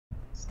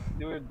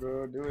Do it,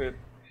 bro. Do it.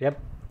 Yep,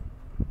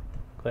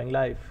 going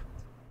live.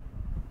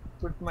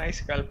 Put my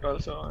sculpt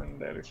also on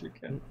there if you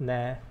can.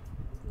 Nah,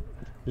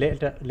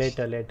 later.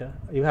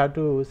 You have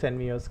to send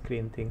me your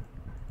screen thing.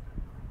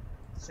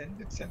 Send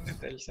it.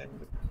 I'll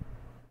send it.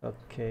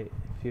 Okay,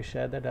 if you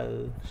share that,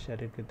 I'll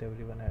share it with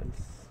everyone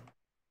else.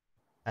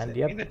 And Send me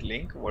yep, that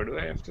link. What do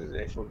I have to?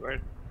 I forgot.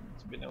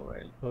 It's been a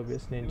while.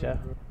 obvious Do ninja.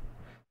 it, bro.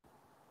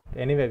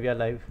 Anyway, we are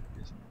live.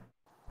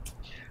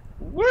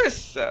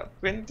 What's up,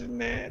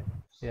 internet?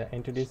 Yeah,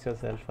 introduce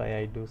yourself.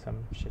 I do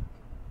some shit.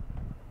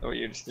 Oh,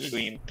 you're still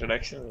doing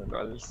introductions and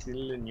all.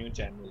 Still a new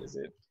channel, is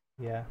it?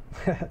 Yeah.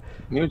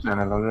 New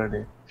channel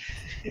already.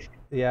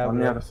 Yeah, 1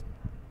 bro. year.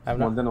 I'm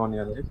More not. than 1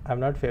 year, right? I'm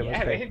not famous,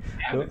 Yeah, right? right.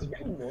 Damn, it's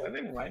been more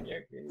than 1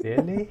 year.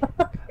 Really?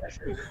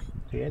 Impressive.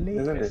 Really?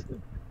 Isn't it?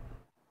 Impressive.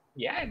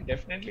 Yeah, it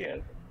definitely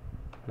has.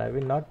 I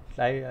will not.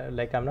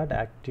 I'm not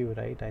active,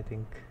 right? I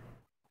think.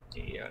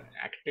 You're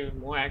active,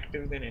 more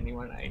active than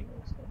anyone I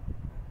know. So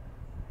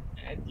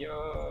add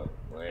your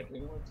word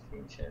remote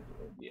screen share to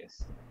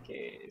OBS.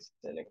 Okay,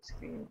 select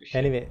screen to share.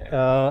 Anyway,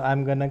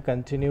 I'm gonna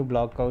continue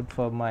Blockout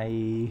for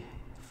my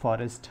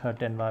forest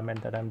hut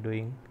environment that I'm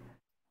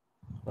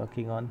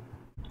working on,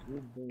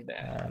 You do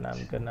that. and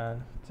I'm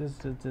gonna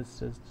just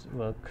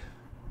work.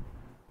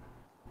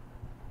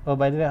 Oh,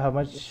 by the way, how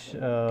much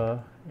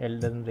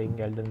Elden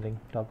Ring?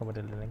 Talk about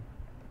Elden Ring.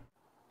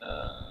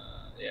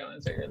 Yeah,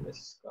 one second.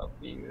 Let's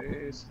copy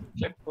this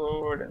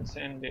clipboard and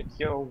send it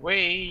your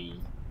way.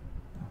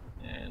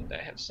 And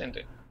I have sent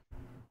it.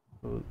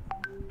 Cool.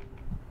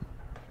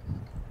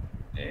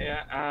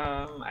 Yeah,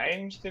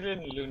 I'm still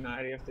in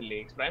Lunaria of the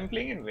Lakes, but I'm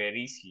playing it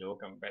very slow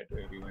compared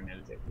to everyone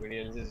else.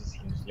 Everybody else just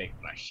seems like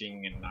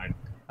rushing and not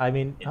I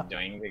mean,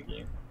 enjoying the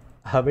game.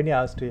 how many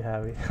hours do you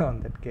have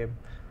on that game?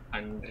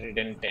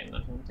 110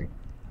 or something.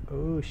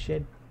 Oh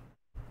shit!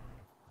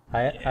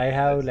 Yeah, I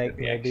have that's the like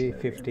maybe reaction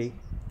 50.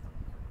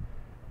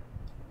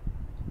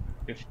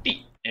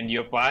 50, and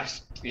you're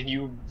past.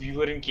 You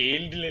were in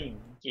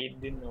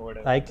Caden or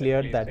whatever. I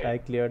cleared place, that. right? I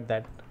cleared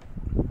that.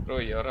 Bro,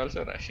 you're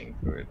also rushing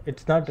through it.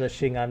 It's not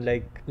rushing. I'm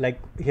like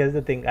here's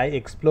the thing. I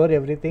explore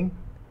everything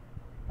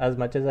as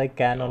much as I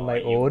can on Oh, my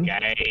you own.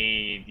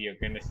 guide. You're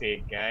gonna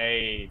say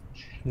guide.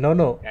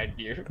 No. That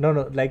you.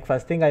 No. Like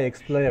first thing I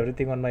explore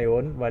everything on my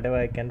own, whatever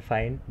I can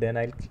find.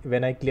 Then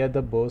when I clear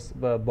the boss,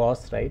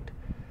 right?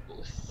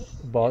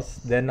 Boss.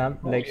 Yes. Then I'm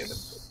like, Clear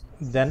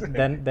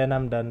the then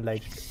I'm done.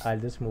 Like I'll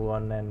just move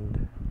on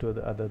and to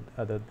the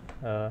other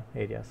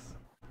areas.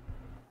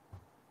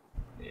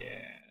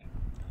 Yeah.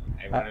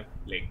 I wanna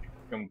like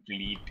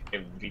complete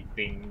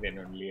everything. Then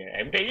only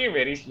I'm taking it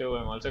very slow.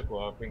 I'm also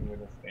co-oping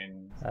with a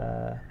friend.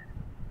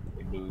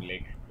 We do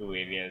like 2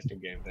 areas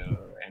together,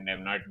 and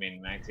I'm not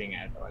min-maxing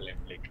at all.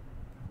 I'm like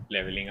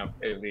leveling up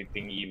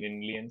everything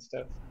evenly and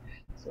stuff.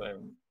 So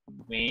I'm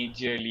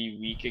majorly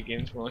weak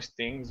against most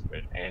things,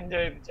 but I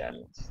enjoy the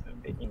challenge.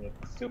 I'm taking it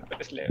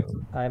super slow.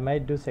 I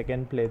might do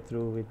second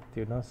playthrough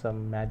with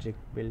some magic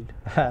build.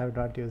 I have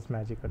not used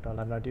magic at all.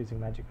 I'm not using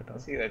magic at all.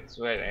 See, that's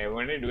what I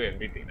want to do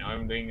everything. Now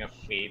I'm doing a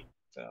faith,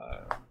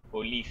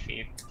 holy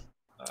faith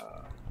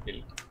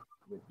build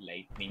with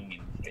lightning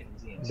and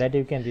frenzy and That stuff.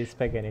 you can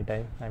respec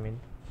anytime. I mean,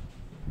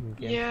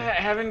 Yeah,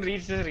 I haven't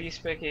reached the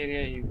respec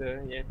area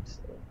either yet.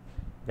 So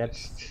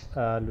that's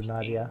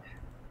Lunaria.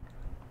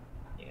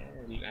 Yeah,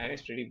 Lunaria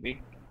is pretty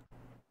big.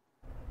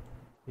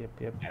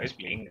 Yep. I was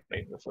playing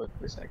right before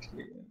this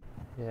actually.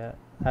 Yeah.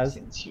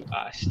 Since you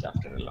asked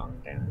after a long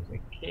time, I was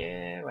like,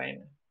 yeah, why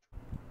not?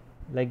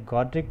 Like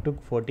Godric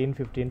took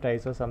 14-15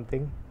 tries or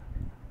something.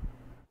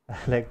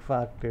 Like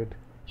fuck, dude.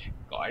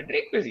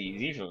 Godric was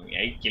easy for me.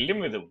 I killed him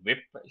with a whip.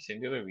 I'll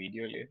send you the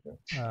video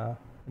later.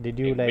 Did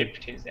you I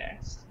whipped his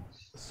ass.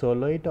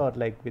 solo it or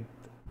like with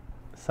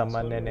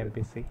someone an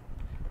NPC?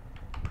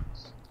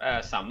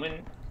 I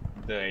summoned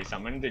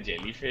the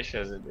jellyfish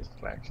as a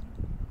distraction.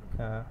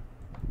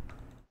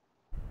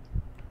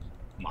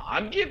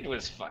 Margit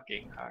was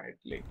fucking hard.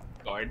 Like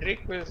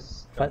Godric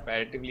was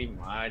comparatively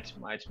much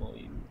more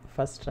easy.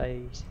 First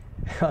try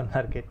on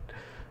Margit.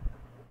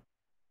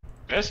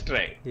 First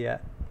try? Yeah.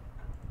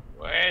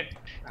 What?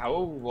 How?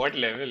 What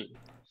level?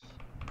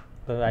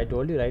 I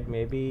told you, right?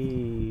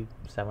 Maybe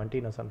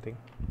 17 or something.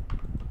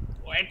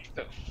 What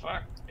the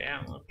fuck?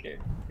 Damn, okay.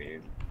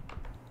 Crazy.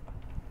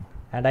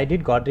 And I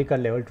did Godric at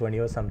level 20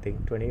 or something.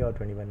 20 or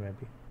 21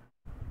 maybe.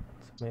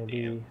 So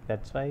maybe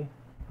that's why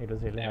it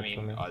was really hard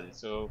for me.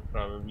 Also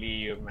probably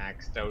you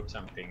maxed out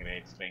something,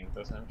 right? Strength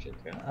or some shit,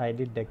 yeah? I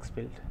did Dex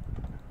build.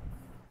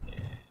 Yeah.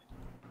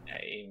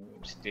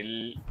 I'm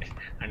still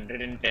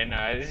 110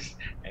 hours.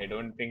 I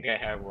don't think I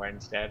have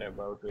one stat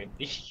above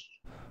 20.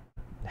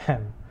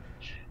 Damn.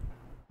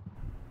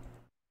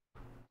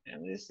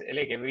 And just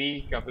like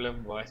every couple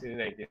of bosses,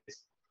 I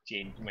just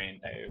change my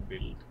entire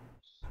build.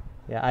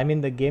 Yeah, I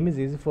mean the game is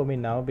easy for me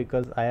now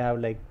because I have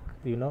like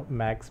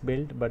max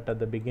build, but at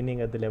the beginning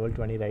at the level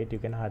 20, right, you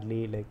can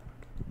hardly like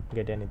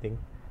get anything.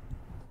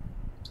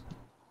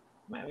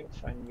 I'm having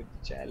fun with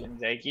the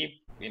challenge. I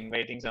keep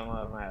inviting some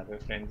of my other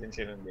friends and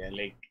shit, and they're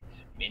like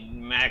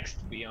min-maxed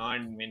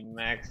beyond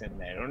min-max,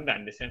 and I don't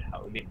understand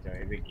how they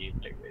enjoy the game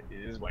like that.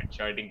 They're just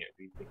one-shotting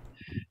everything.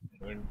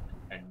 I don't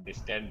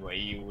understand why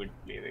you would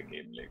play the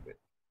game like that.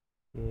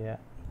 Yeah,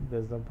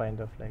 there's no point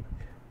of like.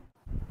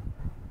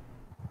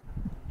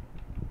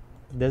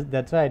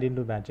 That's why I didn't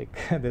do magic.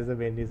 There's the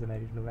main reason I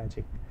didn't do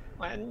magic.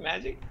 Man,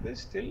 magic,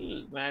 there's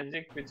still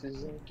magic which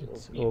isn't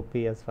It's OP. OP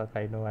as fuck.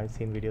 I know. I've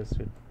seen videos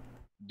too.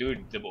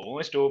 Dude, the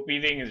most OP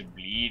thing is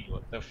bleed.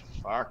 What the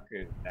fuck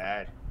is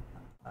that?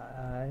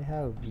 I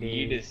have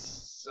Bleed is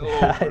so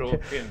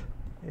broken.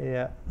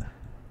 Yeah.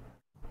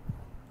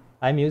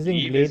 I'm using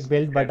Bleed blade is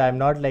build, but I'm terrible.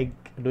 not like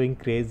doing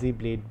crazy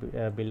blade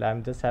build.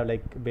 I'm just have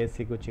like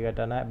basic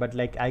Uchigatana, but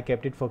like I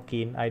kept it for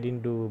keen. I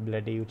didn't do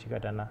bloody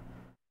Uchigatana.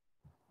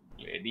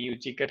 Bloody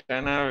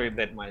Uchikatana with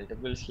that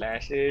multiple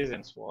slashes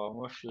and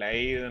swarm of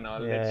flies and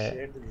all that Yeah,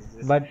 shit. It's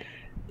just but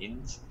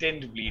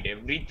instant bleed.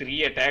 Every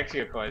 3 attacks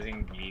you're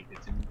causing bleed.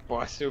 It's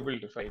impossible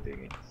to fight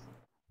against.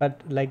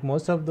 like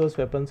most of those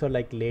weapons are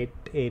like late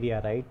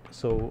area, right?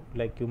 So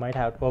like you might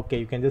have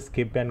you can just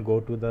skip and go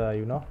to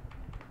the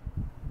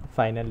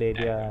final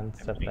area and I'm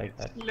stuff doing like it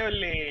that.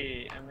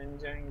 slowly. I'm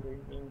enjoying the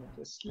game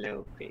at a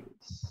slow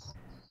pace.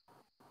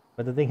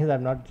 But the thing is,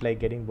 I'm not like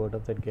getting bored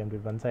of that game.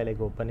 Dude. Once I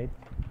like open it,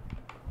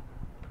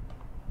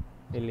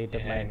 it'll eat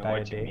up Yeah, my I know entire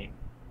what you day. mean.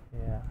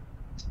 Yeah.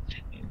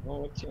 I know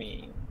what you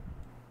mean.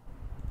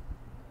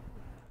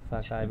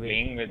 Fuck, I'm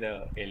playing with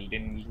a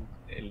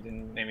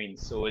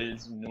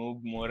Souls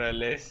noob more or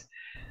less,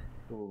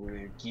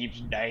 who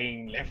keeps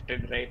dying left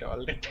and right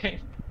all the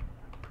time.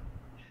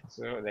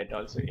 So that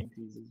also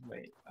increases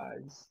my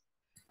odds.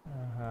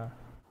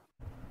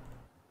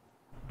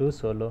 Do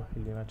solo,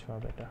 it'll be much more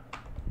better.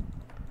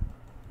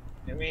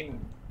 I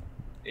mean,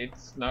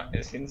 it's not,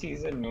 since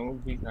he's a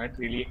noob, he's not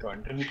really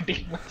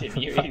contributing much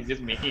anyway. He's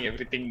just making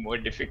everything more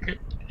difficult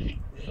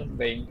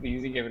by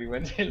increasing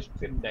everyone's health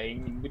and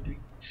dying in between.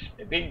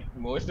 I think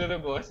most of the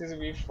bosses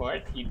we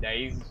fought, he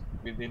dies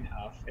within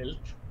half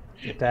health.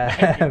 And I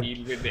have to Damn.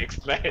 deal with the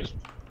extra health.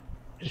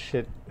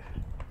 Shit.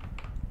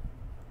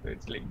 So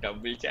it's like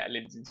double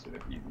challenge instead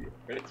of easier.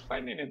 But it's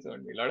fun in its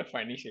own way. A lot of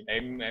funny shit.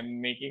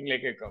 I'm making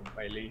like a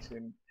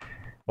compilation.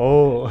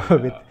 Oh, I'll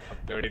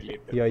upload it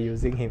later. you're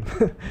using him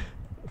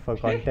for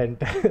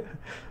content.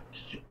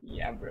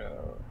 Yeah,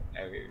 bro.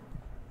 I mean,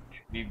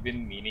 we've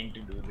been meaning to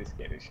do this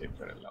kind of shit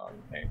for a long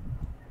time.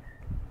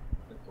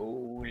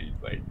 Old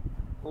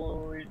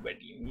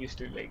but you used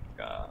to like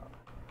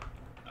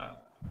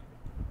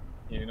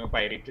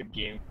pirated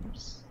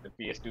games. The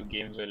PS2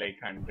 games were like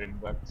 $100,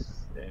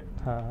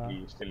 and we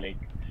used to like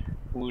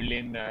pool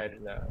in our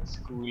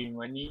school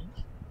money,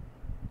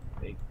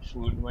 like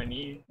food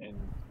money, and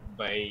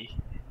buy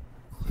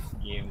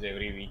games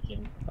every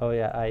weekend. Oh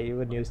yeah, I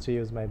even used to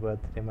use my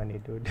birthday money,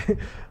 dude.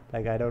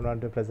 Like I don't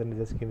want to present,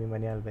 just give me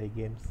money, I'll buy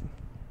games.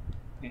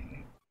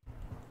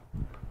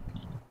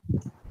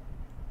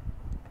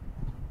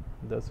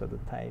 Those were the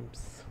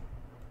times.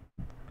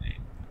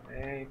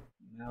 Right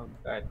now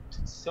got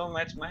so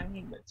much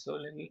money but so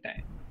little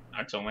time.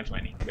 Not so much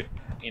money, but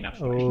enough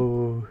money.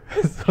 Oh,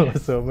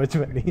 so much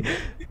money.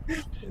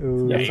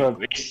 Ooh. That's I what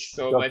wish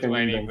so job much changing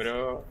money, does.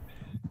 bro.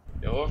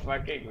 No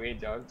fucking way.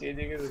 Job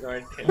changing is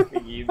not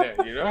helping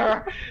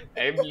either.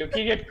 I'm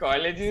looking at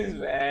colleges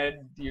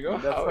and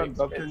That's how what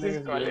job changing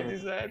expensive is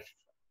colleges are.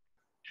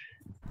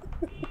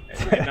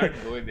 I might not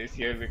go this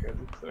year because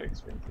it's so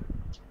expensive.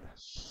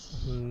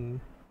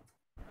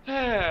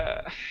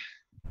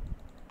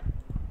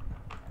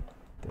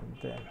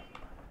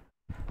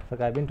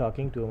 Fuck, I've been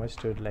talking too much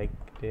to like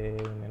day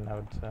in and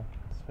out, so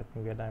it's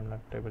fucking weird. I'm not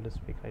able to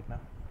speak right now.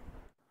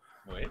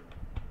 What?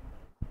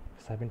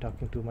 Because I've been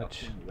talking too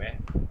much. Talking where?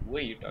 Who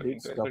are you talking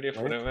It's to? I tough, thought you're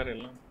right? forever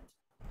alone.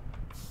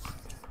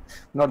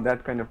 Not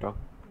that kind of talk.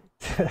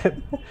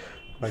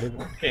 What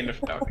kind of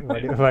talk?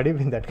 What do you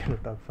mean that kind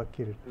of talk? Fuck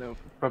you. No,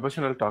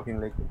 professional talking,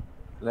 like,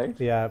 right?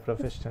 Yeah,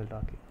 professional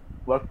talking.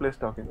 Workplace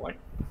talking. What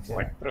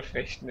Yeah.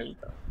 professional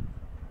talk?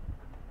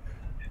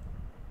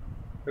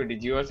 So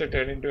did you also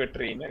turn into a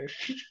trainer?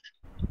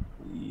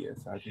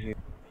 Yes, I think.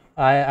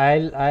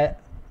 I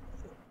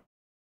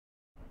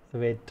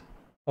wait.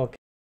 Okay.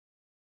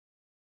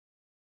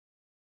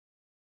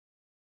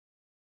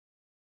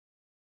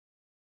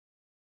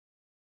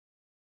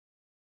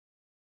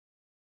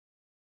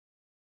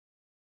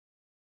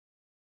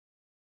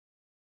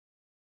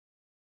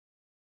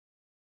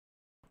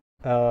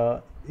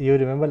 You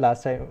remember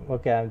last time?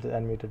 Okay, I'm just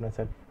unmuted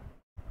myself,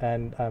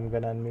 and I'm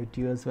gonna unmute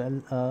you as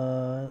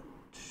well.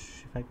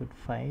 If I could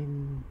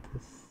find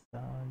this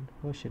sound.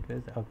 Oh shit,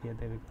 where's that? Okay,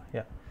 there we go.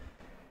 Yeah.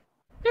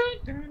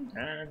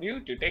 Due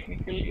to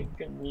technical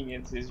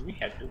inconveniences, we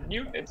had to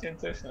mute and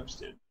censor some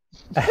shit.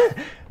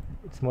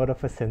 It's more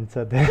of a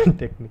sensor than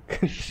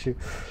technical issue.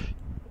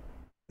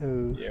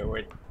 Oh. Yeah,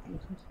 what?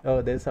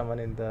 Oh, there's someone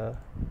in the.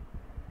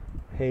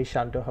 Hey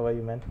Shanto, how are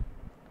you, man?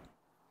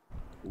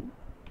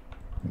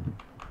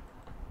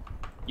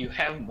 You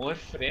have more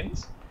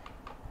friends?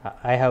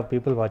 I have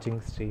people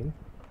watching stream.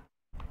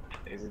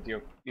 Is it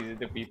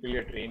the people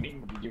you're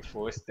training? Did you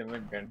force them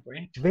at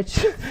gunpoint?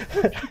 Which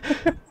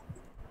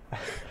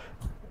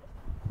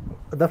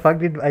the fuck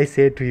did I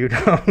say to you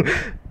now?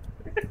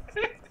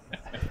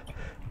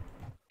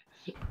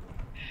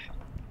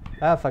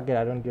 Fuck it,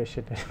 I don't give a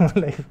shit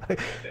anymore.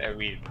 I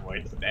mean,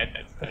 what's that?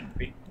 That's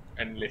nothing.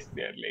 Unless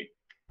they're like,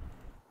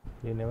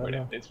 you never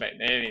whatever. know. It's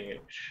fine. Anyway.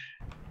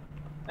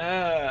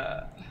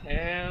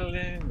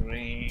 Elden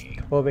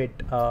Ring. Oh wait,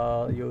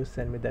 you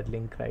sent me that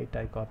link, right?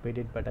 I copied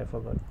it, but I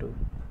forgot to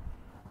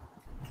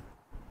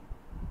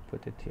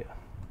put it here.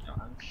 No,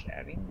 I'm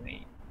sharing my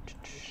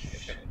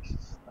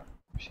stuff.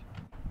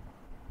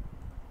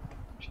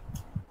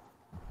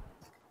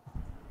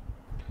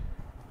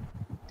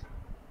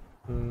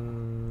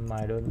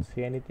 I don't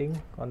see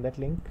anything on that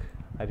link.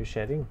 Are you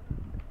sharing?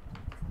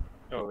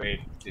 Oh wait,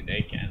 did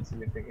I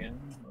cancel it again?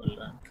 Hold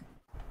on.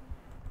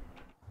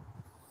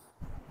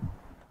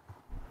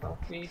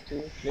 Copy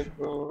to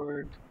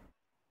clipboard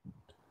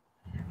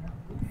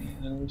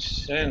and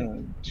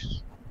send.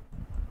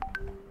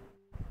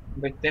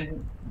 But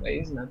then why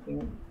is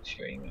nothing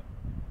showing up?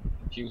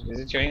 Is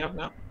it showing up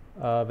now?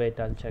 Wait,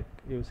 I'll check.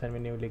 You send me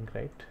new link,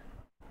 right?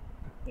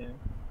 Yeah.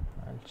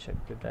 I'll check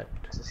with that.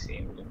 It's the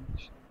same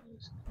link.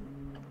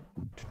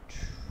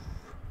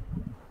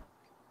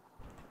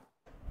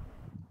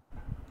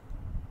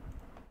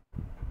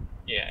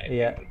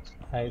 Yeah.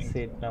 I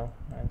see it now.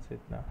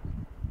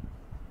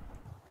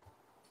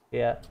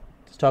 Yeah,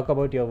 just talk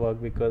about your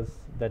work because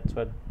that's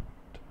what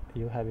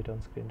you have it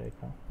on screen right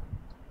now.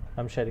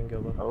 I'm sharing your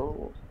work.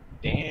 Oh,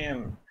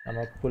 damn. I'm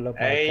gonna pull up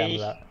my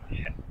camera.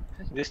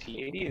 This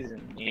lady is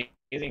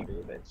amazing,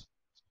 dude.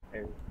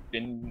 I've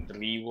been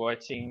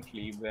rewatching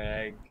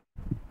Fleabag,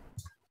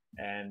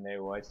 and I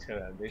watched her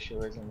other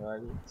shows and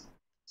all.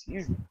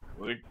 She's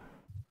good.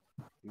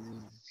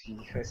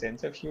 Her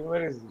sense of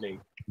humor is like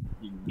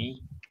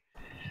unique.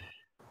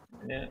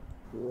 Yeah,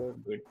 do a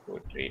good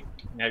portrait.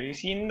 Have you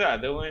seen the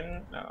other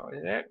one? What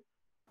is that?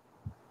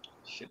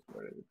 Shit,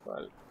 what is it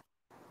called?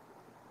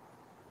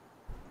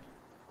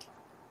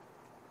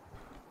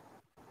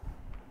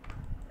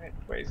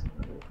 Why is it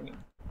not opening?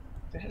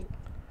 What the hell?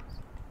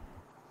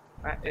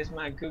 Why is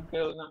my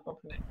Google not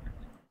opening?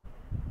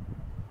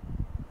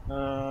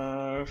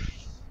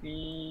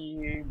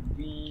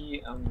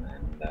 Phoebe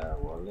Amanda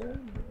Waller?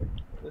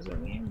 What was her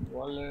name?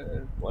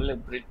 Waller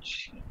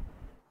Bridge.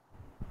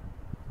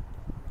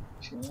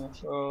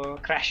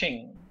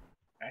 Crashing.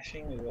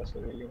 Crashing is also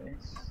really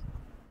nice.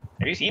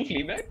 Have you seen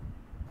Fleabag?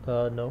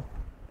 No.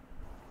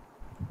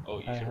 Oh,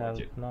 you should watch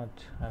it.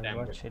 I'll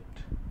watch it.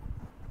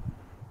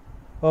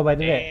 Oh, by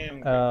the way,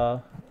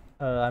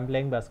 I'm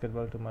playing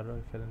basketball tomorrow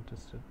if you're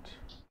interested.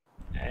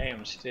 I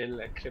am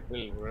still a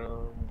cripple,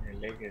 bro. My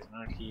leg is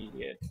not healed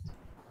yet.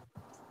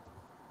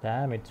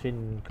 Damn, it's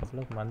been a couple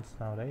of months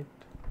now, right?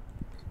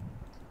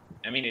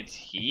 I mean, it's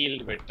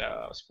healed, but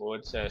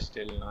sports are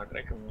still not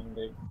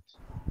recommended.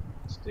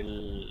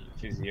 Still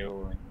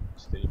physio and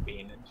still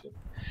pain and shit.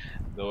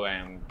 Though I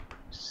am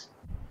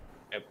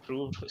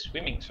approved for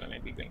swimming, so I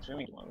might be going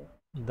swimming tomorrow.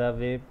 The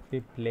way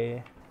we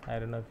play, I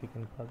don't know if you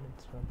can call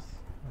it sports.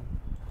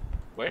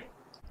 What?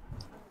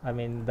 I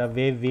mean, the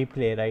way we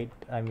play, right?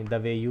 I mean, the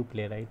way you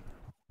play, right?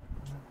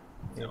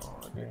 No,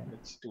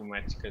 it's too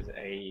much because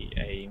I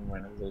am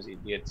one of those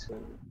idiots. So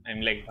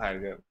I'm like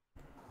Bhargav.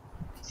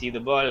 See the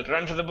ball,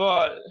 run for the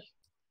ball.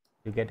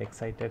 You get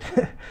excited.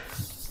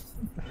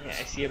 Yeah,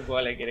 I see a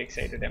ball, I get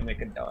excited. I'm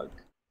like a dog.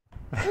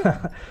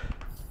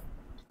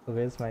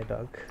 Where's my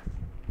dog?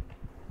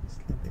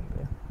 Sleeping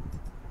there.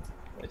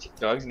 What's your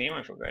dog's name?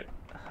 I forgot.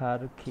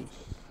 Haruki.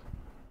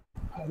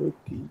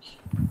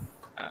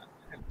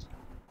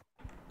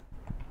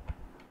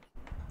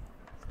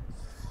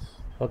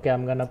 Okay,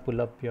 I'm gonna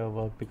pull up your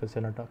work because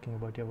you're not talking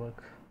about your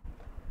work.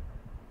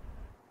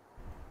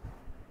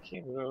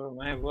 Okay, bro,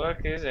 my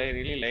work is I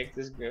really like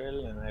this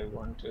girl and I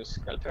want to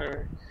sculpt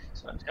her.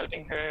 So I'm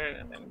sculpting her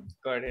and then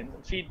got in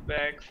some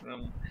feedback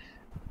from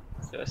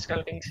the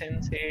sculpting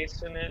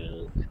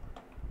sensational.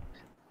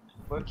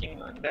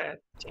 Working on that,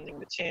 changing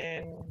the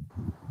chin.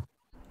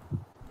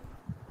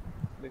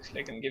 Looks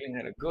like I'm giving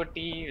her a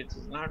goatee, which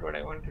is not what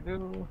I want to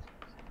do.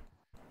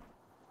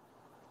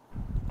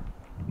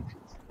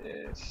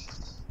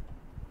 This.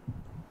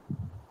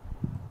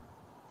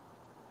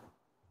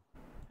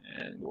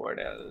 And what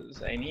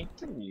else? I need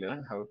to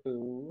learn how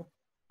to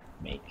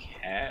make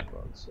hair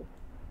also.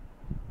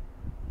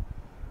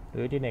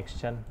 Do it in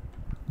X-Gen.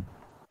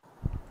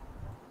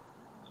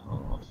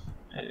 Oh,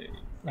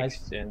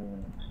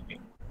 X-Gen,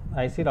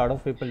 I see a lot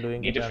of people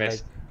doing it.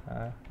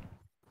 Yeah,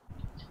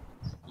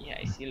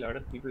 I see a lot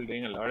of people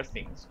doing a lot of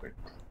things, but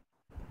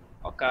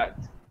okay.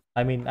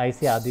 I mean, I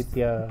see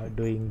Aditya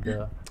doing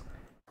the.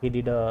 He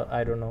did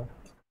I don't know.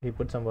 He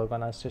put some work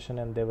on our station,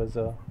 and there was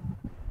a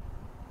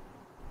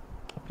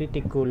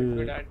pretty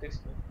cool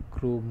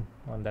crew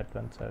on that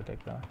one. So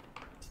like.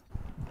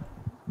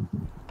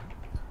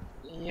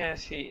 Yeah,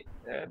 see,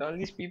 all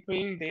these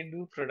people, they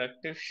do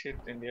productive shit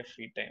in their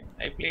free time.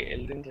 I play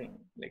Elden Ring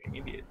like an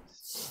idiot.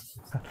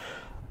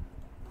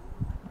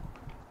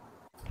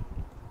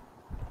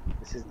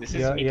 This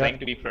is me trying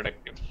to be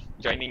productive,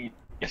 joining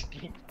your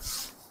team.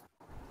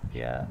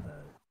 Yeah,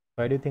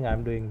 Why do you think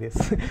I'm doing this?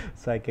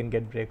 So I can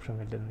get break from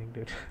Elden Ring,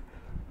 dude.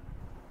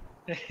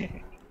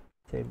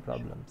 Same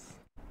problems.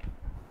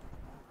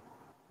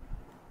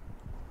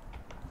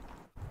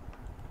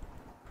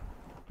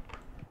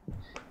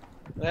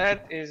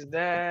 That is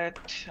that.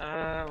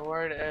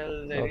 What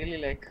else? I Okay. really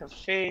like her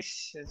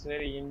face. It's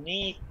very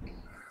unique.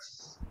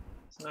 It's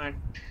not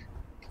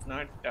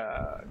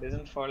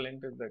doesn't fall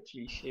into the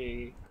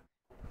cliche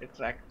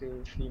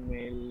attractive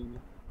female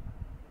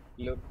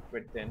look,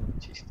 but then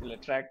she's still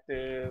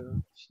attractive.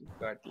 She's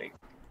got like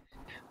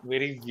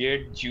very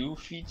weird Jew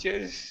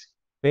features.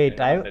 I Wait, don't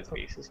know if that's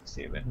racist to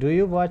say that. do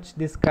you watch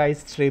this guy's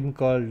stream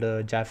called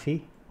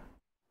Jaffe?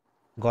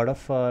 God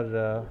of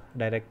War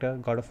director,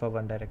 God of War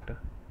 1 director.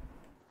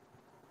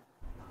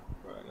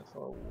 God of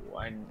War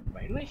 1.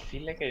 Why do I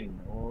feel like I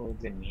know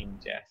the name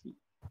Jaffe?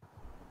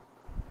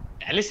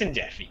 Alison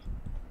Jaffe.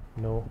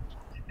 No.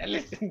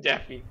 Alison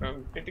Jaffe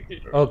from Critical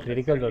Role. Oh,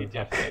 Critical Role.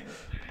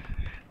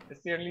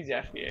 That's the only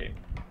Jaffe I know.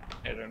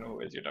 I don't know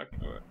who else you're talking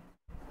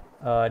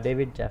about.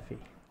 David Jaffe.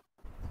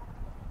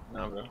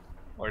 No, bro.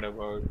 What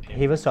about him?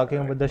 He was talking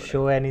about the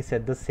show and he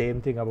said the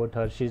same thing about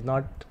her. She's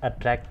not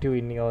attractive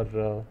in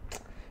your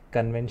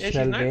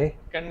conventional way.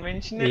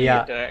 Conventionally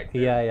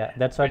attractive. Yeah.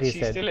 That's what he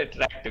she's said. Still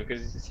attractive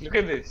because look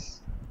at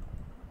this.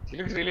 She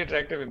looks really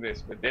attractive in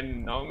this, but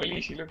then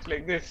normally she looks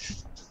like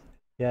this.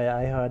 Yeah,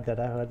 I heard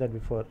that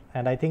before.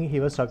 And I think he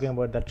was talking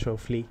about that show,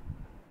 Flea.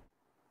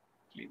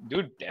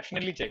 Dude,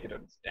 definitely check it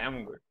out. It's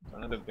damn good. It's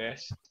one of the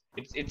best.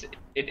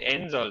 It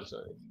ends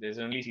also. There's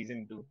only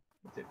season 2.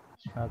 That's it.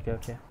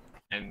 Okay.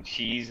 And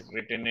she's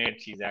written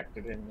it. She's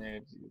acted in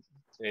it.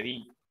 It's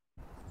very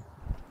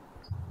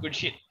good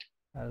shit.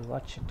 I'll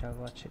watch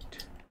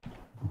it.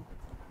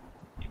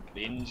 I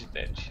binge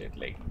that shit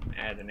like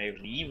mad, and I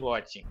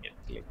rewatching it.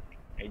 Like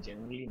I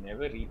generally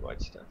never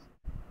rewatch stuff.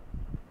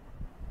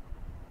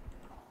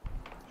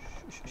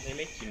 They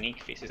like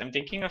unique faces. I'm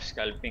thinking of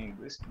sculpting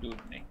this dude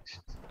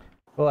next.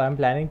 Oh, I'm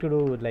planning to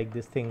do like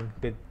this thing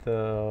with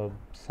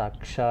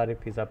Sakshar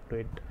if he's up to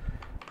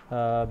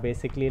it.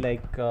 Basically,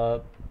 like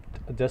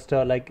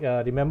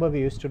remember we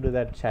used to do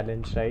that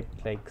challenge, right?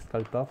 Like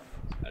sculpt off.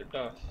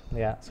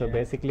 Yeah. So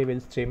basically, we'll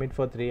stream it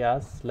for 3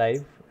 hours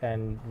live,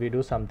 and we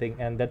do something,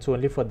 and that's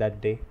only for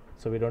that day.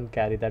 So we don't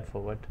carry that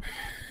forward.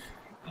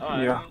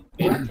 Oh, yeah. I'm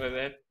in for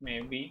that.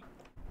 Maybe.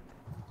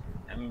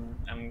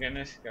 I'm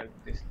gonna sculpt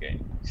this guy.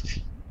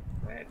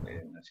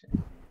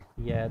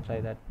 Yeah, try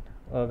that.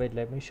 Oh wait,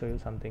 let me show you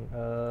something.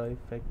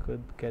 If I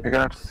could get. I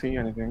cannot see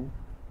anything.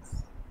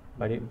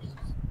 What do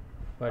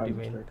you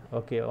mean? Check.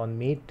 Okay, on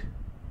Meet.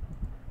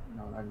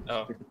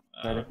 No,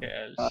 okay,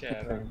 I'll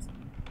share.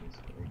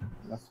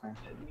 That's fine.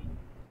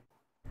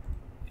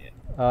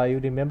 Yeah. You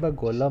remember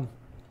Golem?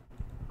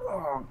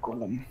 Oh,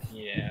 Golem.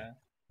 Yeah.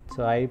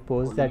 So I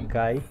posed that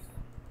guy.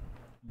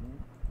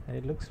 And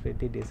it looks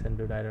pretty decent,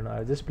 dude. I don't know. I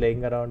was just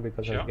playing around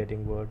because I was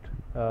getting bored.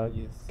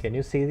 Yes. Can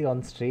you see it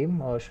on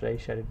stream or should I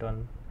share it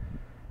on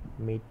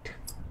Meet?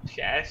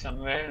 Share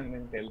somewhere and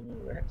then tell me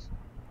where.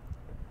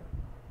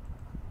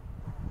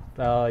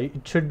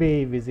 It should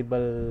be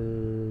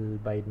visible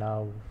by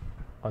now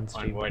on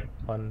stream. On what?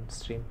 On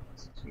stream.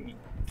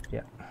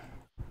 Yeah.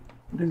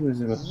 It is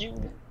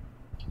visible.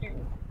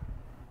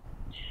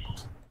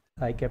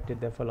 I kept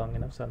it there for long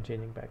enough, so I'm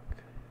changing back.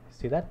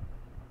 See that?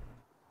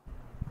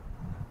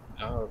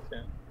 Oh,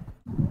 okay.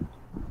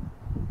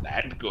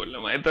 That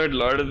Golem. I thought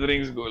Lord of the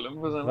Rings Golem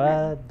was something.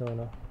 What?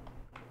 No.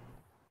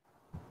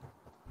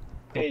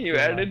 Hey, you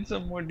added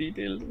some more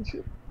details and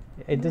shit.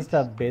 It's just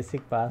a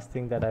basic past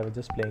thing that I was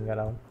just playing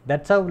around.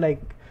 That's how,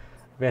 like,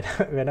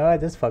 whenever I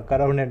just fuck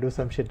around and do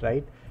some shit,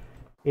 right?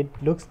 It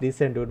looks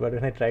decent, dude, but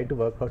when I try to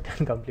work out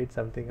and complete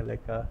something,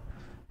 like,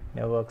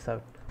 never works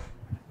out.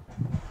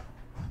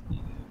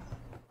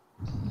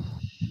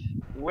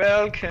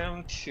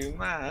 Welcome to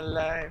my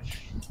life.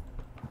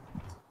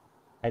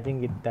 I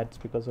think that's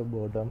because of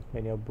boredom.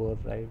 When you're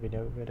bored, right? When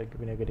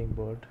you're getting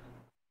bored,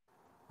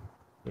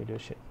 you do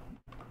shit.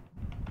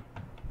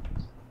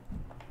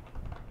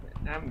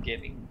 When I'm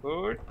getting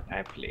bored,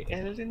 I play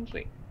Elden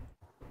Ring.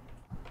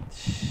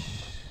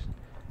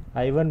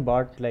 I even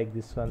bought like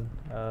this one.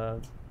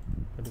 What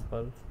do you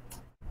call?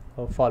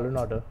 Oh, Fallen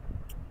Order.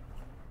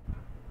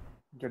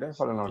 Jedi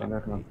Fallen Order,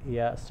 that one.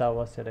 Yeah, Star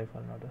Wars Jedi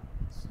Fallen Order.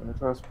 So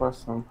it was for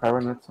some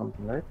 500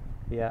 something, right?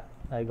 Yeah,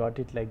 I got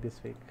it like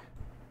this week.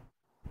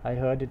 I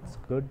heard it's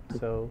good,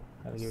 so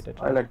I'll give it a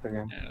try. I like the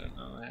game. I don't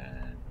know,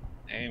 man.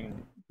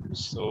 I'm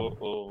so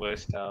over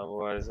Star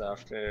Wars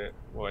after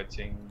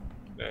watching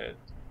that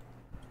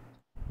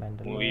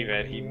movie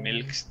where he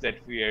milks that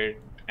weird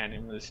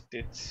animal's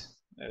tits.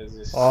 I was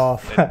just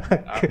after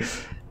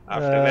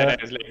that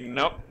I was like,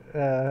 nope.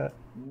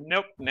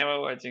 Nope, never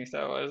watching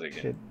Star Wars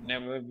again. Shit.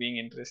 Never being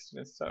interested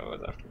in Star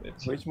Wars after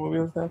that. Which movie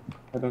was that?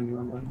 I don't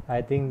remember.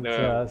 I think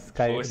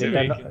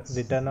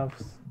Return of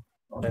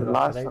the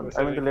last one.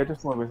 I mean the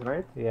latest movies,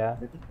 right? Yeah.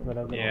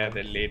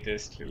 The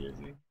latest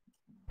trilogy.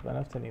 One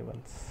of the new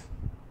ones.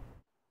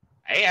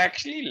 I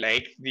actually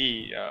like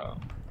the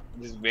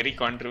this very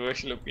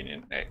controversial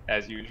opinion,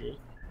 as usual.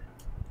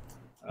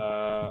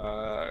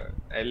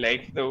 I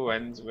like the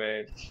ones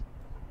where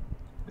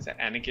is that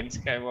Anakin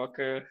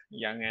Skywalker,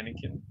 young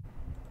Anakin.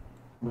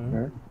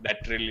 Okay.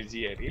 That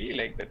trilogy, I really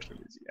like that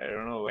trilogy. I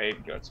don't know why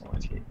it got so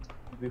much hate.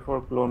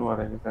 Before Clone War,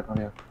 I guess that one,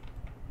 yeah.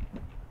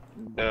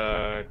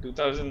 The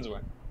 2000s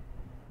one.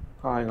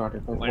 Oh, I got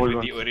it. The one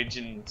with the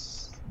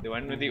origins. The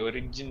one with the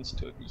origin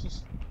story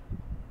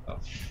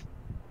of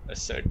a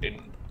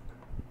certain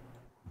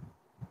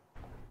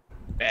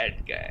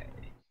bad guy.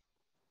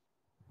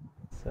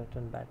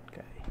 Certain bad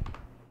guy.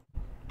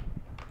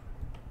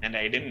 And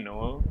I didn't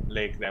know,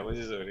 like, that was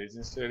his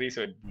origin story,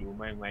 so it blew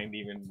my mind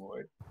even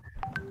more.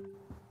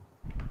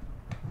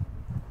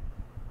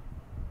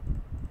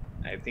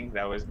 I think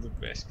that was the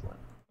best one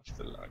of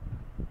the lot.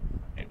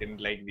 I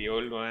didn't like the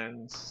old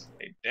ones.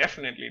 I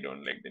definitely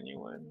don't like the new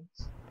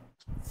ones.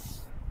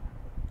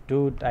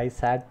 Dude, I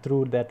sat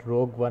through that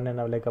Rogue One and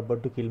I'm like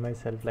about to kill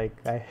myself. Like,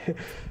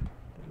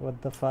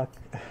 what the fuck?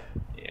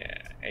 Yeah,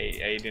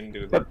 I didn't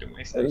do that to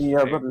myself.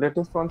 Yeah, but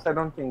latest ones, I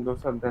don't think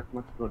those are that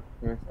much good.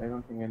 Yes, I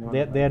don't think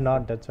anyone. They're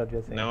not. That's what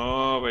we're saying.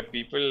 No, but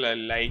people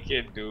like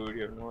it, dude.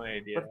 You have no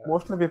idea. But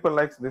mostly people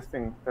likes this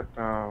thing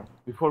that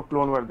before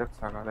Clone War, that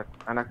saga, that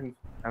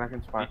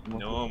Anakin's part.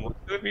 No, most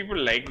of the people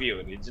like the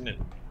original,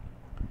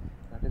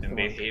 and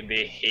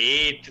they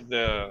hate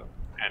the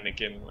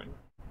Anakin one.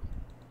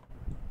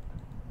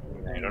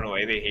 I don't know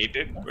why they hate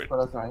it, as but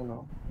far as I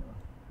know,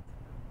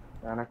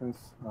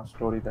 Anakin's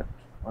story, that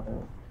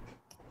whatever.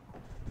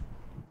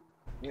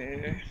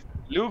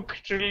 Luke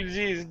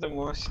trilogy is the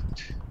most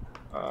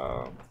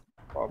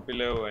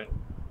popular one.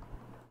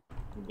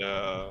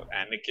 The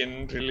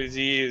Anakin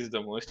trilogy is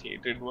the most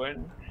hated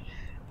one,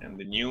 and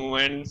the new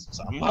one,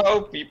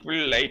 somehow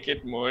people like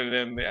it more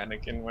than the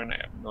Anakin one. I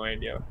have no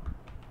idea.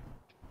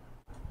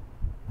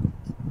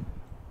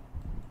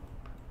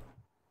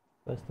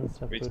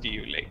 Which do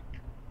you like?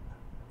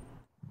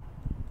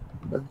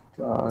 But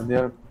they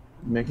are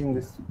making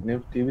this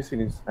new TV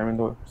series. I mean,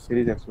 the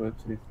series, actually, web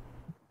series.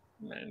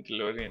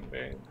 Mandalorian,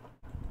 right?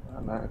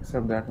 And I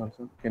accept that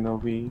also.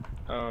 Kenobi.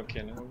 Oh,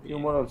 Kenobi. Few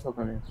more also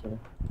coming, actually.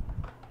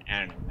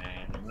 And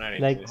man, I'm not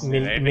like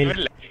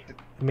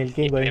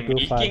milking going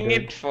too far. Milking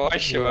it for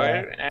sure,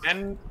 yeah.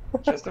 And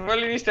first of all,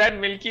 when you start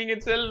milking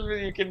itself,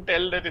 you can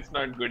tell that it's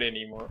not good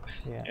anymore.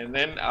 Yeah. And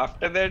then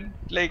after that,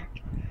 like,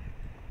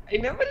 I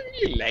never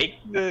really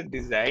liked the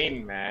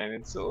design, man.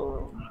 It's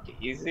so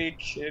basic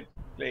shit.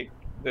 Like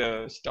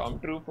the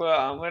Stormtrooper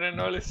armor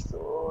and all is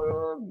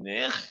so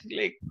meh.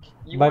 Like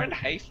you want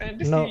high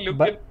fantasy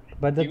look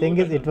But the thing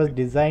is, it was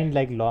designed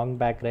like long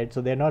back, right? So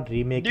they're not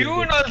remaking.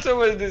 Dune also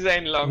was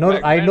designed long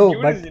back. No, I know,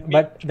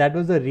 but that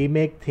was a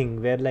remake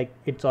thing where like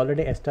it's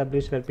already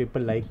established where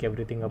people like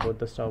everything about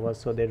the Star Wars,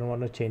 so they don't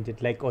want to change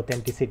it, like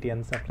authenticity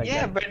and stuff like that.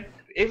 Yeah, but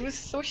it was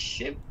so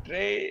shit,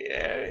 right?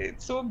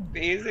 It's so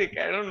basic.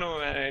 I don't know,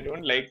 man. I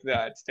don't like the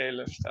art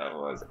style of Star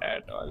Wars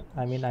at all.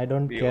 I mean, I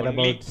don't care about.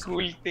 The only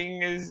cool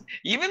thing is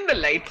even the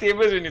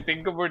lightsabers. When you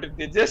think about it,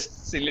 they're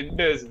just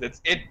cylinders.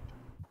 That's it.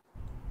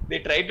 They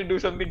tried to do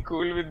something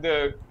cool with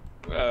the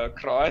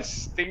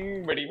cross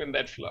thing, but even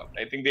that flopped.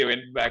 I think they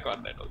went back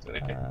on that also,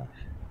 right? I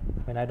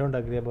mean, I don't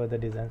agree about the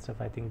design stuff.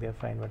 I think they're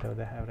fine whatever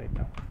they have right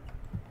now.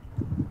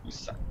 You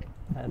suck.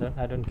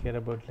 I don't care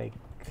about like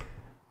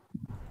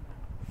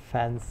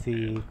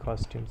fancy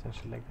costumes and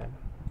shit like that.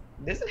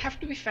 It doesn't have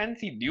to be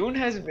fancy. Dune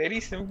has very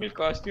simple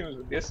costumes,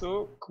 but they're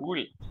so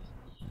cool.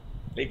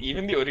 Like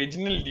even the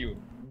original Dune.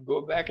 Go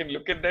back and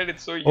look at that.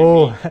 It's so unique.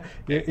 Oh,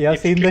 you have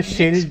seen the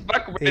shield.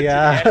 Fuck, but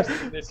yeah.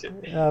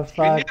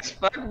 Fuck. It's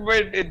fuck,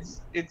 but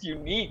it's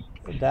unique.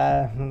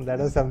 That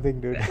was something,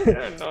 dude. I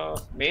don't know.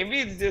 Maybe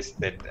it's just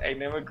that I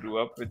never grew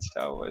up with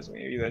Star Wars.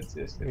 Maybe that's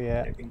just it.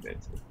 Yeah. I think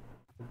that's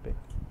it.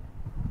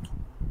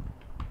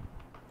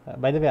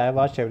 By the way, I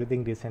watched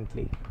everything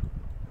recently.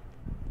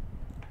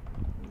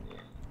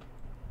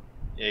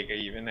 Yeah,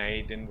 even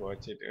I didn't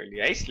watch it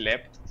early. I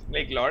slept.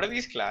 Like a lot of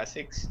these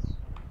classics,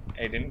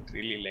 I didn't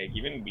really like.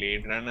 Even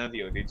Blade Runner,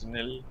 the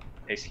original,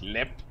 I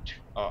slept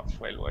off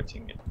while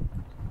watching it.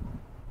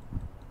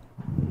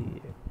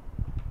 Yeah.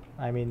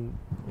 I mean,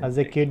 as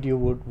a kid, you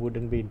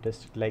wouldn't be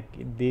interested. Like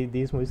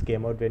these movies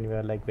came out when you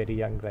were like very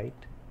young, right?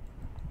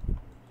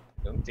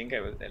 I don't think I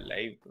was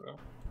alive, bro.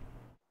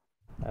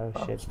 Oh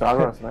shit. Star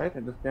Wars, right?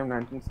 It just came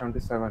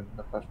 1977,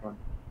 the first one.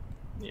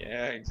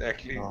 Yeah,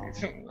 exactly. No.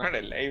 I'm not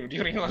alive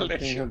during all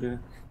that shit.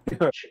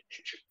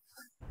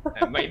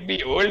 I might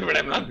be old, but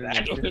I'm not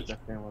that old.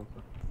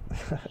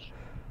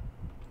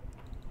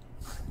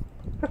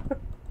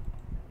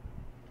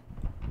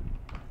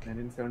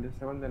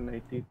 1977, then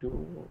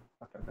 92.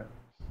 After that,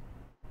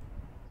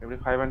 every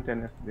 5 and 10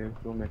 years they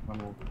have to make one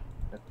movie.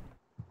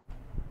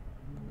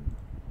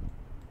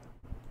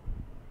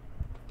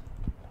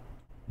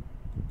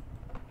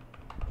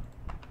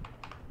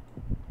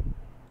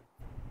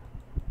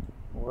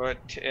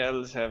 What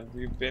else have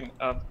we been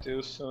up to,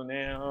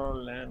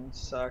 Sunil and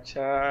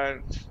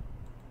Sakshar?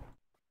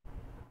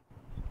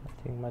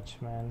 Nothing much,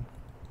 man.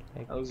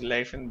 Like... How's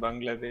life in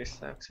Bangladesh,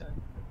 Sakshar?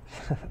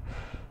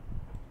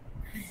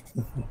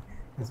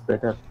 It's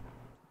better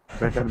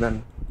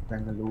than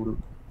Bengaluru.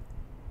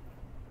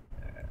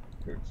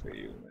 Good for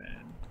you,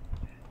 man.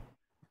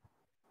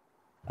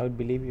 I would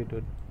believe you,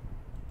 dude.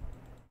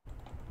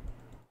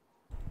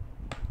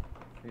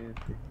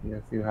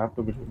 Yes, you have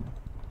to believe me.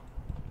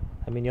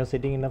 I mean, you're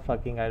sitting in a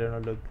fucking, I don't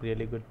know, look,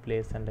 really good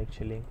place and like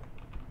chilling.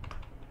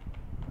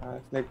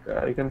 It's like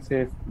you can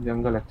say it's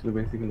jungle actually,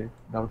 basically,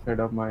 the outside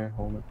of my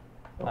home.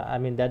 So, I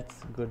mean,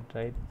 that's good,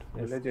 right?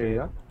 It's village great.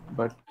 area,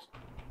 but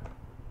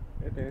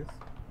it is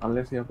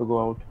unless you have to go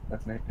out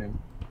at night time.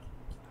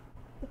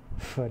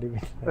 What do you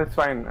mean? That's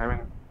fine. I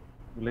mean,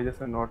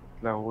 villages are not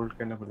the old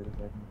kind of villages.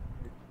 I think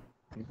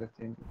things are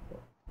changing. So.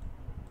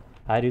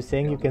 Are you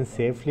saying you can Yeah.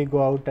 safely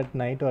go out at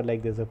night, or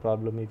like there's a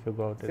problem if you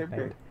go out at Safety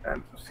night?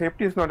 and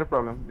safety is not a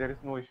problem. There is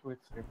no issue with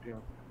safety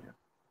outside here.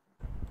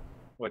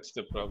 What's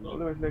the problem?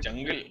 Problem is like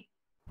Jungle.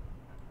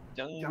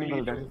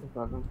 jungle. That is the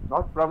problem.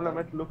 Not problem.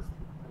 It looks.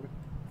 I mean,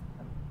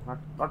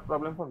 not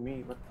problem for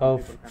me, but some Oh,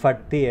 people can.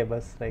 फटती है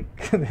बस like.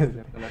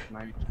 Jungle at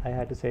night. I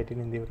had to say it in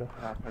Hindi, bro.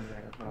 रात फट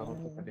जाएगा थोड़ा बहुत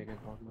तो फटेगा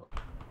बहुत लोग.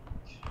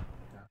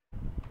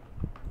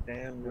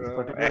 Damn, This bro.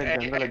 particular एक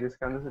जंगल है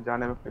जिसके अंदर से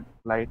जाने में फिर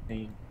लाइट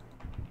नहीं है.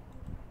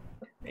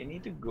 I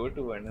need to go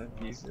to one of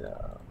these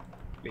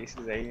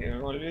places.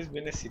 I've always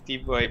been a city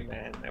boy,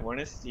 man. I want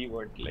to see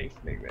what life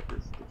like that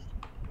is.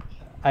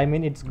 I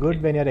mean, it's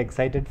good when you're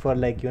excited for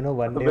like, you know,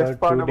 one The day or best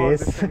part 2 about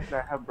this days. thing is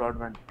I have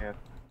broadband here.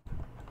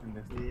 In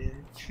this.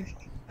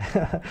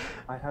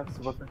 I have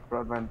super fast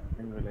broadband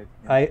in village.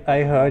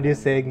 I heard you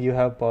saying you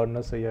have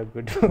porno, so you're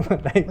good.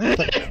 Like,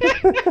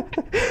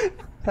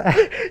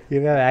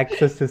 you have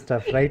access to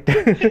stuff, right?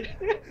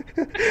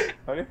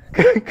 Sorry?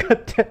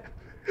 God damn.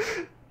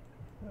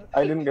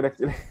 I didn't get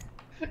actually.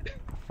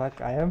 Fuck,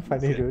 I am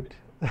funny, dude.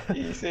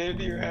 He said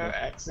you have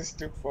access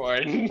to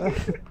porn.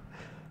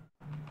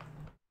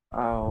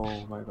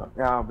 Oh my god.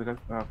 Yeah, because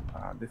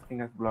this thing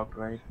has blocked,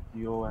 right?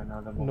 Geo and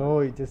other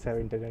No, you just have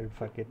internet.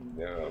 Fuck it.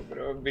 No,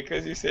 bro.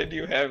 Because you said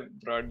you have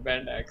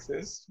broadband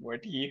access.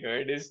 What he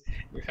heard is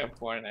you have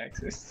porn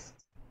access.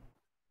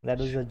 That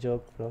was a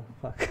joke, bro.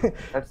 Fuck.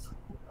 That's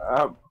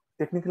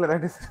technically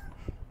that is.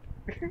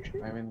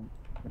 I mean,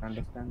 I can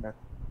understand that.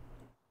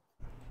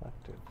 Fuck,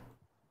 dude.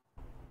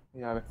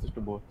 You have access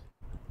to both.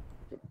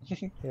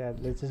 Yeah,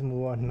 let's just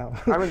move on now.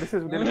 I mean, this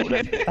is really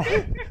good.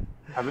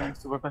 Having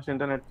super fast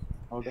internet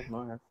out of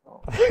nowhere.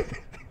 So.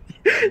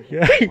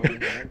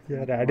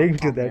 You're adding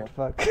to that.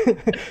 Fuck.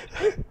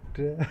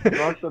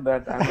 Not to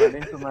that. I'm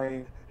adding to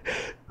my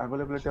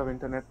availability of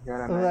internet here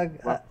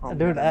and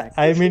dude,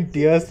 I'm in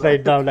tears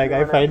right now. Like,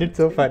 I find it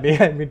so funny.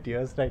 I'm in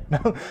tears right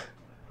now.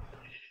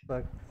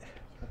 Fuck.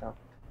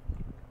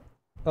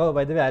 Oh,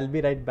 by the way, I'll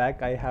be right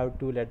back. I have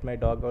to let my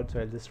dog out, so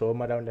I'll just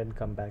roam around and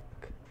come back.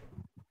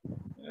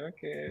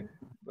 Okay.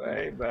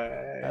 Bye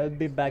bye. I'll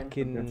be back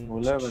in.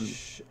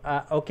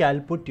 Okay,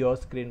 I'll put your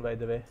screen, by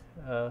the way,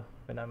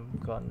 when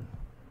I'm gone.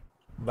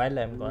 While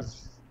I'm gone.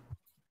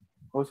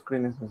 Whose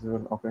screen is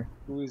visible? Okay.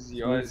 Who's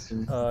yours?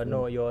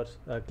 No, yours,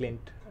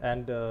 Clint.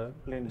 And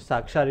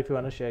Sakshar, if you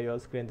want to share your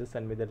screen, just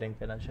send me the link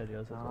and I'll share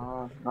yours as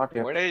well. Not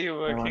yet. What are you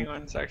working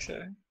on,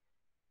 Sakshar?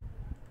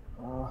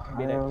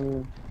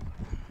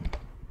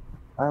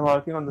 I'm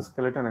working on the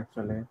skeleton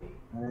actually.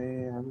 I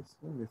haven't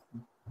seen this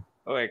thing.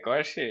 Oh,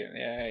 Akashi.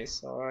 Yeah, I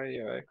saw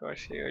your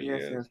Akashi earlier.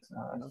 Yes.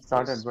 I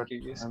started, but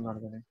I'm not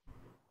getting.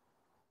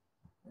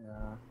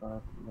 Yeah,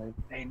 like.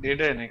 I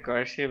did an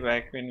Akashi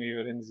back when we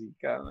were in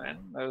Zika, man.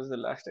 That was the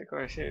last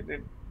Akashi I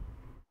did.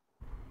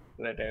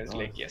 That I was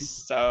like, yes,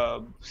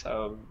 sub.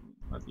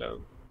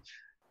 Matlab,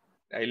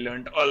 I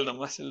learned all the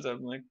muscles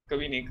of my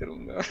kabhi nahi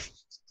karunga.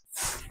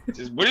 Which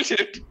is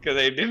bullshit, because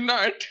I did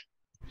not.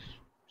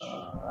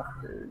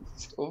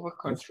 It's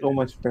overconfident. It's so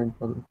much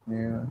painful.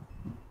 Yeah.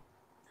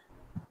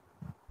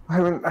 I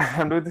mean,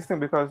 I'm doing this thing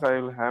because I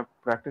will have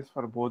practice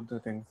for both the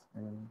things. I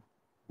mean,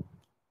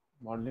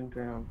 modeling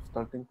training,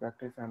 sculpting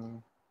practice,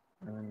 and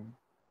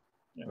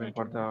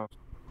for the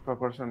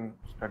proportion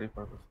study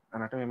purpose.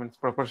 Anatomy means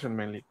proportion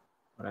mainly.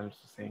 What I was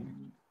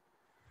saying.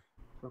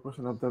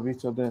 Proportion of the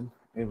each of them,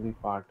 every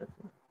part.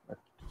 But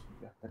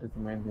yeah, that is the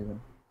main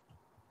reason.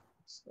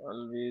 It's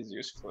always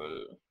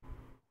useful.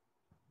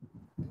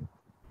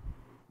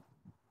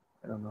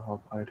 I don't know how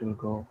far it will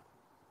go.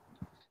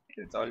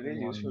 It's always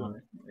useful.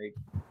 Like,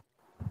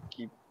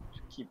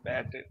 keep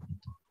at it.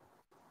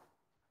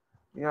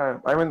 Yeah,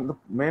 I mean the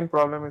main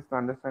problem is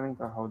understanding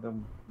how the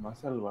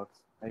muscle works.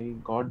 I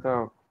got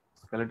the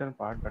skeleton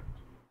part, but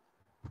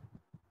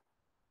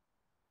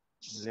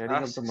layering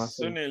up the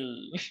muscle. Sunil,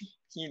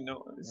 he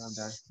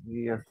knows.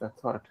 Yeah,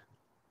 that's what.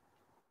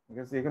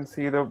 Because you can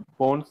see the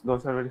bones;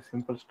 those are very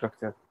simple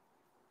structure.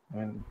 I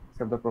mean,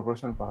 except the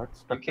proportional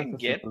parts. You can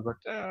get. Simple, but...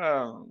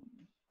 yeah,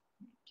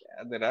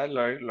 there are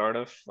a lot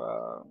of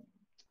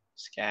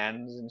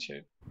scans and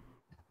shit.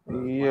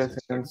 Yes,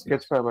 and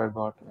Sketchfab I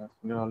got.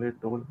 You already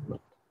told.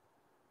 But,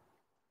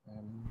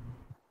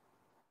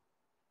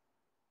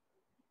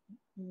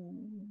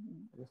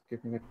 just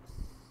keeping it.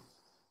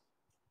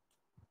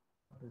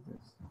 What is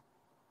this?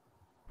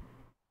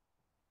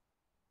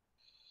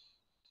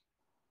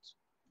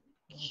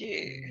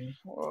 Okay,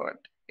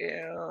 what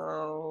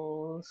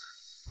else?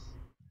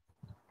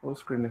 Full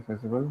screen is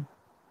visible.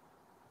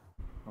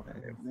 Okay,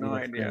 I have no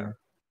idea.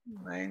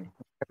 Mine.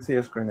 I can see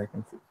your screen. I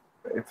can see.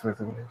 It's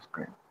visible your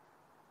screen.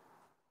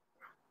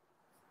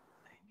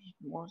 I need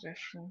more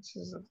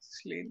references of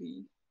this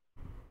lady.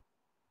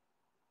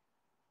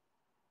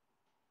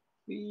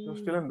 You're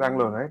still in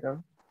Bangalore, right?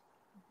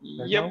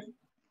 Yep. Now?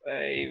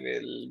 I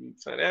will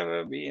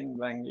forever be in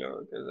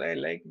Bangalore because I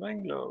like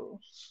Bangalore.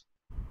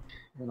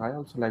 Well, I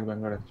also like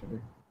Bangalore actually.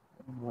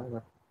 I don't know why,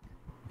 but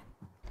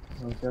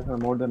I was there for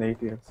more than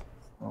 8 years.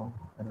 So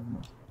I don't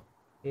know.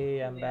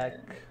 Hey, I'm back.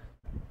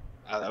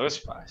 Ah, that was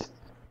fast.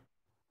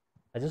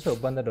 I just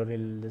opened the door.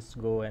 He'll just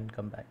go and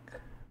come back.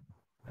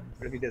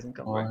 What if he doesn't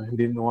come Oh, back? he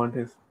didn't want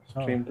his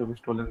stream to be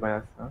stolen by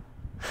us, huh?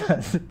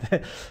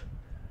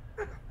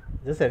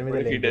 Just send me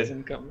What the if he link. Dude.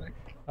 doesn't come back?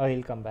 Oh,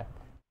 he'll come back.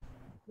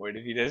 What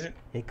if he doesn't?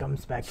 He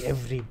comes back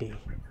every day.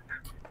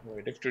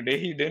 What if today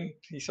he didn't?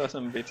 He saw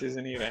some bitches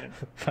and he ran.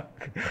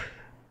 Fuck.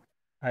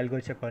 I'll go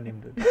check on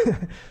him, dude.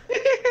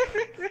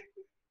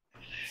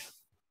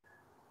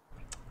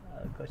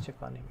 I'll go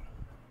check on him.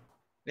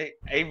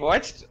 I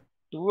watched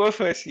 2 of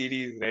her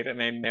series, right?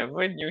 And I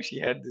never knew she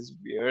had this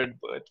weird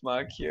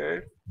birthmark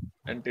here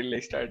until I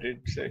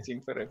started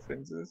searching for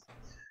references.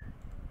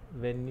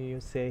 When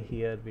you say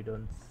here, we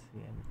don't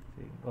see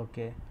anything.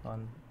 Okay,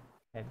 on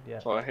head, yeah.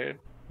 Forehead.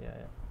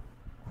 Yeah.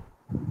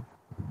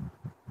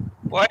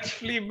 Watch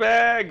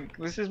Fleabag!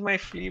 This is my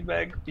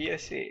Fleabag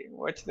PSA.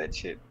 Watch that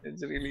shit.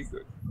 It's really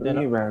good. There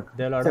are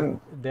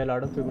a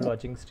lot of people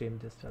watching stream.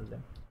 Just tell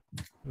them.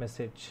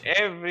 Message.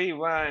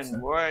 Everyone,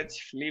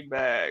 watch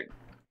Fleabag.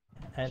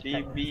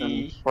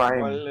 Phoebe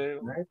Prime,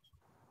 right?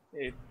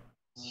 It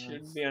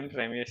should be on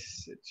Prime.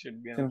 Yes, it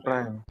should be It's on in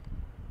Prime.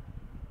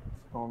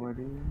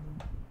 Comedy.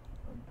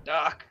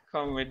 Dark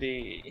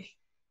comedy.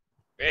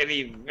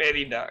 Very,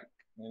 very dark.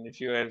 And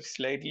if you are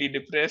slightly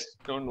depressed,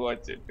 don't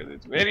watch it because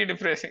it's very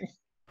depressing.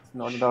 It's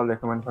not at all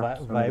recommend for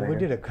Why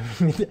would you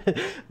recommend me that?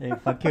 Hey,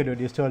 fuck you, dude.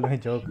 You stole my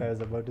joke. I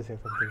was about to say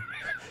something.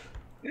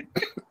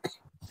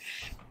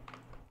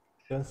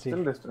 Don't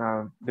steal.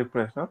 Still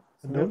depressed, huh?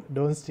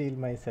 Don't steal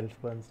my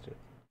self-burns,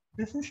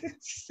 dude.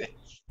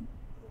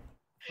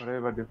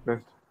 Forever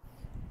depressed.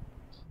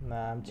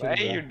 Nah, I'm chill. Why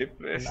bro. are you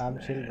depressed? I'm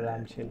chill, bro.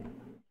 I'm chill.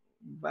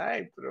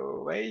 Bye,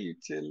 bro. Why are you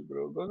chill,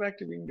 bro? Go back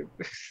to being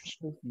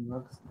depressed.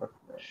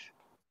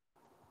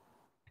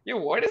 Yo,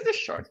 what is the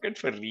shortcut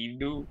for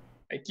redo?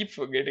 I keep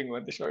forgetting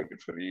what the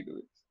shortcut for redo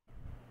is.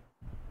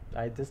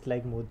 I just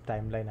like move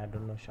timeline. I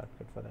don't know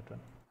shortcut for that one.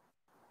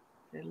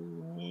 Tell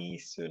me,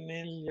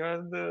 Sunil,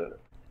 you're the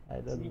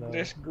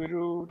ZBrush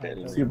guru. Tell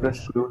me.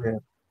 ZBrush guru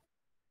here.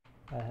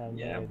 I have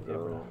no idea,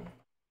 bro.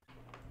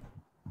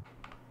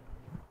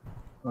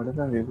 What is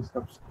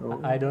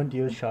that? I don't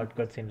use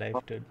shortcuts in life,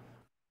 dude.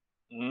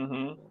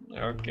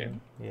 Okay.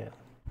 Yeah.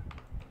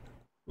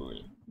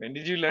 Cool. When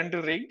did you learn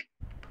to rig?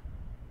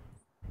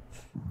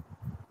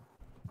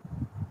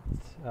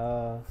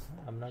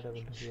 I'm not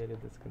able to hear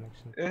this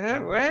connection.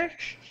 What?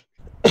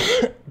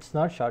 It's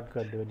not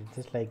shortcut, dude. It's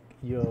just like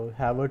you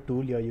have a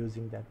tool, you're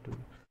using that tool.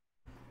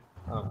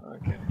 Oh,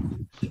 okay.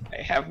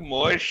 I have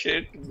more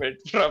shit, but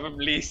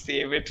probably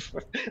save it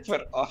for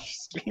off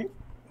stream.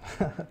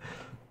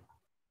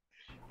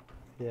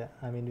 Yeah,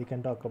 I mean, we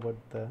can talk about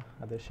the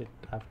other shit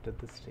after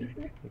the stream.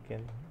 You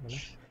can,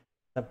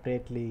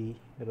 separately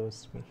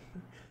roast me.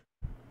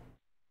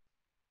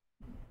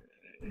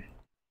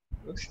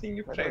 Roasting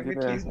you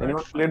privately is not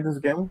anyone fun. played this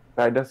game?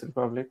 Riders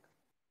Republic?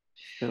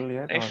 Still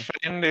yet? My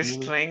friend is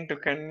trying to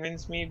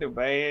convince me to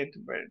buy it,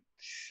 but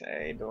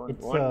I don't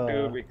want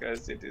to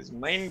because it is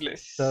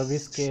mindless.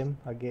 Service game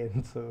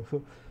again, so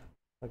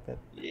fuck that.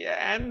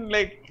 Yeah, and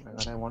like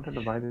I wanted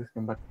to buy this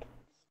game, but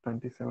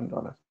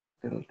 $27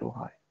 still too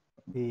high.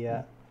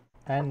 Yeah,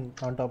 and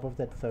on top of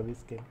that,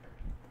 service game.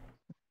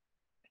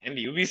 And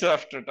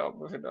Ubisoft on top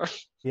of it all.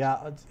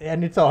 Yeah,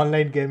 and it's an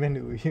online game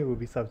in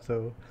Ubisoft,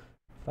 so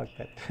fuck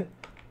that.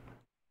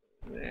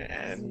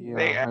 And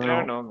I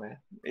don't know, man.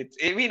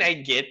 I mean, I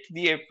get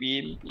the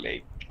appeal.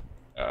 Like,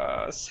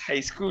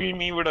 high school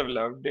me would have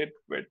loved it,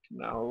 but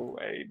now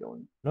I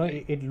don't. No,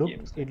 it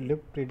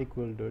looked pretty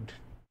cool, dude.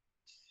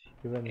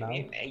 Even now. I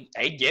mean,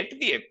 I get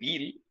the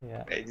appeal.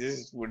 Yeah. I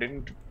just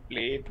wouldn't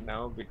play it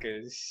now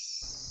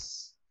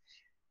because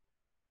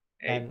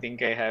I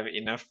think I have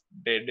enough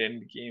dead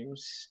end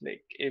games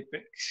like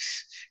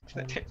Apex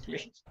that I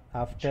play.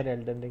 After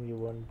Elden Ring, you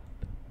won't.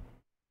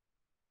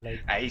 Like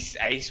I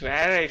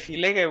swear I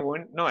feel like I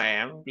won't. No, I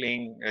am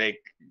playing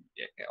like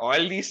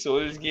all these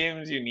Souls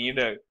games. You need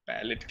a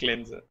palate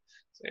cleanser.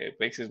 So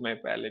Apex is my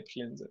palate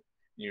cleanser.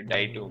 You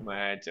die too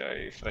much or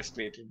you're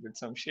frustrated with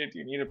some shit.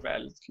 You need a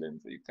palate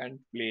cleanser. You can't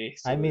play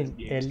Souls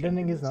games. Elden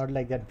Ring is not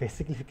like that.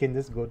 Basically, you can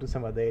just go to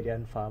some other area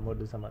and farm or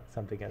do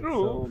something else.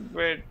 True,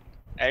 but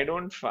I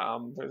don't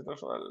farm. First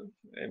of all,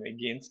 I'm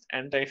against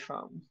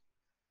anti-farm.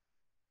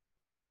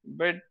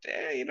 But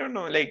I don't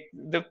know, like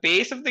the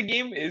pace of the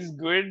game is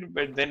good,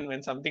 but then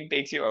when something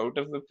takes you out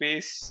of the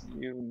pace,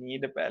 you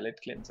need a palate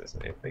cleanser. So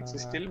Apex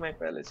is still my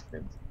palate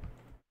cleanser.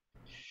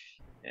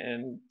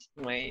 And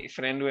my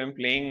friend who I'm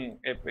playing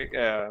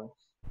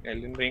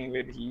Elden Ring,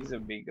 where he's a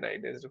big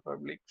Riders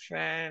Republic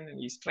fan and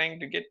he's trying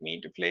to get me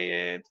to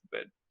play it,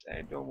 but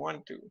I don't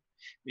want to.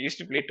 We used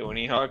to play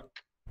Tony Hawk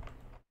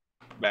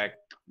back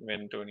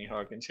when Tony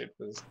Hawk and shit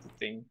was the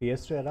thing.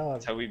 PS2 era or?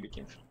 That's how we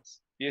became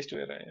friends. PS2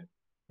 era, yeah.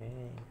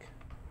 Think.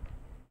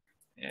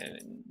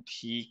 And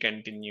he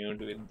continued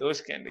with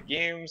those kind of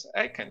games.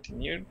 I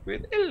continued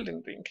with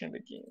Elden Ring kind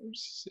of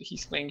games. So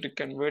he's trying to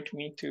convert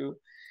me to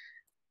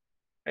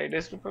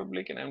Riders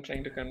Republic, and I'm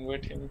trying to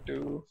convert him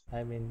to.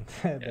 I mean,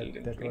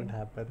 that won't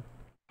happen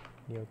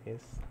in your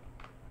case.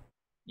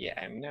 Yeah,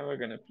 I'm never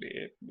gonna play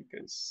it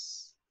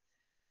because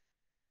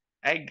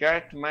I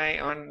got my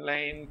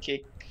online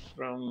kick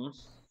from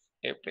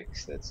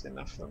Apex. That's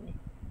enough for me.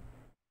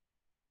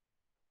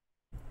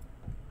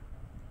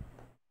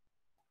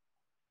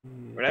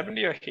 What happened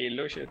to your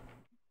Halo shit?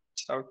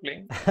 Stop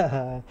playing?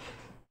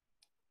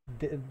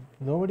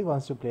 Nobody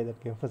wants to play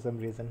that game for some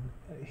reason.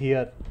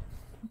 Here,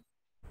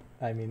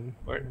 I mean,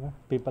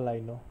 people I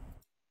know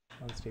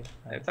on stream.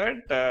 I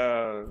thought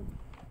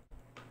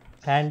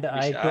and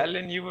Vishal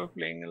and you were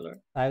playing a lot.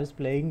 I was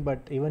playing,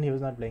 but even he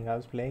was not playing. I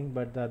was playing,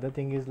 but the other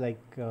thing is like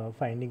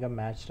finding a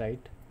match, right?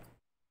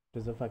 It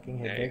was a fucking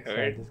headache. I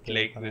heard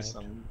like there's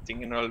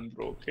something and all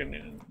broken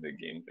in the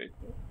game right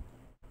now.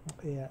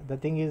 Yeah, the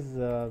thing is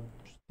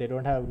they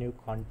don't have new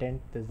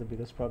content. That's the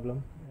biggest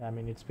problem. I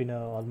mean, it's been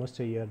almost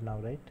a year now,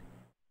 right?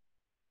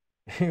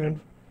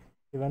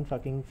 Even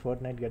fucking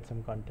Fortnite gets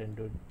some content,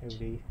 dude,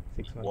 every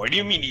 6 months. What do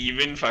you mean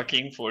even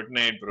fucking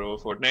Fortnite, bro?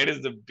 Fortnite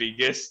is the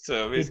biggest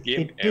service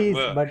game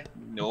ever. Is, but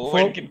no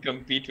one can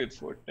compete with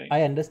Fortnite.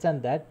 I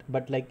understand that,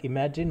 but like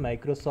imagine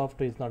Microsoft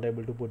is not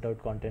able to put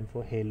out content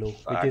for Halo,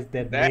 which is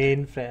their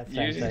main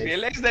franchise. You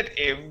realize that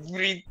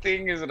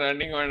everything is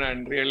running on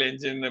Unreal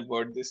Engine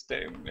about this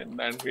time, and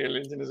Unreal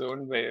Engine is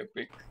owned by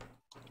Epic,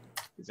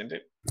 isn't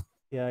it?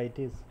 Yeah, it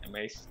is. Am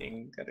I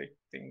saying correct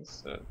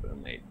things?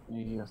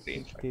 Yes,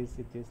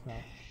 it is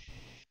now.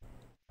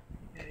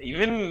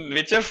 Even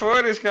Witcher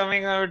 4 is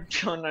coming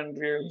out on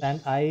Unreal.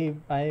 And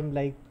I'm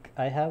like,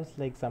 I have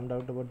like some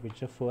doubt about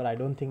Witcher 4. I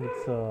don't think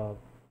it's a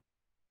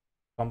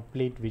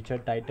complete Witcher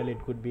title. It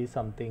could be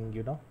something,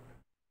 you know,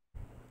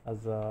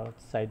 as a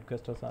side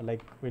quest or something,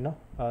 like, you know,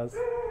 as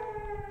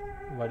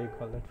what do you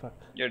call that? Fuck.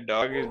 Your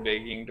dog is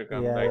begging to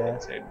come back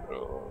inside,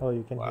 bro. Oh,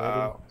 you can hear him.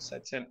 Wow,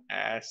 such an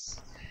ass.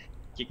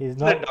 He's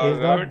not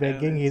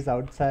begging, he's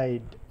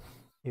outside.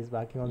 He's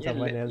barking on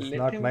someone else.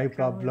 Not my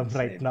problem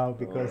right now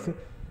because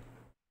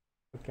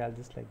okay, I'll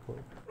just like go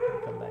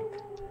come back.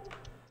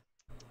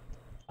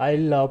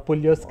 I'll pull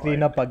your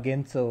screen up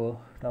again, so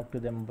talk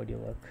to them about your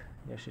work,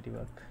 your shitty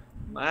work.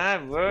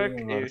 My work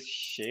is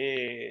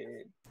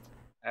shit.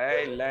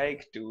 I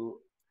like to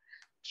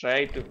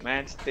try to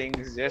match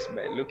things just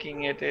by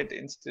looking at it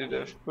instead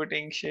of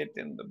putting shit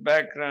in the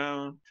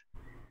background,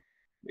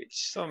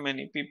 which so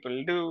many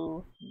people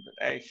do,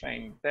 but I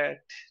find that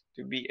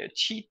to be a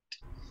cheat,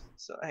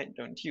 so I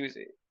don't use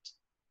it.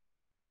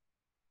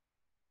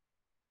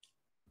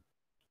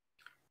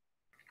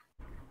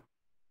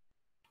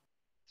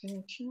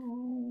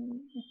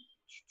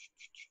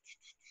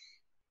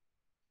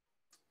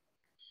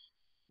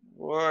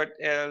 What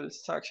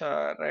else?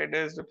 Saksha,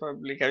 Riders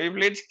Republic. Have you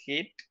played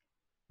Skate?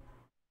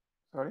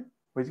 Sorry,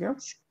 which game?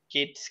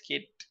 Skate.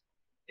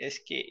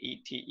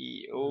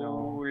 SKETE.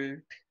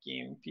 Old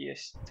game,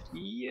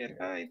 PS3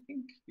 era, I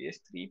think.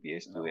 PS3,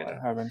 PS2 era.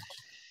 I haven't.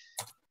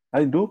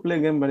 I do play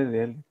game very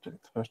rarely,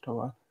 first of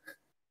all.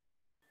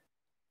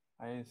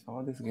 I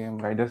saw this game,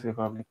 Riders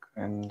Republic,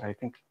 and I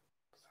think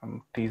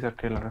some teaser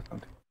trailer or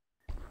something.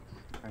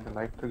 And I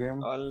liked the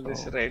game. All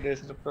this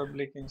Riders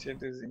Republic and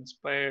shit is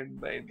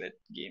inspired by that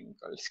game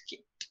called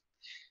Skate.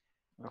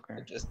 Okay.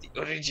 It was the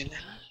original.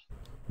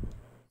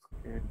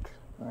 Skate.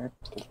 Right,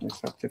 let me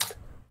search it.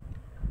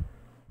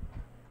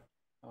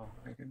 Oh,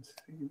 I can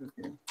see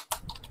the game.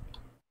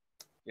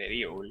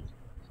 Very old.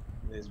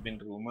 There's been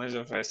rumors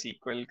of a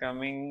sequel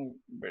coming,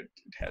 but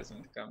it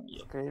hasn't come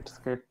yet. Skate,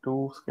 Skate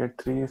 2,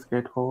 Skate 3,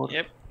 Skate 4.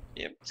 Yep.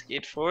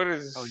 Skate 4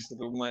 is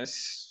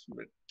rumors,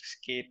 but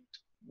Skate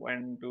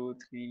 1, 2,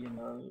 3 and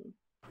all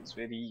is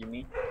very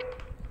unique.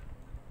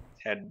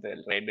 It had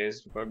the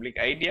Riders Republic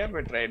idea,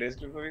 but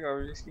Riders Republic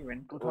obviously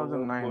went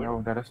 2009.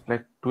 Oh, that is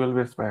like 12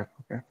 years back.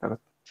 Okay, that is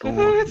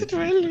it's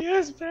 12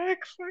 years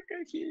back. Fuck,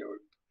 I feel old.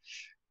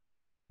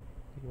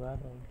 You are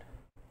old.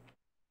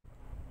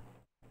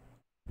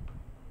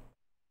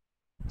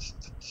 So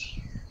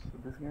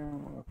this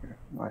game, okay.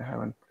 No, I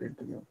haven't played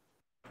the game.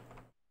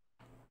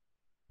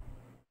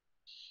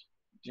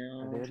 I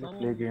rarely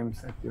play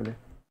games actually.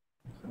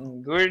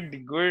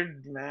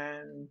 Good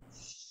man.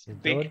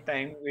 Big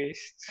time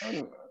waste.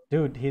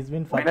 Dude, he's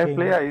been fucking. When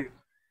I play,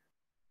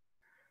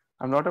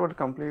 I'm not able to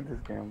complete this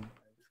game.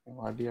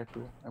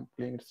 RDR2. I'm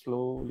playing it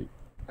slowly,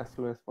 as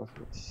slow as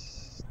possible.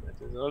 That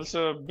is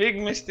also a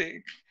big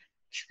mistake.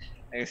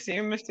 The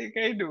same mistake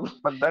I do.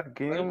 But that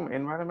game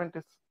environment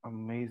is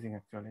amazing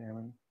actually. I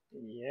mean.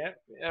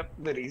 Yep.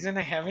 The reason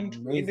I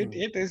haven't played it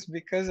yet is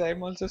because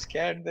I'm also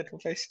scared that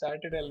if I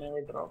start it, I'll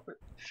never drop it.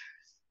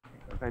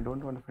 I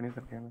don't want to finish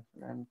the game.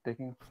 I'm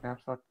taking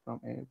snapshots from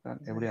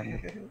every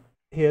angle.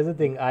 Here's the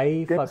thing,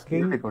 Game's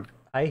really good.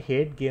 I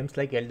hate games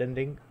like Elden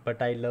Ring,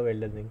 but I love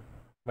Elden Ring.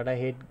 But I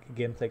hate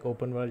games like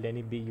open world,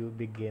 any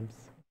big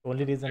games.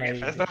 Only reason Okay,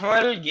 first of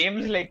all,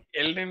 games like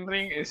Elden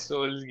Ring is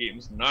Souls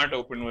games, not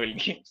open world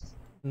games.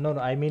 No,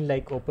 I mean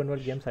like open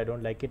world games. I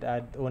don't like it.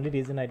 The only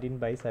reason I didn't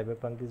buy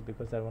Cyberpunk is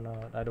because I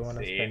don't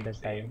wanna spend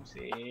that time.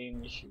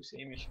 Same issue.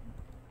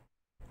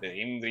 The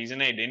same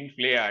reason I didn't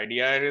play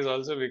RDR is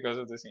also because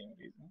of the same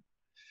reason.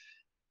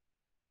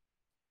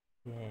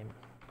 Yeah.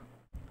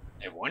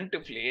 I want to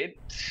play it,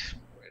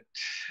 but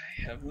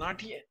I have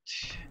not yet.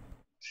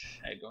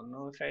 I don't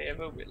know if I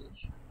ever will.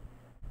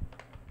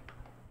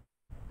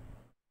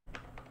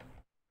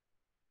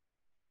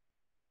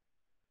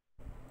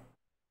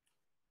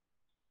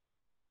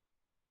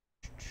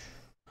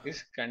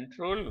 Is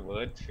Control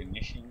worth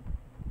finishing?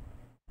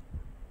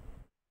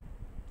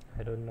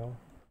 I don't know.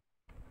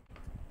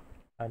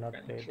 I not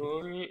played.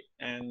 Control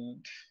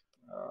and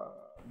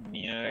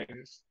Nier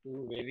is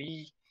two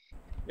very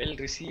well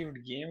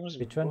received games.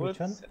 Which one?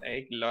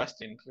 I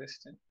lost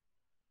interest in.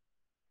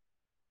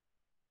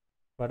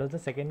 What was the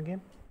second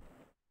game?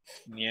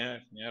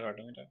 Nier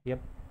Automata.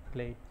 Yep,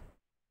 played.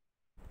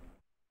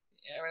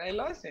 Yeah, but I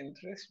lost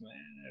interest, man.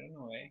 I don't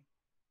know why.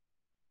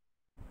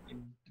 I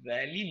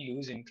rarely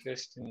lose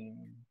interest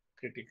in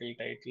critical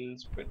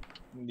titles, but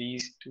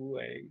these two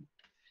I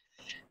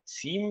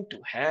seem to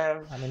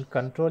have. I mean,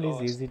 Control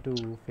is easy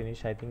to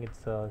finish. I think it's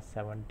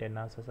 7-10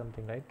 hours or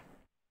something, right?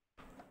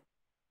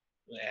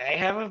 I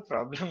have a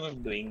problem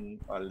of doing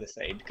all the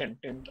side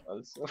content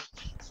also.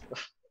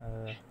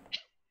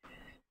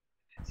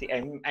 See,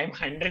 I'm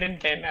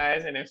 110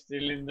 hours and I'm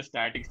still in the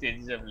starting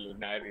stages of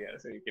Lunaria,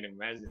 so you can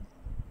imagine.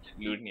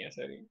 Lunia,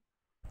 sorry.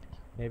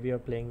 Maybe you're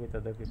playing with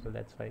other people,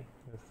 that's why.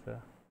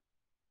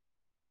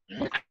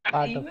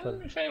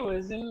 Even if I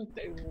wasn't,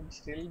 I would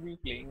still be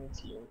playing it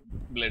slow.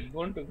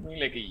 Bloodborne took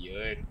me like a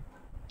year.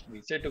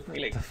 Witcher took me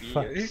like 3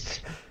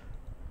 years.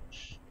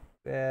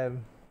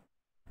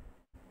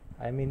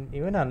 I mean,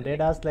 even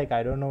 100 hours, like,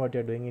 I don't know what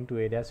you're doing in 2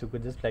 areas. You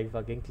could just, like,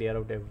 fucking clear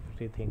out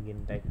everything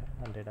in, like,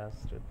 100 hours.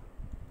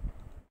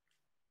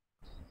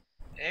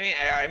 I mean,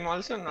 I'm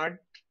also not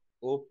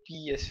OP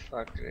as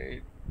fuck,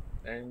 right?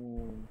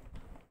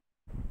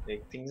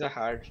 Like, things are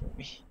hard for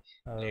me.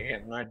 Like,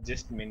 I'm not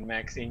just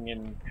min-maxing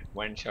and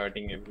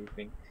one-shotting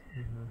everything.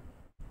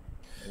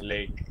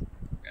 Like,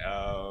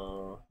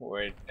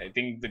 I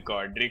think the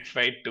Godric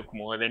fight took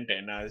more than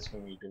 10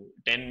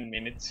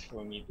 minutes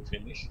for me to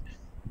finish.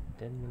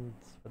 10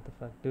 minutes? What the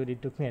fuck? Dude,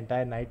 it took me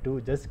entire night to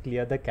just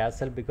clear the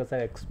castle because I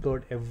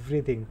explored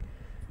everything.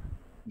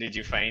 Did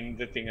you find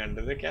the thing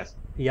under the castle?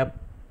 Yep.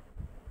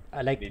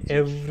 Did you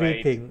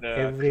everything.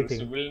 Fight the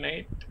Crucible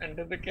Knight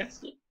under the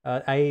castle?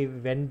 I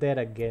went there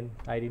again.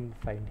 I didn't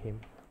find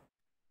him.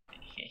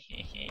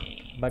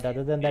 But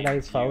other than that,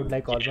 I found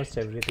like almost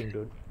everything,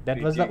 dude. That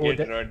was the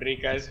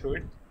Rodriguez's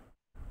hood.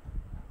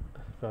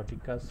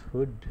 Rodriguez's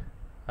hood.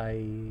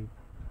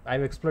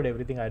 I've explored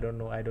everything. I don't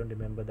know. I don't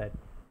remember that.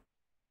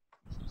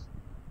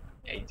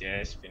 I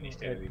just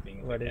finished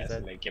everything. What is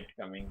that? I kept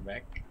coming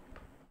back.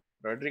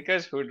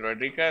 Rodriguez's hood.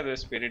 Rodriga, the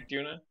spirit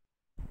tuner.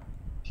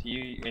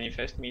 When you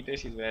first meet her,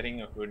 she's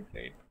wearing a hood,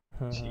 right?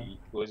 She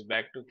goes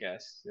back to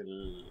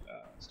Castle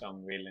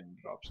Stormvale and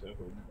drops her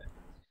hood. Then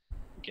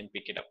you can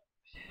pick it up.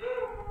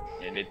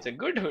 And it's a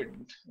good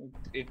hood.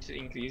 It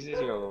increases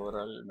your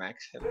overall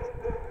max health.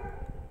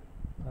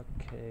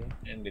 Okay.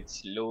 And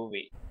it's low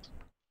weight.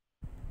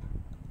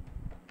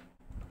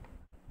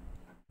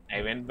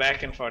 I went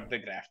back and fought the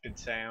Grafted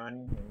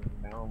Scion,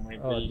 and now my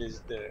build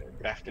is the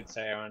Grafted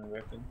Scion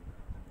weapon.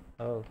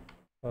 The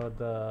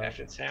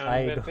Grafted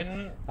Scion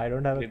weapon. I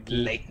don't have a key.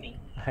 Lightning.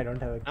 I don't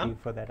have a key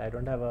for that. I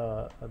don't have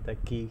the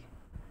key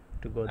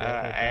to go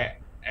there.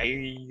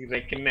 I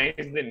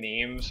recognized the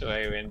name, so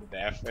I went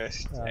there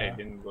first. I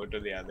didn't go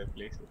to the other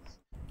places.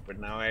 But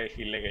now I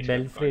feel like I should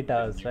Belfry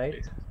Towers, right?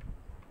 Places.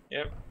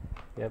 Yep.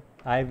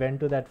 I went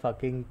to that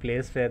fucking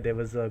place where there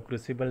was a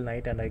Crucible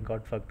Knight and I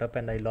got fucked up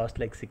and I lost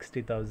like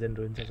 60,000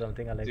 runes or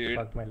something. I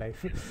fucked my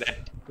life.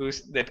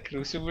 that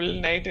Crucible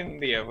Knight in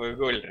the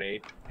Evergold,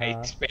 right?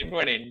 I spent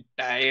one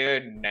entire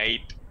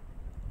night,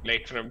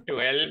 like from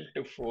 12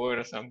 to 4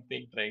 or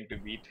something, trying to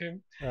beat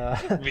him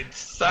with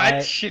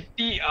such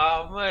shitty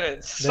armor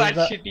and such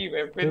shitty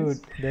weapons.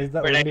 Dude, there's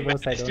the only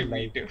boss I don't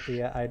like.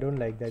 Yeah, I don't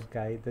like that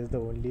guy. There's the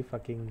only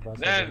fucking boss.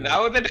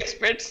 Now that I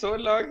spent so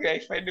long, I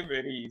find him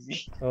very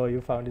easy. Oh, you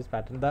found his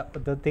pattern.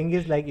 The thing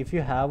is, like, if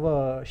you have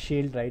a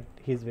shield, right,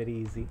 he's very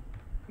easy.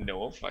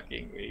 No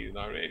fucking way, he's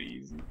not very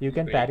easy. You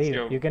can parry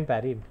him. You can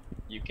parry him.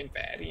 You can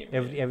parry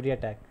him. Every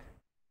attack.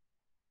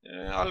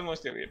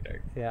 Almost every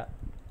attack. Yeah.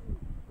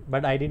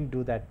 But I didn't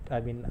do that.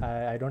 I mean,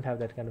 I don't have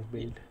that kind of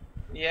build.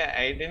 Yeah,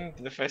 I didn't.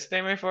 The first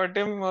time I fought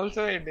him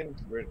also, I didn't.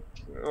 But,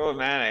 oh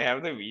man, I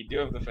have the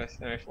video of the first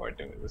time I fought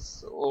him. It was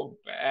so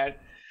bad.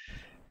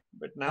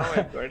 But now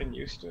I've gotten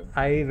used to him.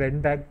 I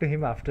went back to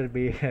him after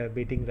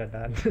beating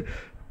Radan.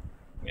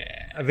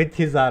 Yeah. With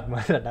his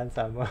armor, Radan's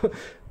armor.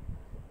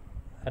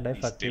 And I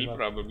He's fucked him still up.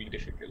 probably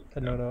difficult.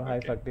 No, I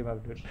Okay. fucked him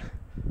up, dude.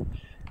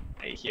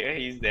 I hear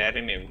he's there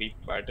in every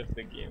part of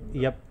the game. Though.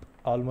 Yep,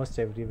 almost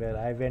everywhere.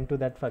 I went to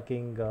that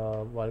fucking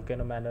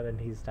volcano manor and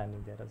he's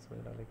standing there as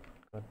well. Like,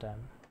 goddamn.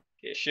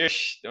 Okay,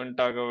 shush! Don't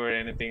talk about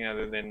anything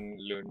other than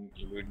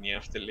Ludnia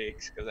of the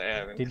Lakes because I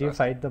haven't. Did you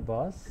fight the it.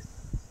 boss?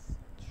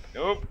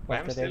 Nope,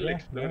 I'm that still area?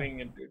 exploring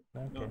it, dude.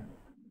 Okay. No,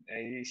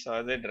 I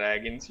saw the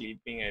dragon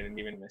sleeping. I didn't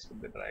even mess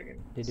with the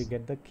dragon. Did you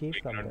get the key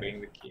from not there?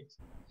 doing the caves.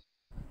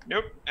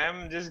 Nope,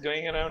 I'm just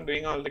going around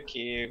doing all the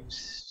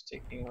caves,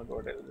 checking out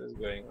what else is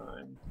going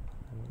on.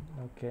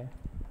 Okay.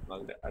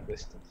 All the other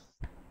stuff.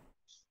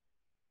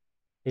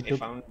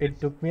 It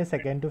took me a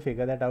second to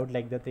figure that out.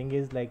 Like the thing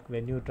is, like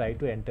when you try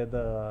to enter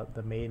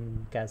the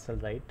main castle,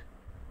 right?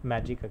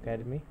 Magic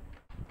Academy,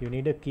 you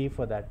need a key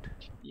for that.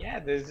 Yeah,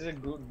 there's a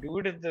good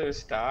dude at the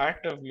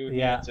start of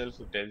Ludnia itself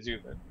who tells you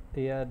that.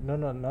 Yeah, no,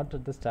 not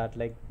at the start.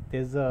 Like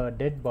there's a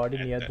dead body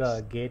near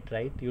the gate,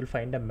 right? You'll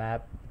find a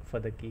map for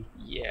the key.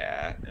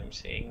 Yeah, I'm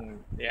saying,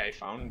 yeah, I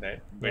found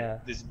that.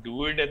 But this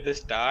dude at the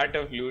start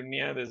of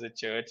Ludnia, there's a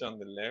church on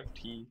the left.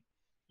 He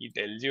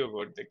tells you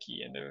about the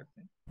key and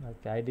everything.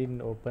 Okay, I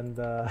didn't open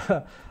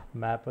the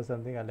map or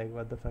something. I like,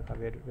 what the fuck?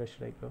 Where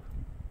should I go?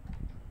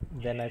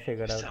 Then I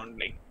figured out.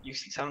 You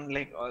sound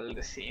like all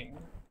the same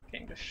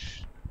kind of.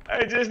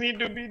 I just need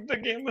to beat the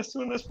game as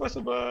soon as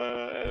possible.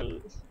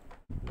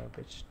 No,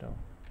 bitch, no.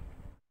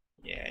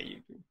 Yeah,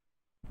 you do.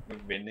 You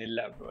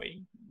vanilla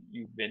boy.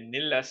 You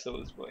vanilla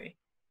souls boy.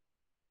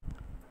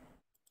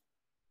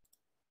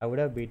 I would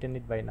have beaten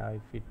it by now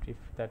if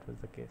that was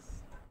the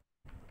case.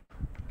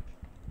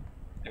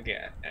 Okay,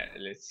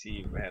 let's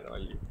see where all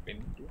you've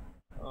been to.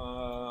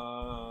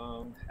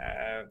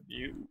 Have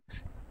you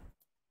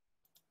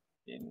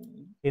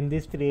in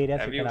these 3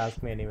 areas? You can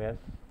ask me anywhere.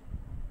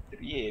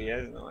 3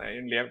 areas? No, I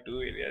only have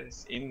 2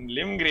 areas. In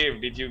Limgrave,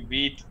 did you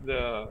beat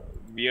the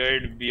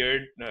weird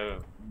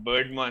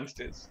bird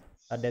monsters?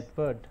 A death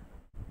bird?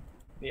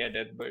 Yeah,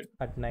 death bird.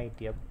 At night,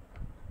 yep.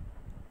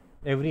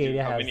 Every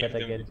area has that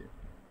again.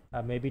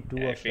 Maybe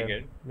two of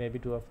them. Maybe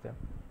 2 of them.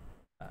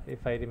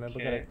 If I remember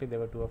correctly, there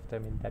were 2 of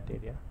them in that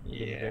area.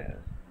 Yeah.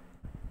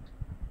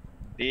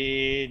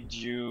 Did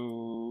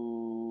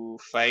you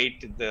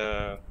fight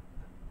the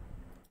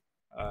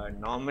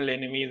normal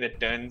enemy that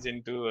turns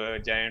into a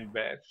giant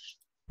bear?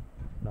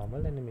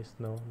 Normal enemies?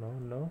 No.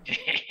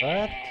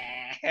 What?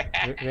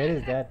 Where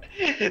is that?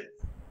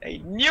 I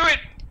knew it!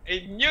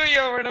 I knew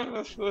you're one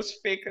of those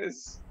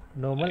fakers.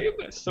 Normal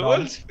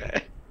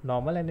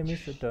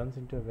enemies that turns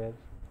into a bear.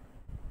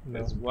 No.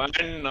 There's one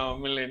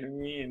normal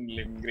enemy in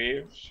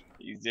Limgrave.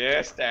 He's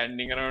just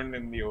standing around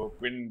in the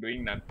open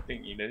doing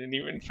nothing. He doesn't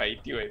even fight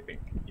you, I think.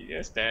 He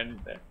just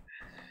stands there.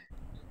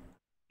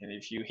 And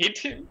if you hit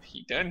him,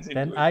 he turns into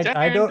a giant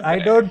bear. I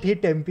don't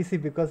hit NPC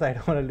because I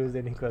don't want to lose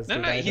any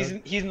costume. No,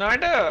 he's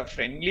not a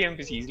friendly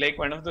NPC. He's like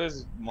one of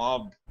those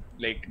mob,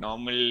 like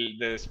normal,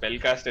 the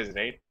spellcasters,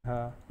 right?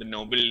 The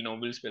noble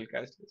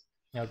spellcasters.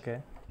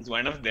 Okay. He's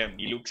one of them.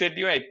 He looks at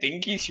you. I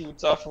think he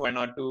shoots off 1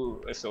 or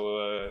 2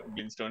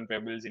 glintstone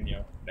pebbles in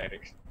your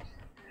direction.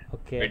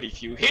 Okay. But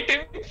if you hit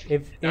him,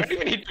 if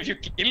you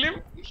kill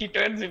him, he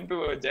turns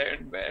into a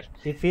giant bear.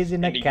 If he's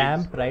in a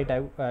camp, right,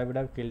 I would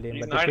have killed him.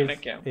 He's not in a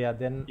camp. Yeah,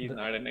 then he's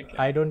not in a camp.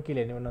 I don't kill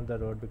anyone on the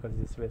road because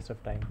it's a waste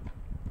of time.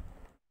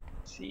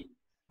 See,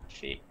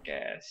 fake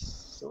ass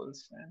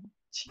Souls fan.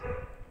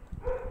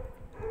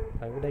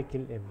 Why would I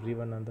kill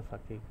everyone on the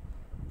fucking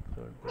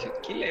road? You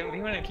should kill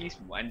everyone at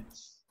least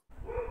once.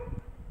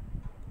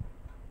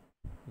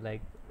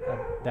 Like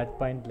at that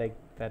point, like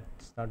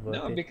that's not worth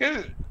it. No,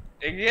 because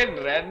again,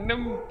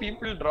 random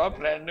people drop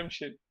random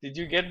shit. Did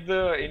you get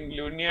in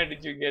Lunia?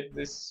 Did you get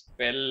this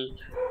spell,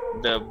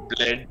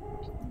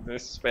 the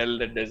spell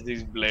that does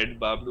these bled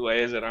barbed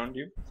wires around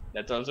you?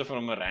 That's also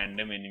from a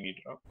random enemy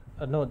drop.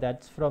 No,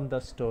 that's from the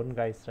stone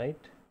guys, right?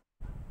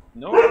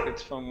 No,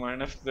 it's from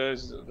one of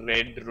those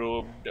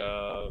red-robed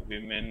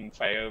women,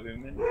 fire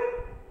women.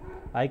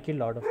 I killed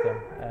a lot of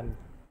them, and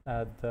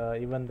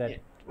even that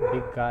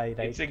big guy,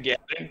 right? It's a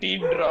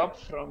guaranteed drop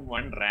from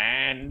one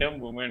random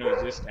woman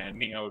who's just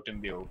standing out in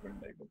the open.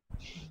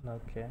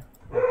 Okay,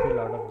 I killed a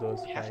lot of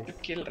those guys. You have to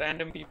kill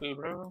random people,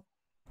 bro.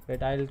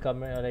 Wait, I'll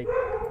come like.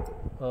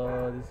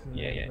 This is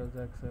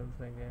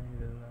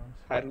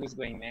Haru's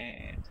going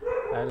mad.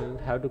 I'll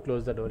have to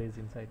close the door. He's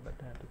inside, but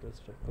I have to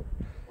close the door.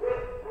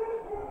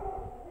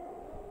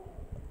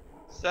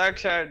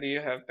 Saksha, do you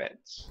have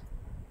pets?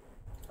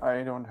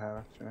 I don't have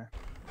actually.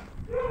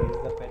 He's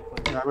the pet for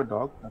I have a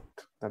dog, but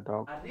the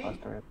dog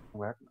passed away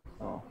back,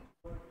 so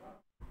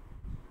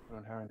I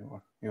don't have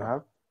anymore. You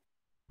have?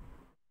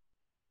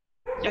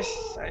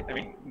 Yes, I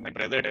mean my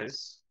brother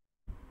does.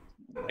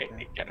 I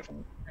take care of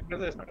him. My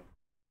brother is not a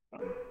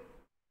problem.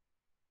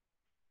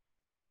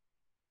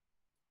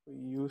 We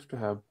used to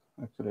have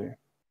actually,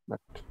 but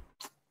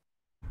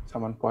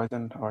someone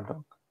poisoned our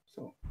dog,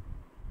 so.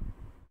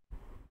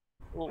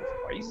 Oh,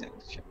 poison!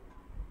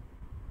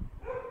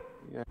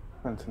 Yeah,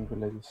 happens in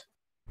villages.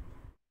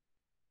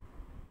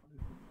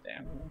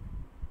 Damn.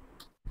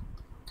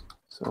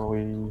 So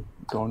we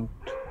don't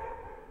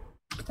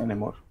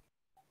anymore.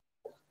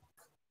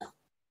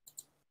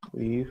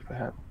 We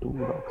have 2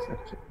 dogs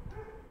actually.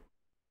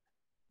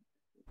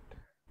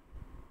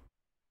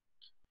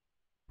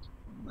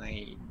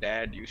 My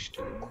dad used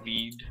to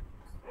breed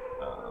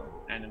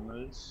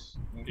animals,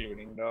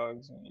 including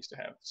dogs, and used to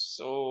have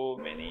so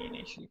many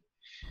initially.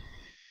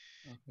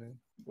 Okay.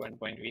 At one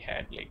point, we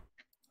had like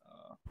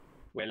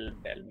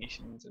 12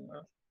 Dalmatians and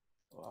all.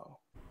 Wow.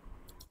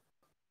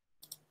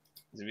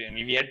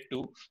 We had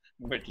 2,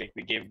 but like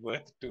we gave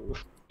birth to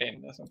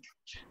 10 or something.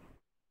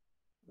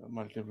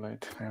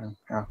 Multiplied.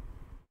 Yeah.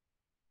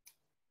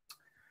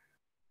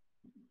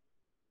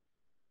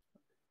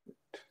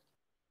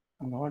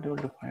 I'm not able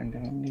to find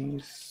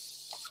any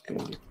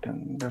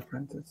skeleton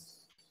references.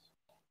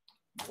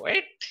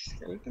 What?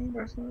 Skeleton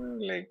person?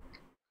 Like.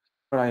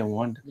 But I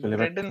want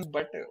bread and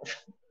butter.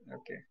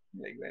 Okay,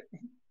 like that.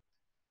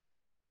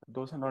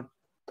 Those are not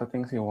the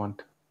things you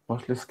want.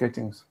 Mostly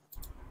sketchings.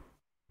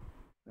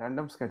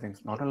 Random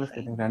sketchings. Not only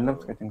sketchings, random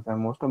sketchings.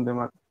 And most of them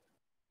are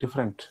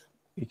different.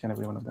 Each and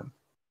every one of them.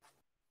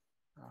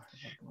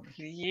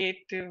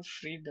 Creative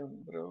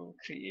freedom, bro.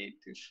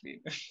 Creative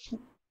freedom.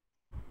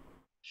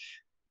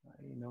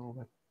 I know,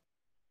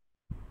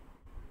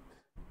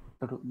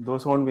 but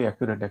those won't be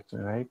accurate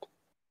actually, right?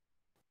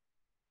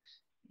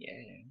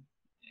 Yeah.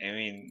 I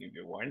mean, if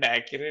you want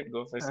accurate,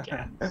 go for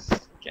scans.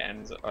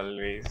 Scans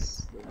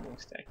always the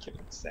most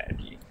accurate,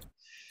 sadly.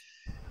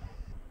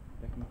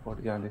 Taking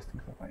photo, yeah, these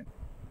things are fine.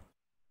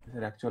 These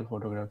are actual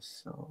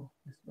photographs, so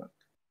this works.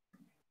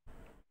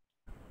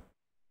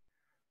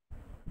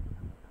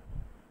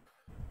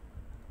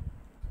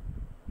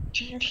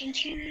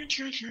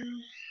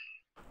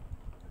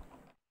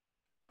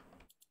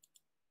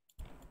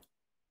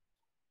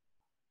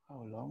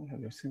 How long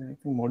have you seen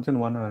anything? More than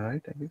 1 hour,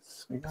 right? I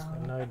guess.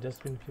 No, it's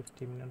just been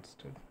 50 minutes,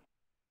 dude.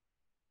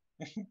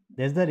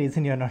 That's the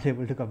reason you're not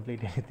able to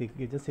complete anything.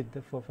 You just sit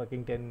there for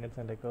fucking 10 minutes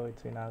and like, oh,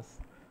 it's been hours.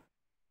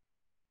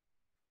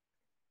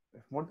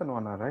 It's more than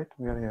 1 hour, right?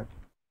 We are here.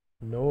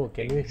 No,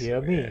 can you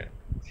hear me? It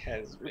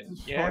has been.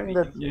 It's Yeah, showing we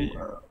that, can hear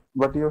you.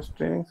 but your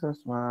streaming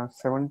says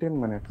 17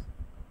 minutes.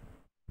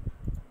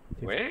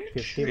 Wait,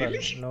 51.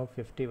 really? No,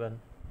 51.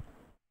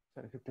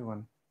 Sorry,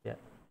 51. Yeah.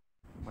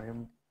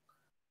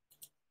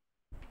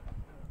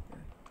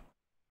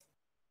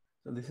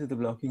 So this is the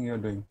blocking you're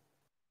doing.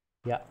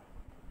 Yeah.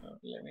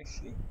 Let me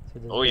see.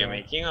 So you're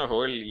making a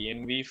whole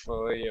ENV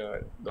for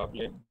your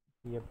goblin.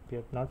 Yep.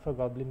 Not for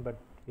goblin, but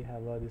we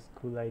have this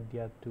cool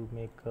idea to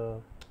make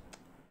a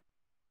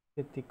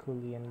pretty cool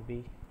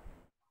ENV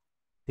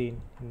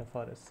scene in the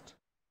forest.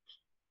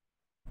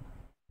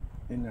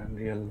 In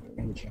Unreal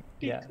Engine.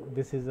 Yeah,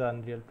 this is an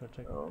Unreal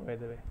project, by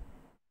the way.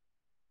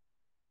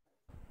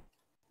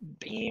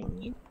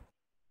 Damn.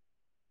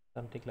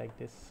 Something like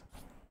this.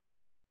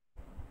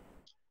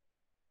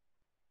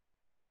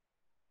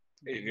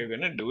 If you're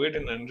gonna do it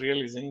in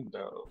Unreal, isn't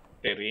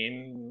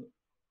terrain,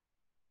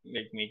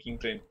 like making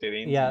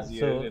terrain easier?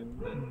 So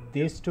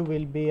these two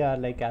will be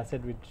like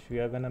asset which we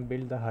are gonna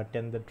build the hut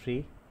and the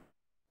tree,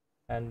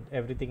 and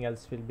everything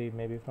else will be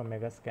maybe from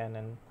Megascan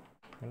and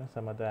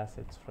some other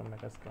assets from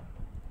Megascan.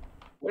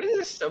 What is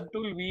this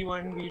subtool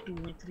V1, V2,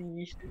 V3,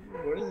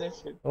 V2? What is that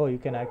shit? Oh, you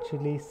can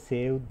actually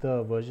save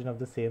the version of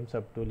the same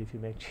subtool if you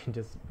make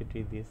changes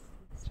between these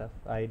stuff.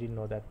 I didn't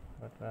know that,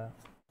 but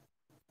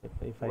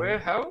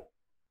how?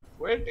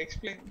 What?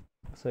 Explain.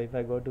 So if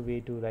I go to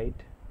V2,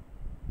 right?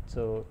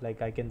 So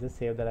like I can just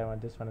save that I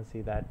just want to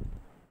see that,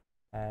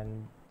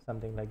 and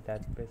something like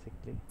that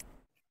basically.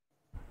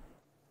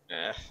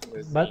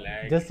 But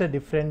just a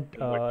different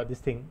this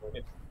thing.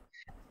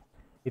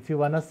 If you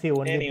wanna see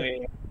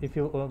only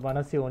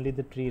only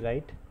the tree,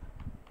 right?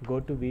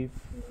 Go to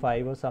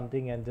V5 or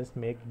something and just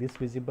make this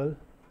visible.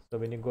 So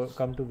when you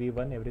come to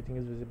V1, everything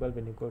is visible.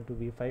 When you go to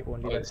V5,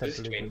 only that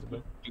circle is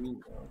visible.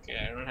 Okay,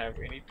 I don't have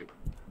 22.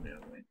 No,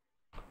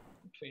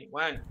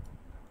 21.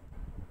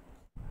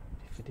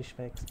 Finish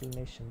my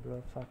explanation,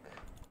 bro. Fuck.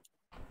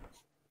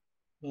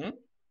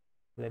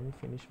 Let me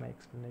finish my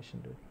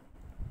explanation, dude.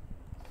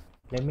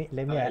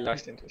 I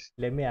lost interest.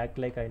 Let me act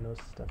like I know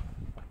stuff.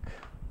 Fuck.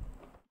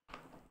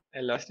 I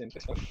lost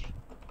interest.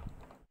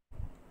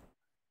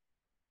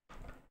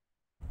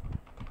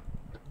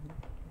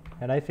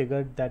 And I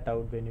figured that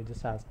out when you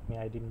just asked me.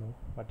 I didn't know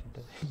what it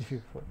does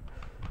before.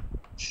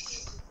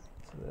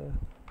 So,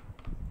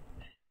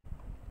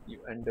 you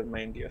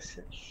undermined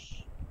yourself.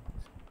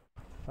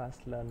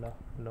 Fast learner,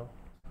 no.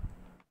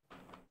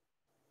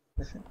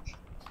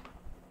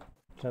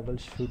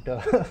 Troubleshooter.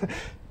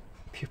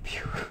 Pew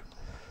pew.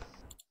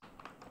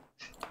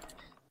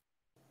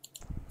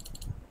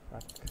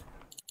 Fuck.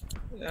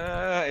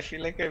 I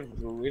feel like I've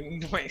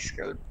ruined my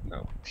scalp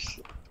now.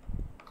 Shit.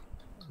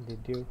 Did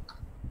you?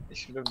 I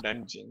should have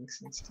done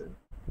Jinx instead.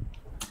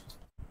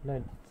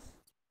 No,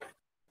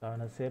 I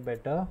wanna say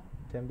better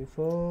than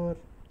before.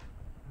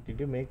 Did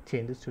you make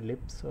changes to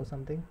lips or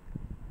something?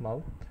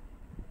 Mouth?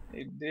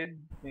 I did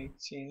make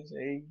change.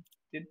 I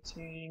did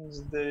change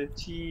the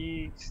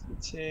cheeks, the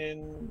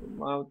chin, the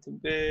mouth a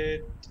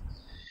bit,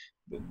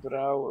 the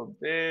brow a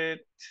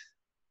bit.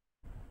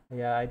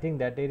 Yeah, I think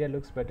that area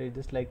looks better.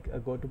 Just like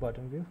go to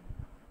bottom view.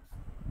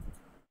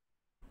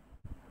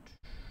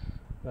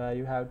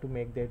 You have to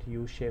make that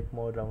U shape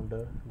more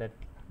rounder. That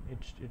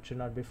it should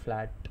not be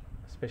flat,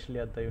 especially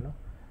at the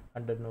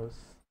under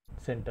nose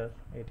center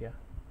area.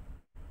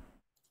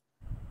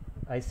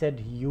 I said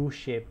U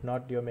shape,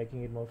 not you're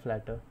making it more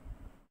flatter.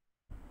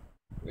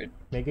 Wait.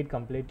 Make it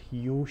complete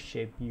U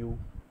shape, U,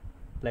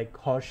 like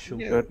horseshoe.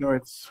 Yeah. Right now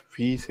it's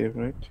V shape,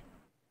 right?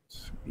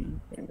 It's V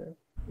kind of.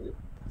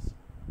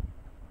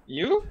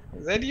 You?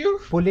 Is that you?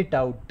 Pull it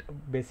out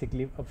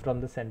basically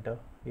from the center.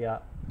 Yeah.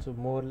 So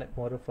more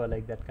of a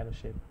like that kind of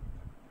shape.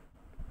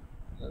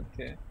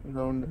 Okay.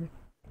 Round.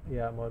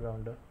 Yeah, more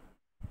rounder.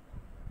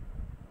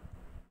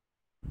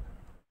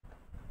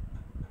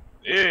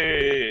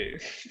 Hey.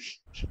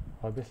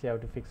 Obviously, I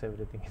have to fix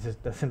everything. It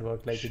just doesn't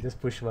work like you just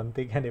push one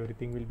thing and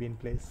everything will be in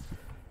place.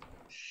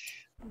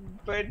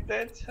 But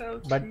that's how.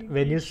 But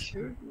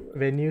 3D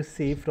when you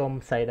see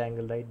from side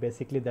angle, right?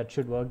 Basically, that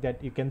should work.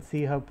 That you can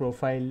see her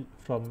profile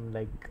from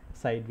like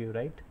side view,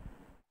 right?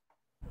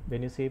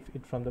 When you see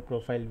it from the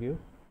profile view,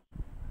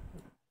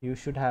 you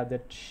should have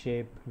that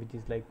shape which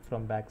is like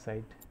from back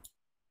side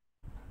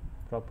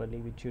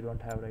properly, which you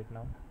don't have right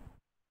now.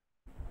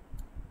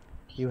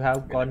 You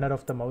have corner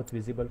of the mouth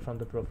visible from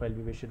the profile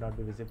view, which should not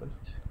be visible.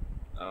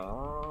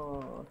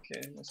 Oh,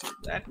 okay. So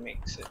that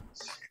makes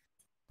sense.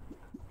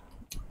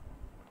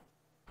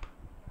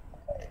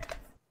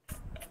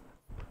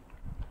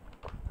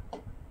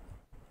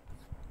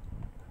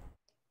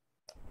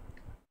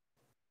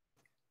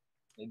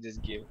 I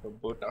just gave her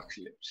Botox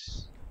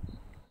lips.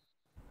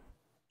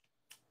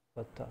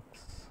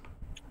 Buttocks.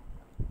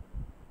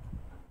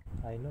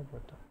 I know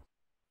buttocks.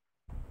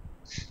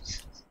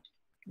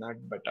 Not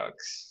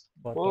buttocks.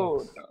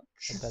 Botox.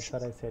 That's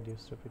what I said, you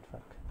stupid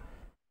fuck.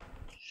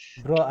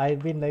 Bro,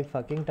 I've been like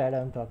fucking tired.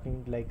 I've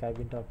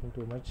been talking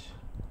too much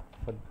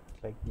for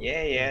like.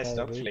 Yeah.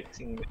 Stop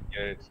flexing that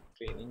you're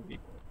training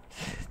people.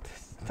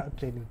 Not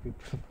training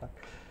people. Fuck.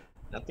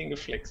 Nothing to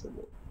flex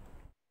about.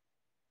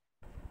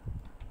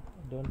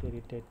 Don't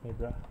irritate me,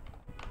 bro.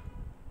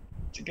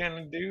 What you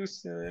gonna do,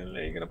 son?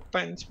 Are you gonna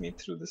punch me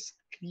through the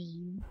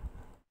screen?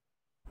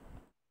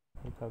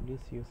 I'll probably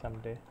see you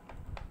someday.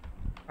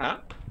 Huh?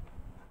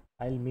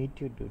 I'll meet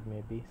you, dude,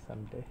 maybe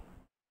someday.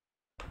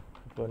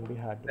 It won't be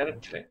hard. Is that a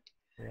threat?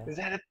 Yeah. Is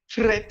that a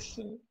threat,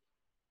 son?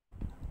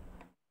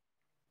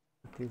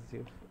 It is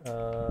you.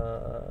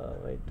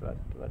 Wait,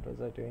 what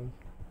was I doing?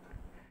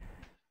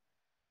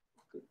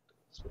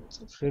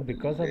 Dude,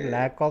 because of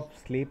lack of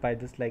sleep, I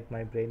just like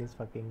my brain is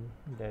fucking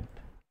dead.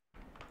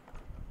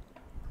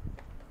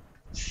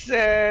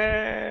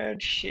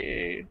 Sad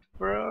shit,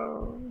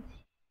 bro.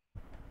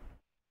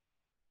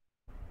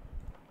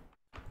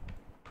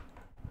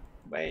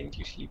 Why aren't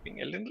you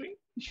sleeping? Elden Ring?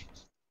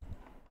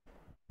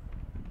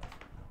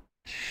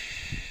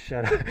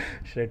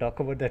 Should I talk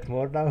about that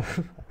more now?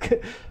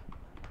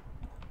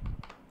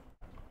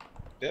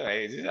 Yeah,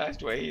 I just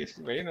asked why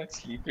you're not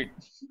sleeping.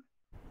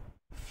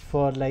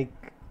 For like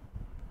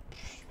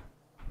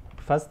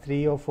first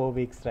 3 or 4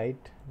 weeks,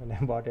 right? When I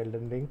bought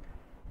Elden Ring,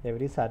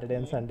 every Saturday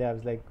and Sunday I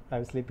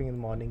was sleeping in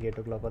the morning 8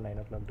 o'clock or 9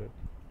 o'clock, dude.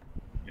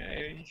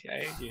 I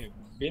have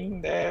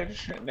been there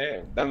and I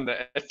have done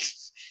that.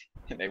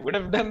 And I would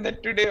have done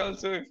that today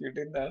also if you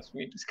didn't ask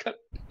me to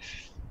sculpt.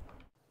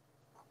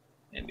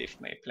 And if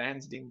my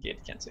plans didn't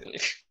get cancelled.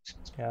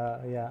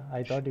 Yeah.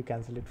 I thought you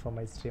canceled it for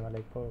my stream. I'm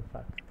like, oh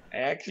fuck. I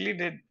actually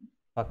did.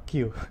 Fuck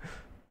you.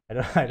 I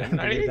don't I'm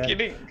not believe even that.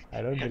 kidding.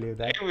 I don't believe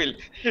that. I will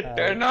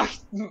turn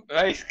off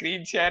my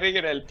screen sharing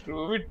and I'll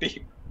prove it to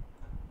you.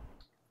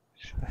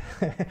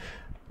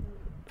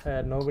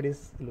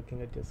 Nobody's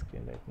looking at your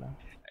screen right now.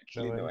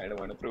 Actually, no, I don't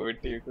want to prove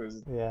it to you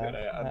because Yeah,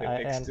 there are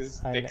other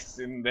texts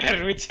in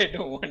there which I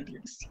don't want you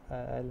to see.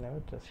 I'll never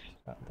trust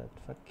that.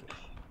 Fuck you.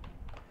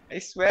 I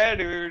swear,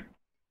 dude.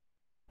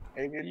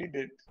 I really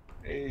did.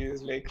 I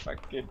was like,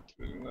 fuck it.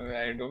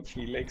 I don't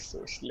feel like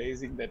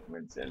socializing that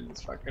much. I'll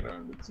just fuck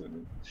around with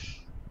Sunu.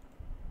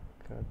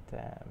 God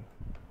damn.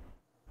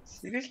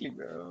 Seriously,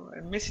 bro. I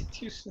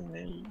missed you,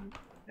 Sunil.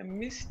 I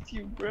missed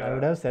you, bro. I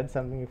would have said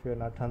something if you're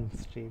not on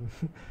stream.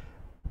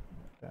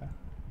 I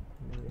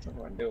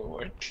wonder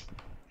what.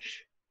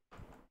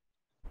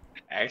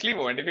 I actually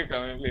wanted to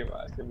come and play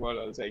basketball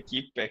also. I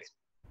keep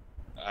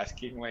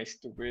asking my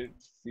stupid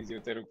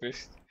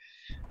physiotherapist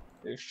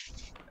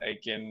if I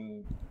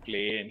can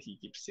play, and he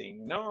keeps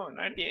saying, no,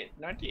 not yet.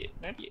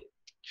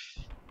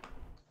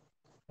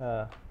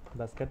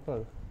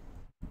 Basketball.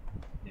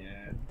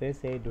 Yeah. They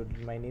say,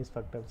 dude, my knee's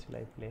fucked up, still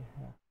I play.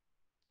 Yeah.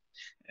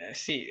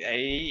 See,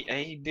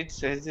 I did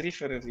surgery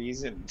for a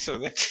reason, so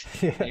that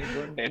I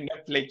don't end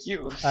up like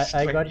you,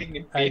 I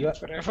got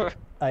forever.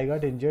 I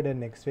got injured and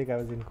next week I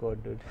was in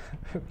court, dude.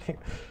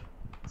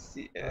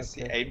 See,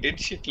 I did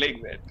shit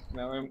like that.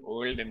 Now I'm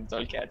old and it's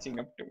all catching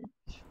up to me.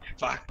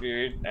 Fuck,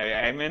 dude.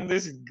 I'm in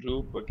this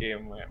group, okay,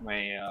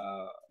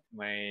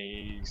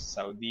 my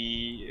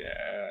Saudi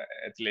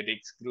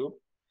athletics group.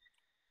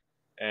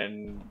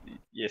 And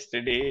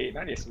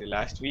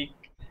last week,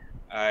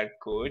 our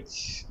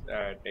coach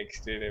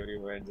texted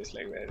everyone just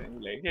like that,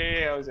 and like,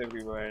 hey, how's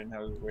everyone?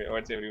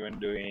 What's everyone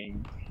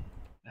doing?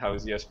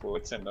 How's your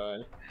sports and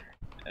all?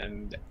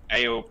 And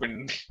I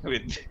opened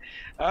with,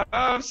 I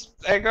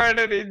got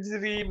an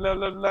injury, blah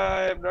blah blah.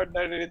 I've not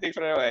done anything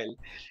for a while.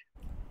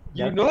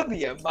 You That know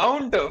the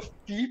amount of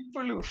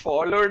people who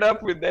followed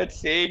up with that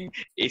saying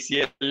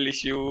ACL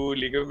issue,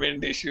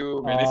 ligament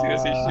issue,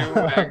 meniscus issue,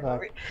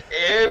 fuck.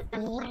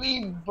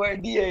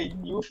 everybody I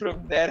knew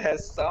from there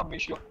has some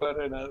issue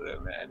or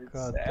another, man. It's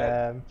God sad.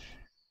 damn.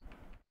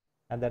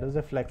 And that was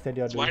a flex that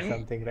you're doing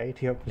something,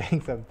 right? You're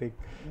playing something.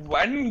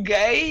 One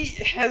guy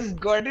has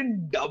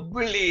gotten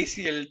double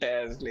ACL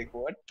tears. Like,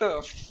 what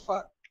the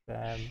fuck?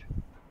 Damn.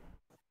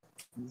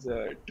 He's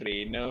a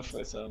trainer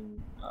for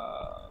some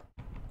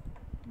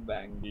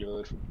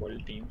Bangalore football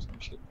team, some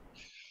shit.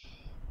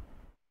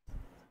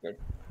 Got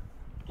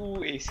 2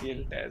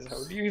 ACL tears.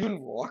 How do you even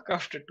walk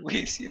after 2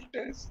 ACL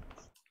tears?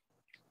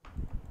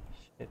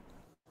 Shit.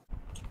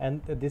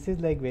 And this is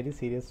like very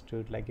serious,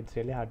 dude. Like, it's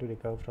really hard to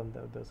recover from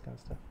those kind of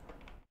stuff.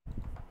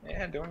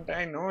 Yeah, don't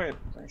I know it?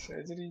 My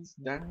surgery's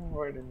done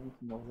in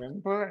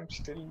November. I'm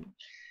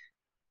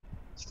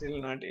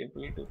still not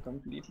able to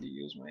completely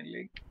use my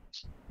leg.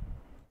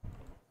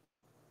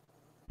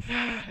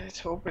 Let's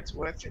hope it's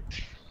worth it.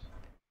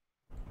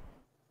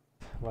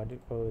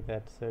 Oh,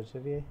 that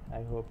surgery?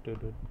 I hope to,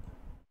 dude.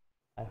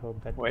 I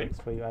hope that works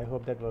for you. I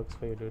hope that works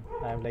for you, dude.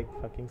 I'm like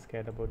fucking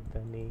scared about the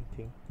knee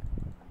thing.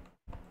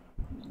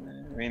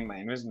 I mean,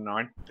 mine was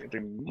not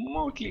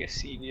remotely as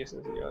serious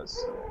as yours.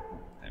 So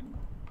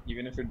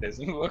even if it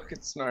doesn't work,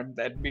 it's not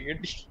that big a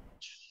deal.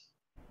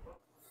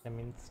 I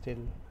mean,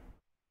 still.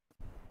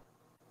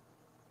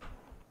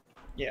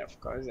 Yeah, of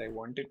course, I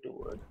want it to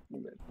work.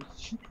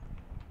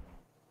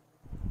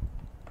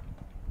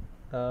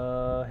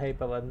 Hey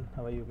Pavan,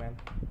 how are you, man?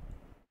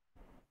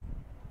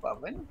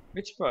 Pavan?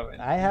 Which Pavan?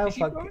 I have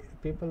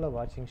people are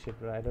watching shit,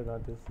 bro. I don't know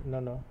this.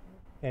 No.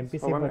 NPC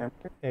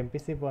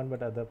Pavan,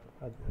 but other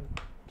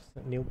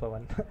new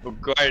Pavan. Oh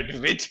God,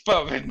 which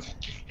Pavan?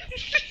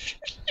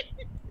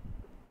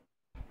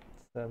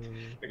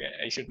 Okay,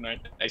 I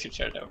should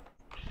shut up.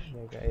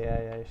 Okay,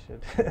 yeah, I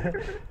should.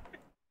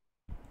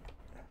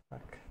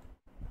 Fuck.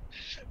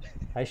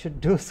 I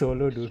should do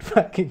solo, dude.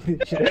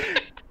 Fucking shit.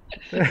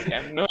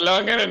 I'm no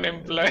longer an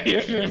employee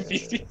of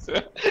NPC,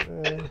 so.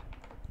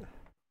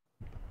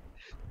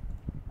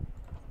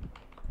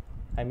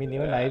 I mean,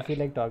 even I feel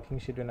like talking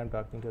shit when I'm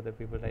talking to other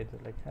people, right?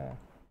 Like,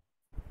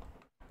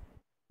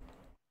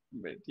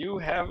 But you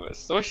have a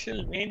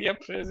social media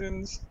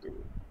presence to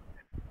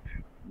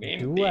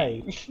maintain. Do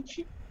I?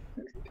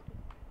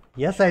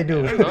 Yes, I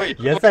do.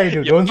 Yes, I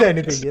do. Don't say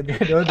anything.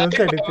 Don't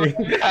say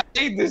anything. Hi,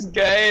 this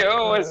guy.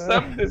 Oh, what's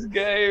up, this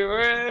guy?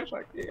 Where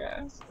fucking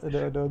ass.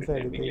 No, don't say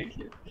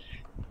anything.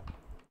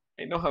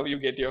 I know how you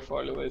get your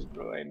followers,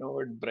 bro. I know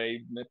what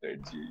bribe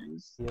methods you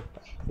use.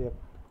 Yep.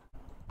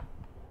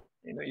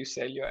 I know you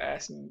sell your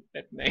ass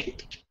at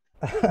night.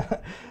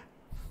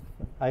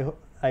 I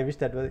wish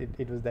that was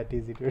it was that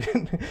easy, dude.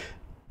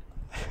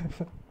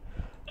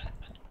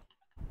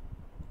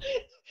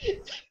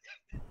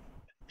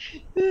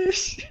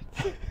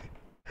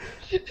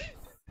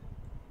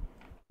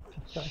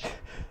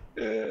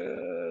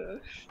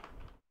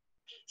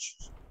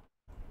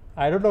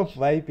 I don't know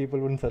why people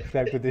wouldn't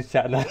subscribe to this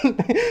channel.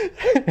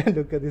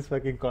 Look at this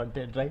fucking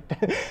content, right?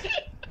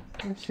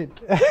 Shit.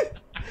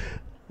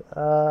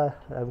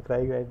 I'm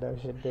crying right now.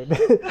 Shit, dude.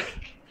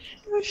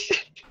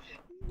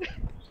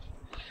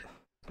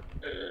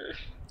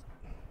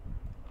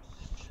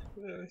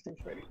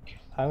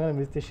 I'm gonna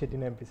miss this shit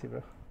in NPC,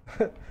 bro.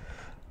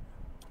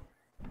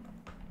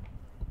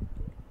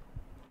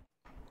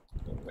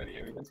 Don't worry,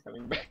 everyone's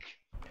coming back.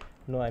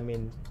 No, I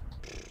mean,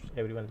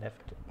 everyone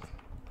left.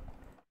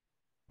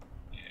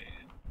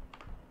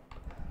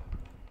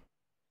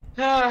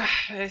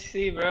 Let's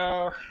see,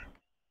 bro.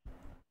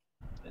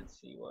 Let's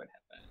see what happens.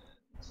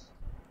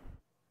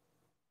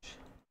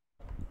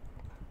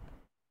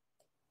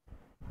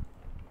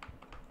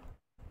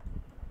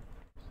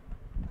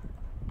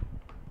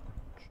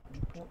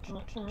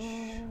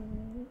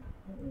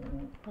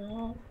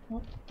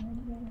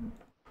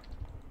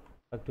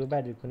 But too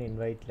bad you couldn't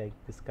invite like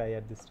this guy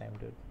at this time,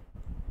 dude.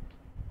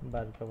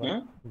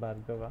 Bhargava.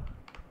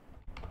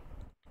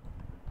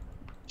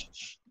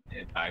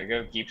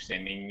 Bhargav keeps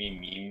sending me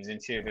memes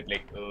and shit at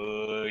like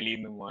early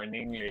in the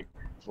morning, like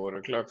 4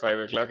 o'clock, 5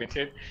 o'clock and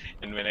shit.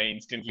 And when I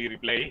instantly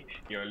reply,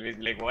 he always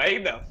like, why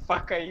the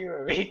fuck are you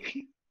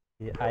awake?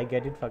 Yeah, I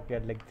get it fuck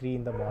at like 3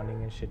 in the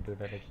morning and shit,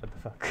 dude. Like, what the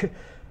fuck?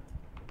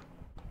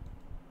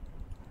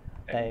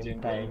 I'm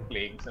generally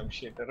playing some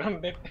shit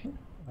around that time.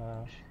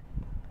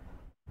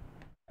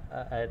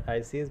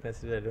 I see his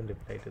message, I don't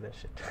reply to that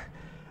shit.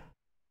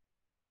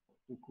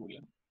 Too cool.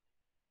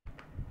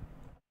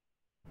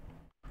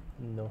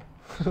 No.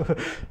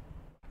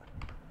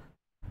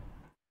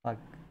 Fuck.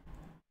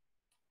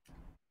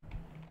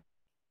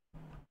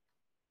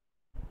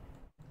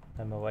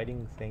 I'm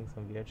avoiding saying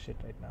some weird shit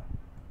right now.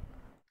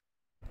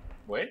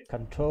 What?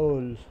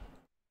 Control,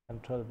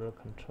 bro,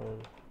 control.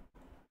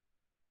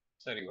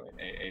 Sorry, what?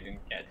 I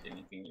didn't catch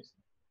anything you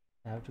said.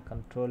 I have to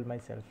control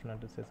myself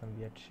not to say some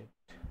weird shit.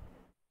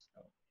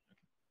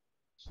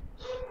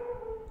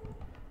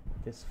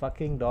 This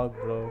fucking dog,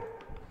 bro.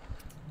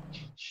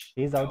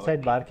 He's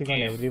outside barking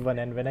on everyone,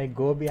 and when I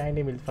go behind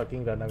him, he'll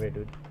fucking run away,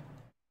 dude.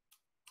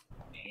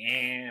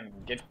 Damn,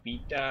 get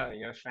PETA.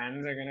 Your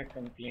fans are gonna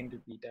complain to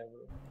PETA,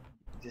 bro.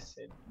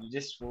 You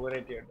just swore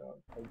at your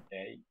dog. How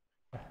dare you?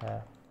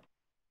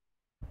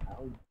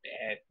 How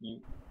dare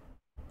you?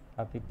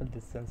 Are people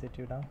this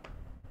sensitive now?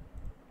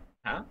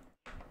 Huh?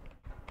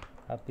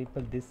 Are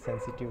people this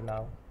sensitive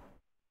now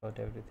about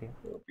everything?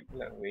 Bro,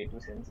 people are way too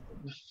sensitive.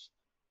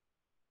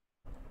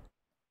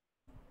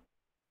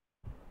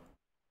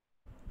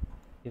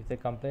 If they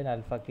complain,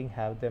 I'll fucking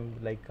have them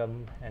like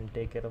come and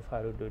take care of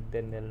Haru, dude.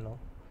 Then they'll know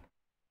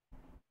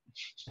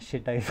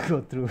shit I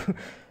go through.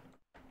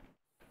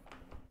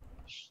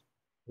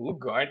 Who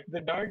got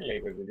the dog?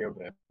 Like, was it your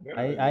brother?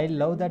 I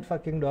love that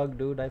fucking dog,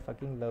 dude. I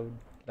fucking love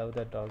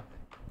that dog.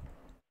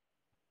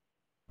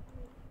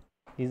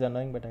 He's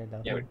annoying, but I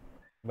love him.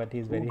 But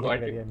he's very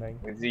annoying.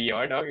 Is he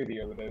your dog? Is he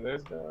your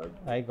brother's dog?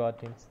 I got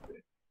him.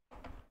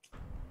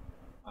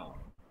 Oh.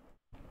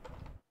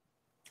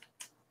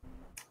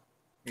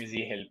 Is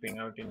he helping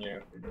out in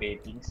your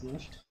dating scene?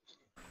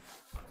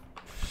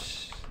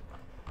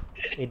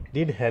 It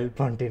did help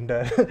on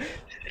Tinder.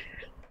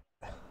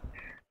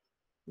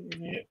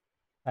 Yeah.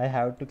 I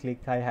had to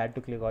click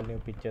all new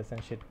pictures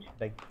and shit,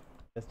 like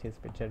just his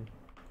picture,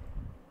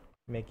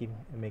 making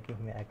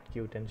him act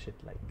cute and shit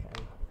like.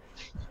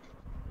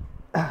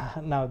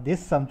 Now this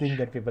is something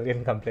that people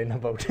can complain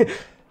about.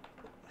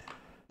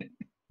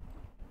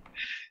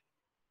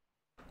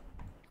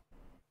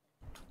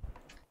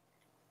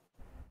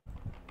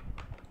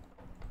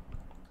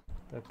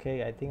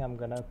 Okay, I think I'm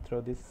gonna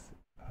throw this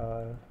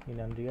in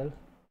Unreal.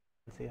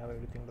 See how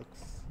everything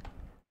looks.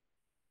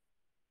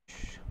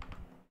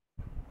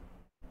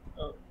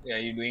 Oh, yeah, are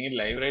you doing it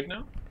live right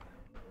now?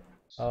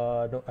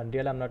 No,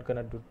 Unreal I'm not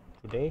gonna do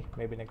today,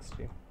 maybe next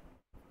stream.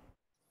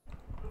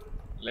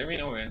 Let me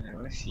know when. I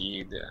want to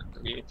see the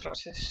Unreal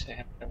process.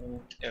 I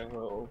haven't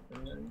ever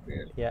opened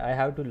Unreal. Yeah, I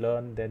have to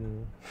learn,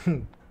 then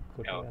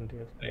go to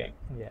Unreal. Right.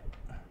 Yeah.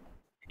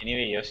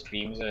 Anyway, your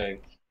streams are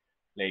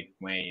like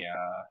my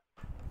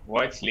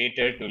watch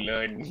later to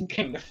learn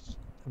kind of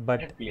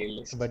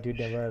playlist. But you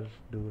never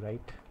do,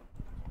 right?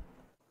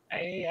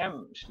 I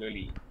am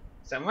slowly.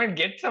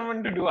 Get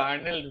someone to do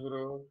Arnold,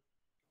 bro.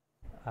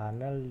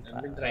 Arnold.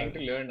 I've been trying to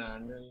learn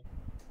Arnold.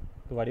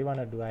 What do you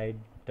wanna do? I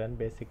done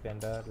basic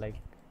render. Like,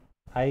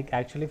 I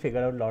actually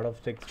figured out a lot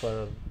of tricks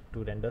to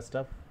render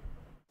stuff.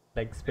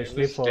 Like,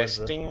 especially for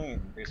testing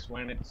this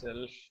one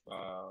itself.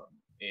 I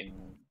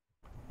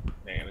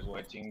was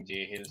watching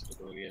Jay Hill's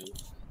tutorial.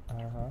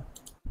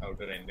 How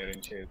to render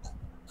and shit.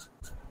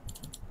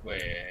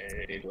 But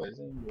it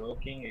wasn't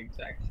working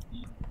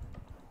exactly.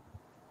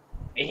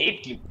 I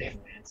hate clip dev,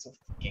 man. So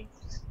fucking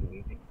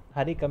frustrating.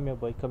 Hari, come here,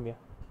 boy. Come here.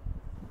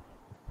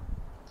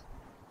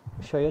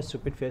 Show your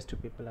stupid face to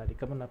people, Hari.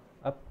 Come on up.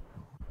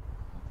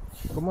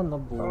 Come on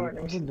up,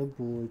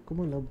 boy. Come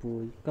on up,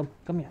 boy.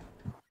 Come here.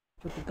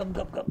 Come.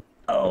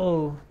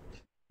 Oh,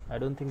 I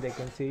don't think they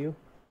can see you.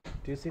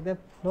 Do you see them?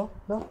 No.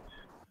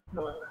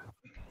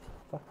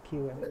 Fuck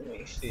you.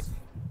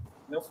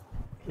 Nope.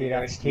 He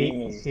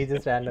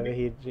just ran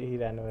away. He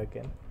ran away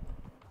again.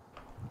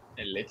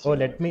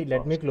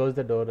 Let me close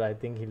the door. I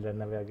think he'll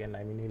run away again.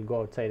 I mean, he'll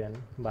go outside and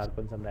bark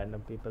on some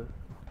random people.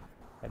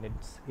 And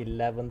it's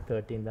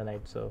 11:30 in the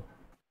night, so.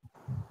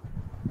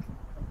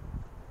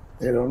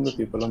 There are the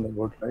people on the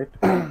boat, right?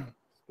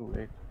 It's too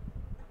late.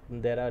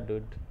 There are,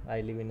 dude.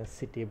 I live in a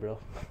city, bro.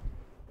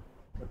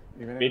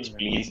 Bitch,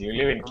 please, you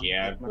live in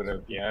KR.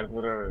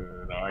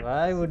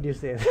 Why would you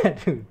say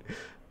that, dude?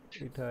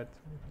 It hurts.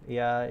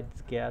 Yeah,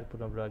 it's KR,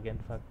 bro. Again,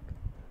 fuck.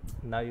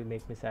 Now you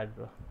make me sad,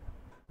 bro.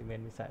 You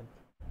made me sad.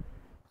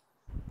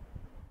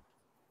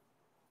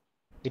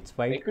 It's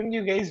white. Why couldn't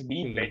you guys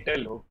be better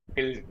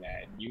locals,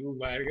 man? You,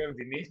 Bhargav,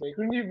 Dinesh, why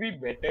couldn't you be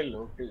better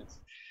locals?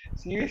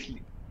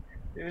 Seriously.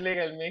 It's like,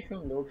 I'll make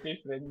some local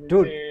friends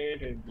with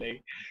it and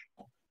like...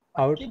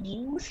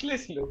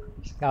 useless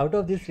locals. Out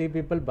of these three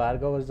people,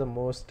 Bhargav was the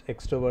most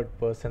extrovert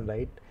person,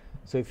 right?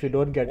 So if you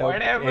don't get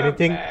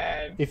anything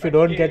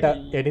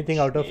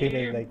out of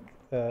him, like...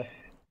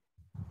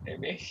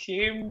 I'm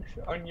ashamed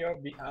on your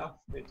behalf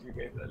that you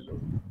guys are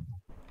local.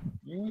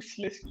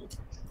 Useless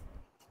locals.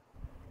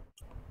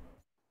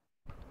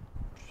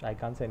 I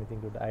can't say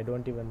anything, dude. I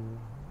don't even...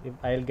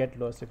 I'll get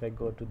lost if I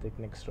go to the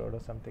next road or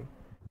something.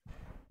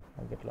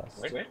 I'll get lost.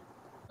 What?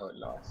 Oh,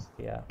 lost.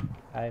 Yeah.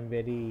 I'm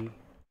very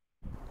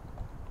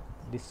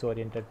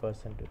disoriented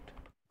person, dude.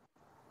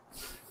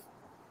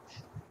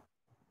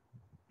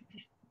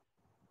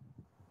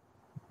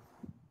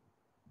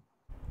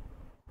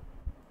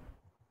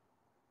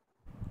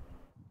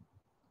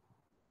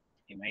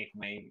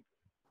 My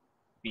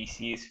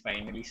PC is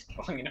finally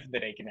strong enough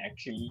that I can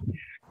actually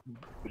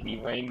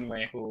rewind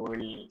my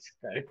whole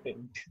script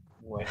and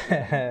watch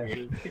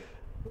it.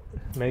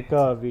 Make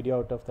a video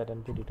out of that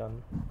and put it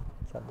on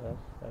somewhere.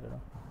 I don't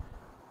know.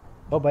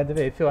 Oh, by the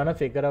way, if you wanna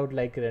figure out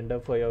like render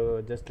for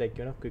your just like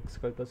quick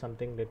sculpt or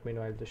something, let me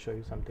know. I'll just show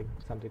you something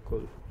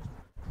cool.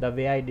 The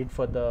way I did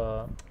for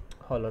the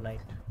Hollow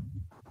Knight.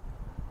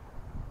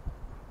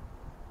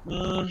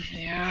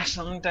 Yeah,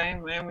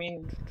 sometime. I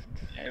mean,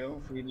 I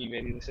don't feel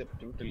very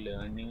receptive to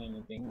learning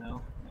anything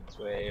now. That's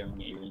why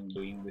I'm even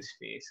doing this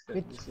phase. Cause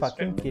Which this is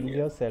fucking kill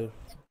familiar. yourself.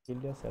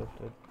 Kill yourself,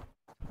 dude.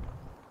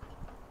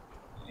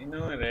 I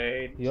know,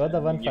 right? You're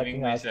the one I'm giving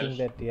fucking myself.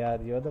 asking that. Yeah,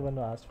 you're the one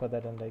who asked for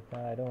that. And like,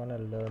 I don't wanna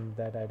learn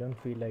that. I don't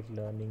feel like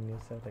learning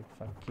this. Like,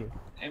 fuck you.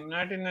 I'm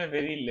not in a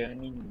very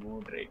learning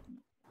mood right now.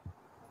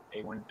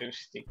 I want to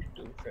stick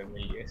to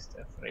familiar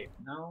stuff right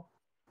now.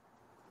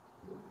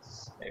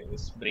 I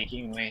was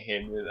breaking my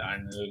head with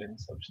Arnold and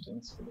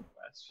Substance for the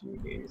past few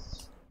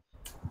days.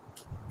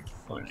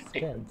 Gonna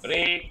take a Substance.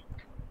 break.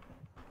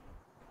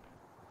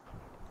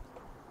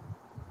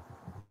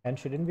 And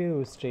shouldn't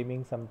we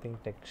streaming something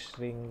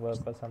texturing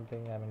work or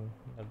something? I mean,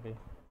 that'd be.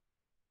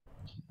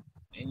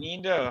 I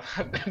need a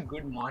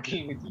good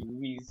model with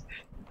UVs.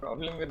 The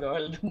problem with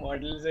all the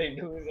models I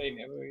do is I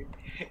never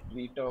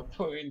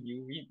retopo in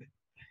UV.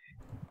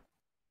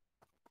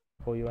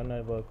 Oh, you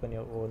wanna work on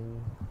your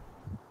own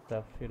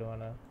stuff? You don't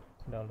wanna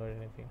download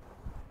anything?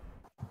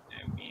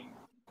 I mean,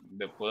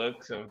 the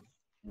perks of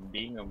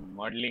being a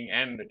modeling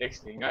and the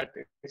texturing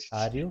artist.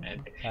 Are you?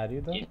 Are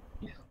you though?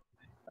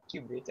 Fuck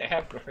you, bitch. I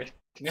have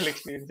professional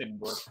experience in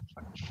both.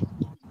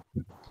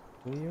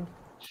 Do you?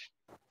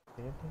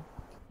 Really?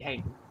 Yeah, I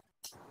do.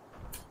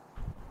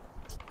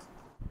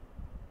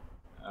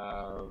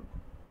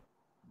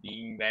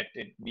 Being that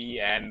it be,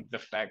 and the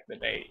fact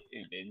that I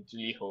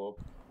eventually hope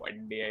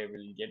one day I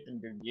will get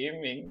into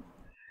gaming,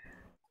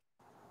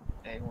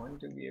 I want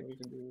to be able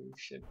to do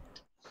shit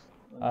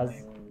on As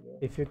my own.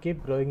 if you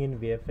keep growing in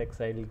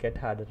VFX, it'll get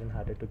harder and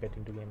harder to get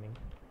into gaming.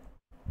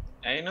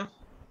 I know.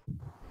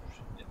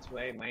 That's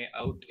why my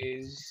out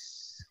is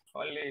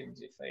college.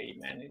 If I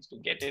manage to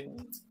get in,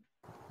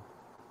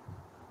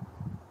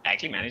 I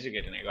actually managed to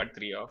get in. I got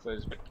 3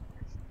 offers, but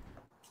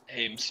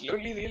I'm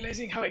slowly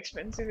realizing how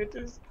expensive it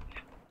is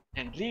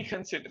and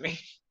reconsidering.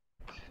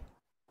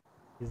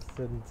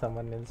 Isn't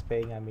someone else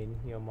paying? I mean,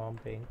 your mom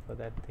paying for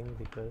that thing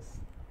because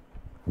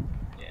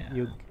Yeah,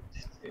 you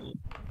it's still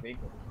a big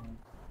amount.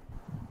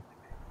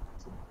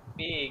 It's a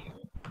big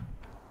amount.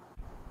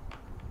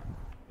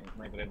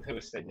 My brother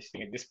was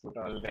suggesting I just put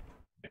all that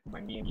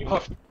money and live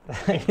off.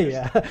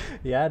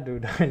 yeah,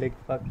 dude.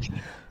 Like fuck.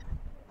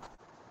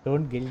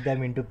 Don't guilt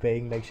them into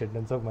paying like shit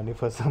tons of money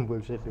for some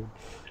bullshit, dude.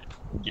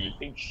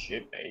 Guilting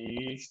shit.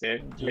 I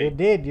said You like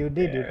did. You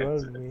yeah,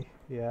 told me.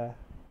 Yeah.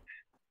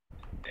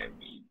 I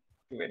mean,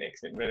 to an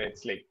extent, but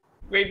it's like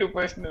way too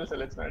personal, so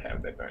let's not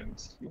have that on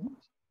stream.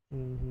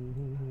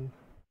 Mm-hmm.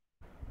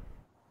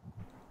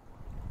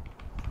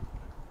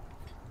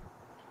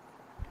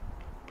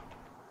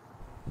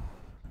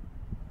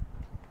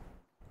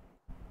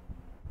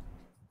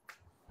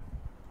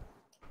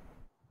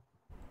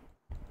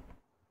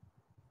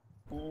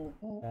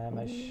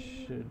 I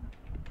should.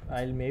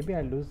 I'll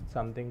lose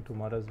something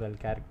tomorrow as well,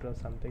 character or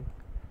something.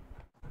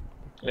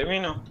 Let me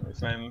know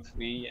if I'm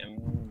free.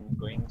 I'm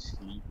going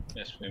sleep,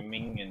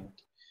 swimming, and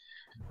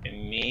I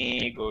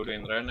may go to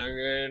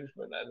Indranagar.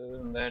 But other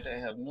than that, I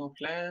have no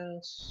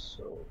plans.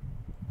 So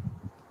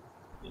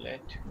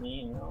let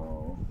me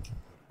know.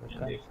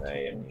 And if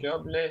I am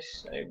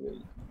jobless, I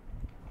will.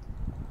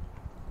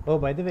 Oh,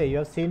 by the way, you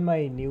have seen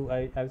my new.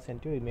 I've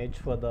sent you image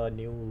for the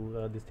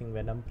new this thing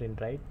Venom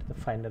print, right? The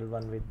final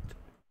one with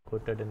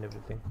coated and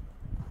everything.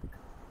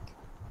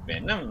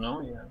 Venom,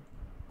 no, yeah.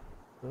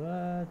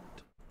 What?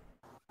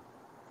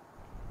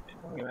 I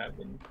know you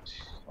haven't.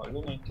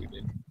 Hollow Knight you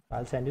did.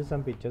 I'll send you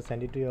some pictures.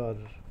 Send it to your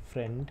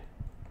friend.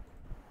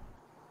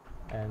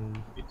 And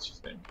which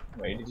friend?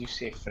 Why did you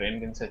say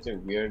friend in such a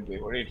weird way?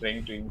 What are you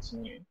trying to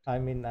insinuate? I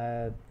mean,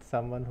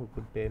 someone who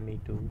could pay me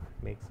to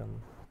make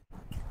some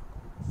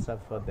stuff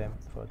for them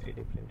for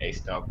 3D printing. I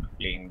stopped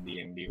playing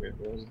D&D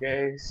with those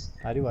guys.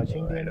 Are you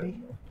watching so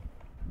D&D?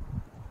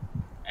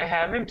 I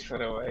haven't for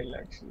a while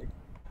actually.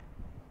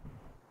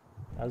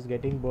 I was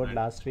getting bored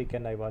last week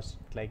and I watched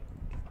like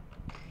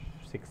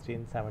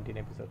 16, 17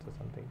 episodes or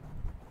something.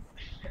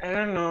 I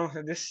don't know.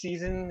 This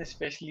season,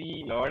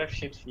 especially, a lot of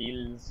shit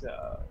feels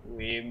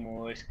way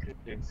more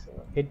scripted.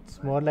 So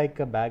it's more like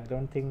a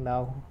background thing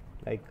now.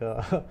 Like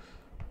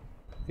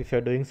if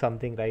you're doing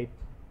something right,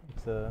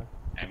 it's a.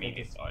 I mean,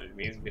 it's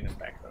always been a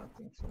background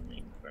thing for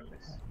me, more or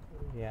less.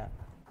 Yeah.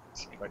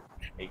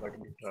 I got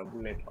into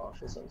trouble at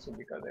office also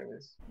because I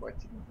was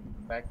watching in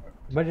the background.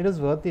 But it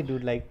was worth it,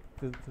 dude. Like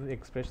the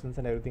expressions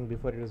and everything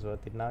before, it was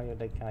worth it. Now you're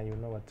like, you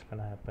know what's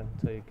gonna happen,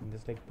 so you can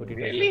just like put it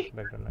as a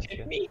background noise.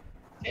 Chutney.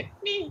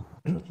 Chutney.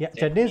 Yeah,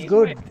 Chutney is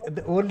good.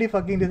 The only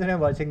fucking reason I'm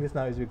watching this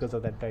now is because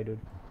of that guy, dude.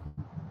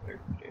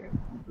 Okay,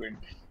 good.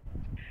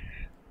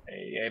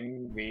 I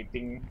am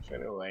waiting for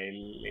a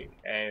while. Like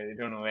I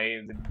don't know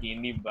why the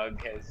D&D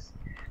bug has.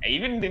 I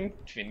even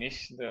didn't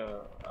finish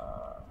the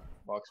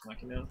Vox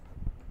Machina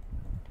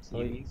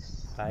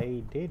series.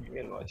 I did.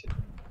 Maybe I'll watch it.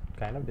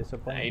 Kind of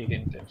disappointing. I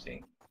didn't. I'm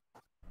saying.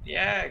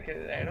 Yeah,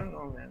 because I don't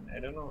know, man. I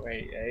don't know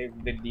why.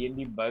 The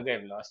D&D bug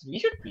I've lost. We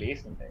should play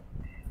sometime.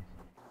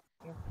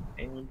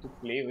 I need to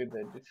play with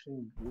a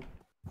different group.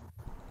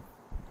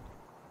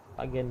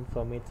 Again,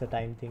 for me, it's a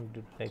time thing.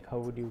 To like, how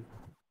would you?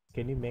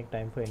 Can you make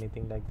time for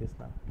anything like this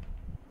now?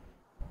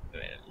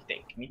 Well,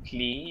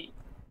 technically,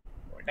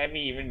 what are we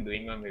even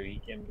doing on the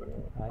weekend, bro?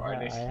 I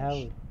Honestly.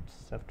 have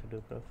stuff to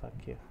do, bro. Fuck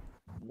you.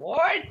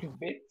 What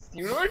bits?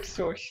 You don't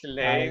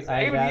socialize.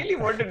 I I'll really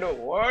want to know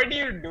what do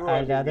you do I'll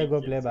on the rather go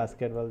play weekends?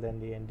 basketball than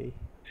D&D.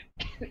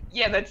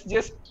 Yeah, that's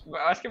just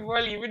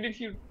basketball. Even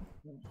if you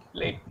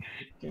like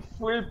you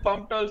full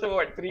pumped, also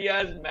what 3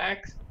 hours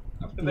max.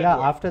 After that, Yeah,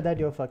 what? after that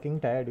you're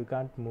fucking tired. You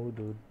can't move,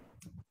 dude,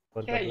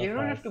 for a Yeah, couple you of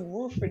don't hours. have to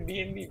move for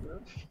D&D, bro.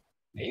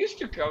 I used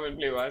to come and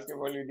play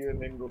basketball with you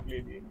and then go play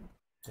D&D.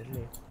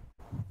 Really?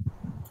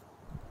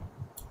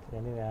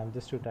 Anyway, I'm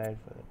just too tired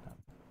for that now.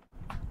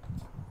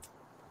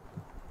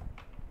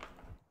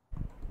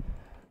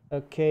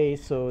 Okay,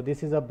 so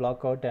this is a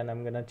blockout, and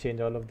I'm gonna change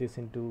all of this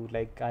into,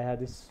 like, I have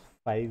this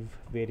 5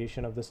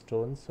 variation of the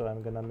stones, so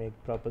I'm gonna make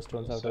proper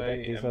stones out of that.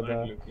 Sorry, These I'm are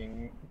not the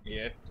looking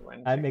yet. One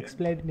I'm second.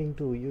 explaining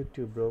to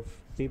YouTube, bro.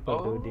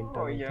 People do it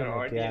Oh, on your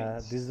internet. Yeah,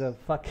 audience. this is a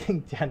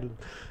fucking channel.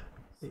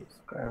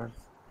 Subscribers.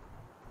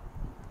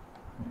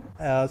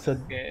 So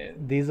Okay.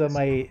 these are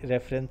my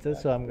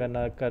references, so I'm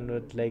gonna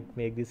convert, like,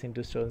 make this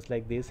into stones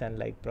like this and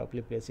like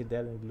properly place it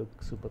there and it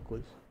look super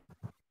cool.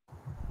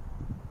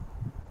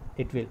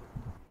 It will.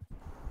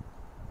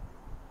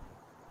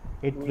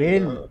 It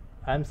will.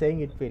 I'm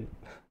saying it will.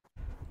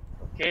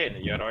 Okay,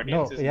 your No,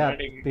 audience is yeah, not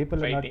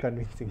people are not fighting.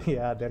 convincing.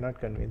 Yeah, they're not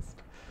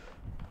convinced.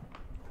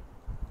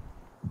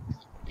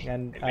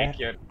 And I like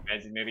your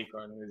imaginary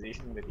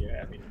conversation that you're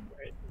having.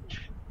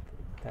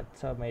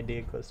 that's how my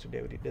day goes today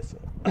every day. So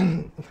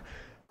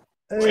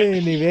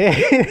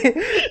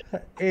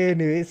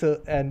anyway,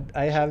 so and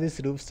I have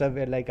this roof stuff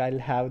where, like, I'll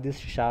have this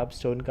sharp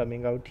stone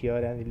coming out here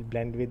and it'll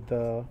blend with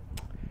the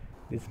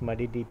this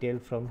muddy detail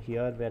from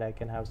here where I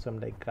can have some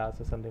like grass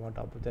or something on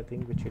top of the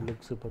thing, which will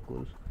look super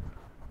cool.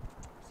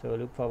 So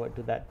look forward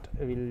to that.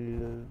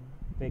 We'll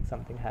make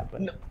something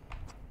happen. No.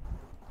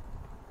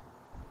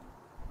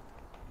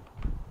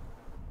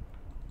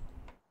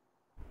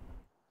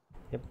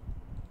 Yep.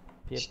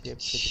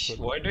 Pretty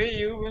cool. What were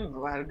you and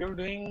Bhargav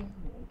doing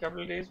a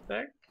couple of days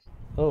back?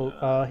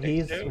 Oh,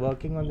 he's texture?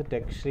 working on the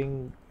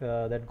texturing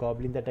that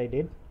goblin that I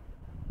did,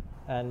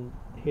 and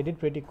he did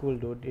pretty cool,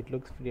 dude. It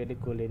looks really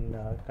cool in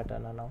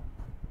Katana now.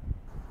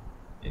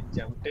 It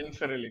jumped in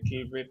for a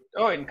little bit.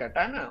 Oh, in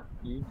Katana.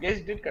 You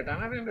guys did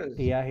Katana renders?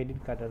 Yeah, he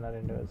did Katana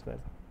render as well.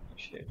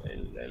 Shit,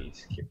 I'll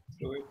skip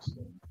through it.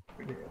 So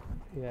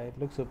yeah, it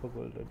looks super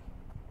cool, dude.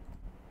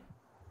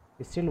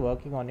 He's still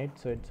working on it,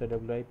 so it's a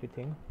WIP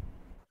thing.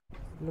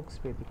 It looks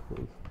pretty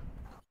cool.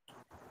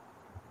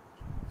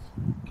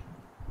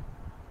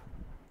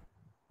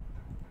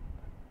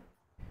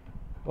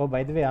 Oh,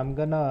 by the way, I'm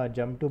gonna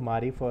jump to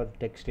Mari for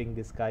texturing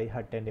this guy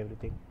hut and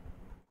everything.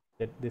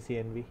 This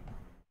ENV.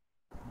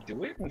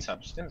 do it in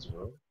Substance,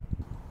 bro.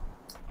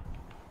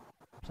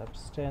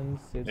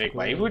 Substance is like, cool.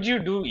 why would you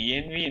do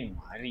ENV in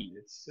Mari?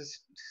 It's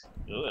just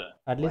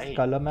at least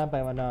color map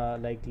I wanna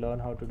like learn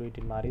how to do it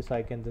in Mari, so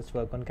I can just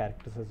work on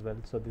characters as well.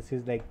 So this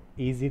is like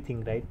easy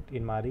thing, right,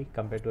 in Mari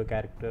compared to a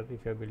character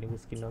if you're building a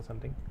skin or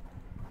something.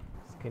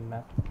 Skin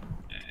map.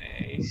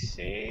 I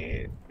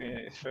say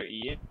for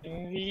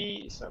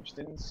ENV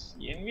Substance,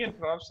 ENV and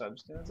Prop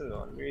Substance is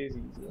always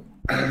easier.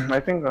 I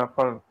think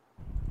for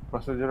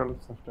procedural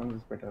Substance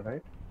is better,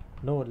 right?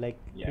 No, like,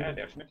 yeah,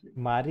 definitely.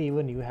 Mari,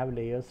 even you have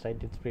layers, right?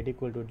 It's pretty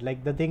cool, dude.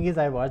 Like, the thing is,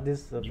 I watched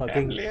this fucking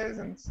have layers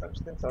and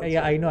Substance also.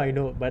 Yeah, I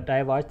know, but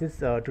I watched this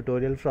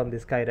tutorial from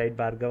this guy, right,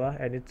 Bhargava,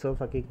 and it's so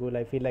fucking cool.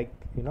 I feel like,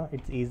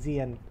 it's easy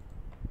and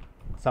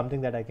something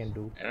that I can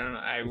do. I don't know.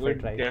 I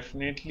would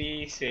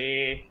definitely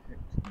say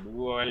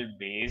do all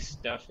base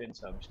stuff in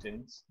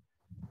Substance,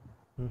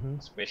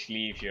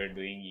 especially if you're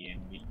doing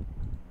ENV,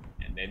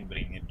 and then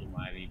bring it to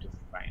Mari to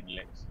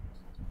finalize.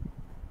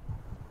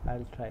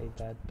 I'll try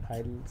that.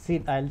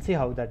 I'll see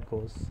how that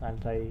goes. I'll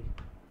try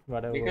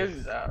whatever.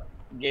 Because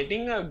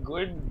getting a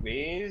good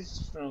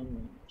base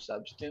from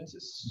Substance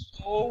is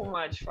so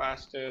much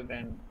faster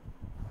than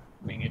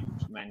doing it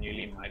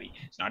manually in Mari.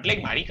 It's not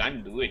like Mari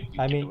can't do it. You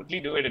can totally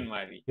do it in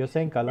Mari. You're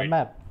saying color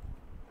map?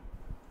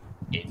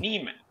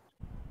 Any map.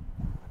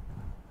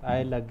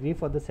 I'll agree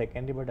for the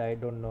secondary, but I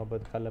don't know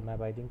about color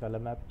map. I think color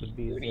map would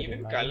be easier.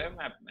 Even color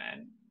map,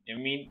 man. I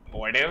mean,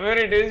 whatever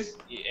it is,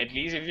 at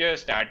least if you're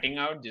starting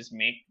out, just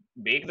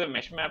bake the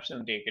mesh maps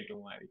and take it to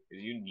Mari,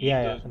 because you need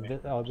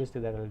those.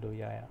 Obviously that I'll do.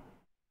 Yeah.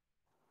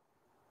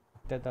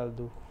 That I'll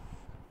do.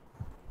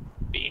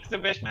 Bake the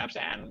mesh maps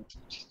and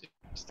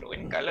just throw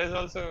in colors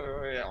also.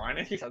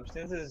 Honestly,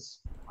 Substance is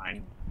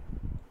fun.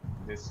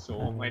 There's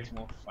so much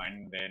more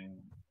fun than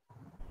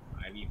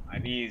Mari.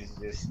 Mari is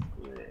just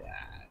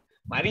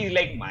Mari is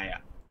like Maya.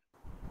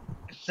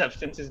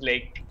 Substance is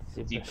like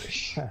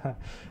ZBrush.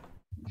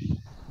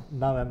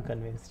 Now I'm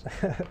convinced.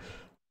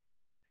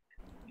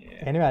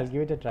 Yeah. Anyway, I'll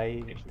give it a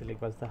try.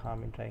 Like, what's the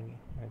harm in trying it?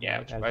 Yeah,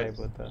 Right? I'll try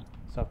both the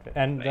software.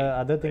 And the Right,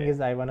 other thing right.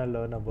 is, I wanna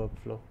learn a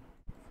workflow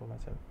for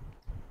myself.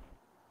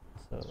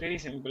 So It's very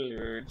simple,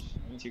 dude.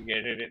 Once you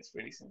get it, it's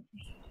very simple.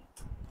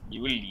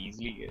 You will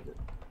easily get it.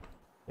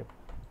 yep.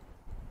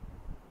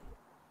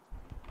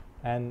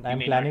 And You I'm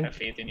may planning. not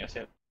have faith in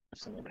yourself,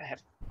 but I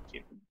have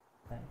faith.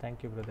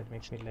 Thank you, bro. That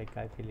makes me like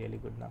I feel really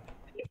good now.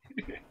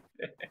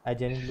 I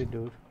genuinely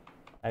do.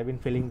 I've been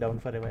feeling down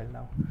for a while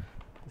now.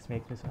 This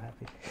makes me so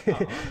happy.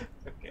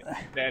 Okay.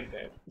 That.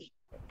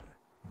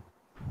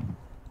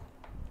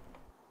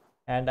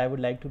 And I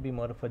would like to be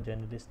more of a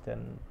journalist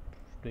than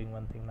doing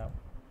one thing now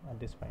at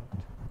this point.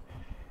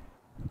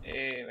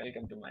 Hey,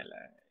 welcome to my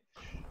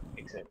life.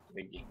 Except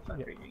rigging, fuck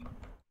rigging.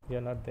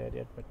 You're not there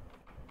yet, but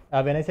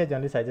when I say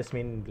journalist, I just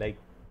mean like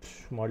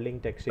modeling,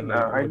 texting.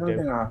 I don't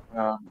think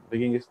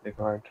rigging is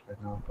required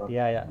right now. For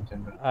yeah.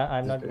 general.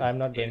 I'm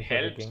not going It for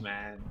helps, rigging.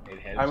 man. It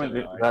I helps mean,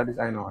 a lot. that is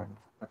I know,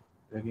 but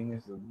rigging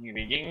is.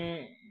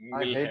 Rigging I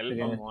will hate help a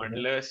rigging.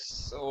 modeler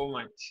so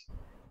much.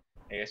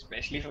 Like,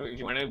 especially if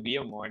you want to be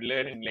a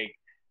modeler and like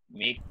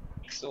make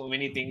so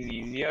many things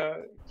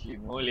easier. If you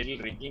know a little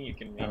rigging, you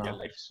can make your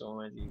life so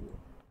much easier.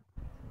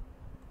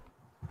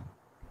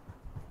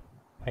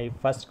 My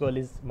first goal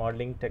is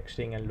modeling,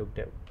 texting, and look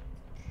dev.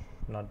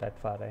 Not that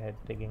far ahead,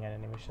 rigging and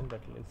animation, but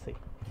we'll see.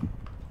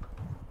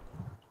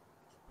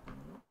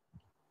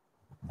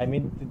 I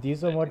mean,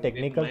 these are more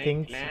technical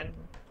things.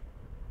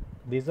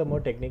 These are more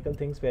technical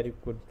things where you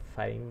could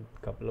find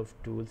a couple of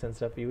tools and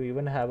stuff. You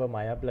even have a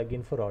Maya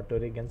plugin for auto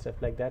rig and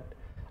stuff like that.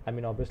 I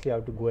mean, obviously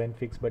how to go and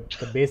fix, but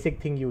the basic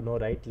thing you know,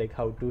 right? Like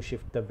how to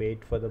shift the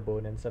weight for the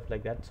bone and stuff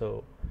like that.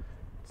 So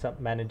it's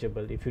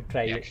manageable if you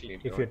try.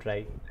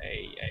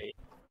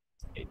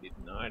 I did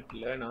not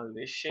learn all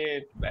this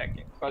shit back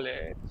in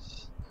college.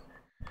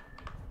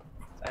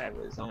 I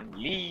was on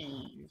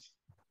leave.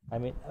 I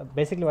mean,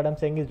 basically what I'm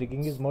saying is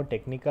rigging is more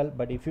technical,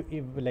 but if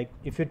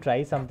you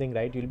try something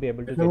right, you'll be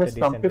able to get a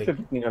decent rig.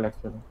 Technical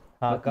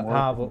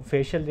actually.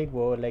 Facial rig,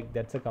 like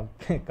that's a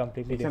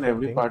completely different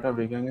every thing. part of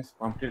rigging is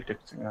completely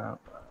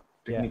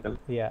technical.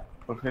 Yeah.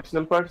 For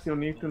facial parts, you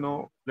need to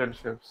know blend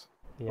shapes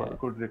for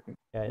good rigging.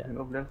 Yeah. You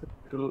know, blend shapes,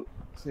 it will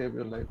save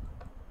your life.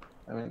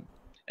 I mean.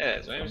 Yeah,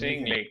 that's what I'm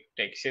saying. Like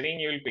texturing,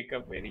 you'll pick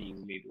up very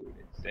easily, dude.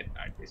 It's that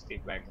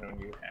artistic background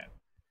you have.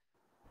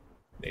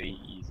 Very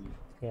easy.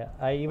 Yeah,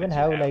 I even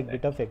have like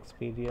bit of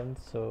experience,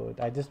 so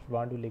I just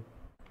want to like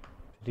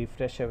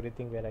refresh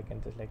everything where I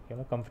can just like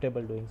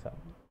comfortable doing some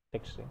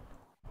texturing.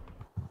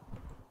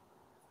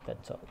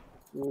 That's all.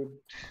 Good.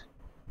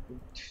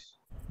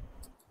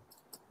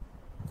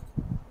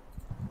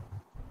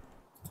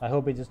 I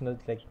hope it's just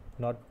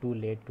not too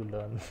late to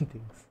learn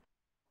things.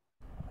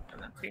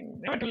 Nothing.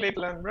 Never too late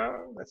to learn,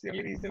 bro. That's the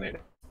only reason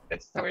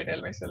that's how I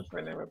tell myself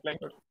when I'm applying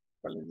for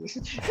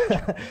colleges.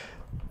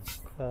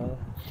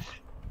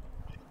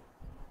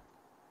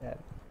 Yeah.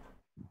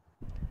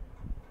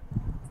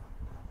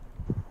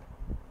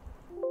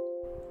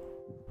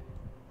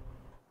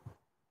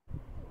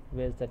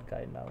 Where's that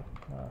guy now?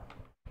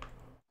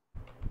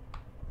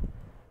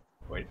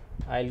 What?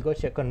 I'll go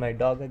check on my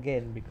dog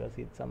again because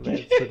he's somewhere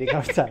sitting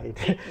outside.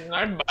 He's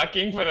not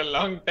barking for a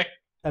long time.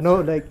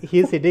 No, like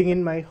he's sitting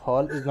in my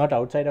hall. He's not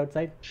outside, or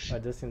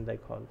just in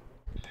like hall.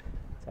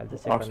 So I'll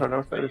just check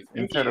outside,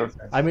 inside,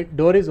 outside. I mean,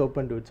 door is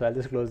open, dude. So I'll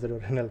just close the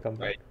door and I'll come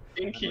back. I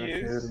think he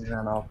is. You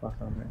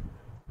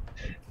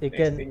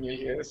Next thing you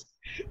hear is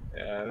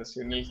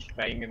Sunil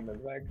crying in the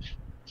back.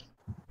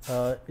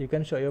 You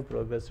can show your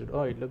progress, dude.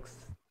 Oh, it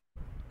looks.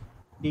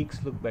 Peaks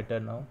look better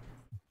now.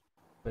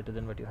 Better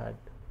than what you had.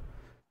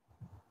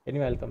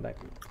 Anyway, I'll come back.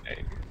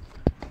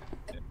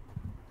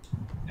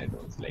 I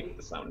don't like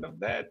the sound of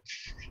that.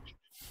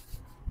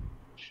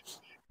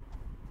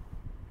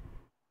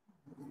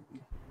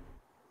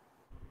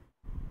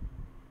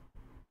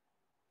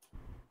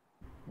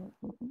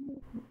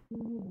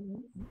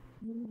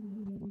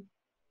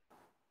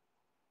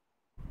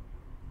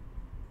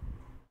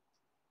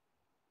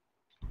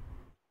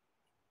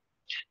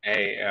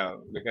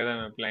 Because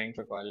I'm applying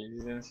for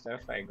colleges and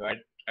stuff, I got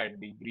our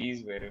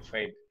degrees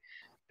verified.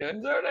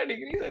 Turns out our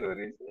degrees are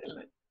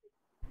original.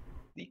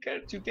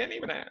 चुतिया नहीं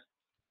बनाया.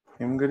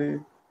 Himgiri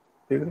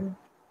degree?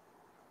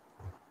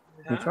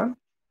 Which one?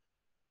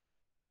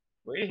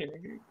 वही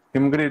Himgiri.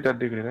 Himgiri that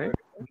degree, right?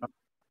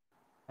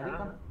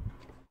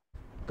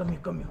 Come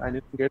here. I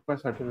didn't get my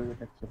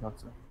certificate actually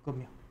also. Come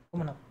here.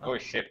 Come on up. Oh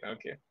shit,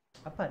 okay.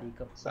 Apari,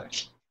 come. Sorry.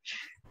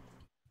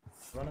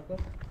 Wanna go?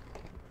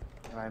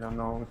 I don't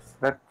know. Is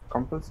that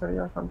compulsory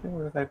or something?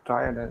 Because I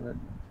tried and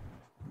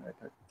I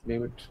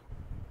leave it.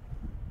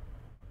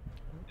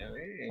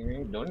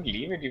 Don't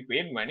leave it. You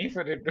paid money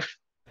for it.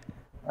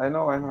 I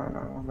know.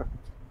 But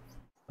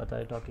what are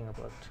you talking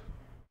about?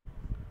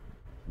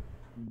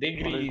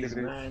 Degrees,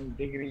 man.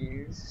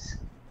 Degrees.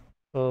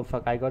 Oh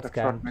fuck! I got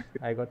scammed.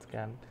 I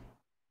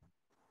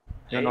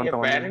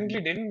apparently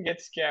didn't get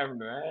scammed.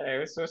 Man. I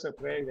was so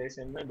surprised. I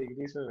sent my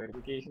degrees for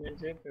verification and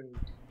shit. And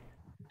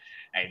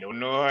I don't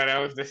know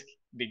how the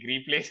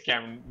degree place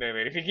scammed. The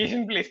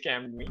verification place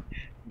scammed me.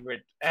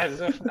 But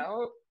as of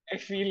now, I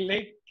feel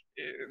like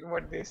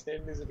what they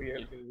said is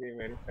real because they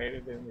verified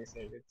it and they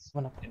said it's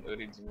One up. an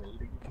original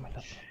ring. Come on.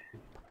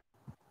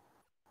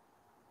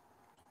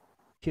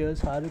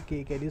 Cheers,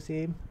 Haruki. Can you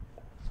see him?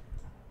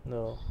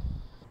 No.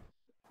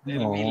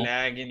 There'll be No.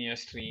 lag in your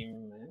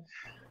stream.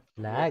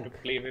 You have Lag? to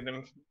play with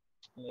them.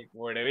 Like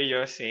whatever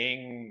you're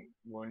saying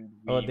won't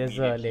be Oh, there's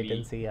a immediately.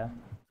 latency, yeah.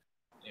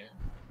 Yeah.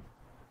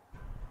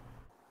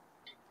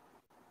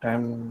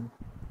 Time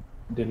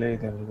delay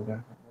there will be.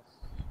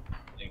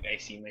 Like I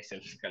see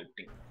myself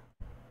sculpting.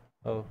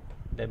 Oh,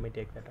 let me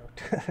take that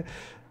out.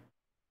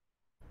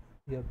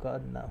 You're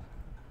gone now.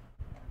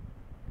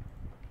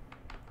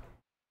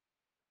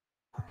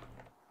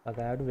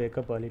 Okay, I have to wake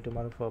up early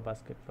tomorrow for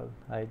basketball.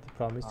 I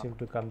promised him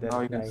to come there Now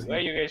at you can 9. see. Where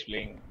are you guys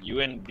playing? You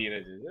and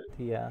Dheeraj, is it?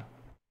 Yeah.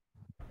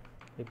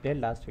 We played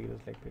last week. It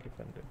was like pretty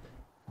fun.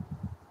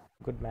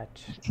 Good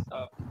match.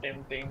 Stop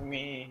tempting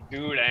me.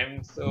 Dude,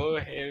 I'm so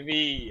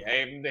heavy.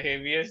 I'm the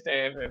heaviest I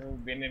have ever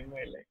been in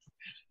my life.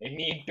 I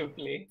need to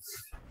play.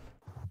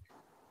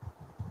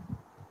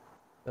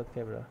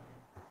 Okay, bro.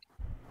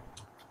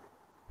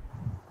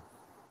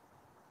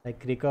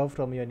 Like recover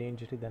from your knee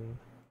injury, then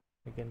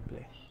we can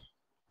play.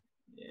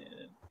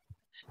 Yeah.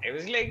 I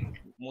was like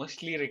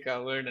mostly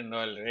recovered and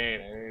all, right?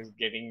 I was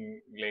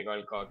getting like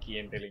all cocky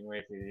and telling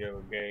my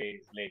physio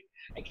guys, like,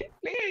 I can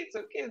play, it's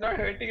okay, it's not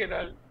hurting at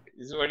all.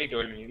 This is what he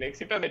told me. Like,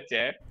 sit on the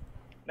chair,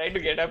 try to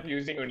get up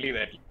using only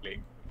that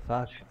leg.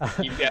 Fuck.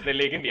 Keep the other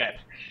leg in the air.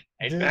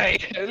 I Dude.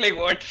 tried. I was like,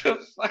 what the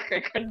fuck? I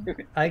can't do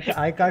it.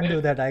 I can't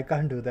do that. I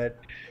can't do that.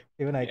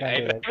 Even I can't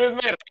do that. With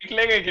my right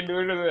leg, I can do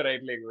it with my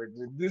right leg. But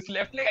with this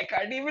left leg, I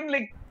can't even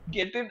like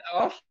get it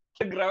off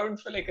the ground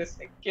for like a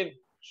second.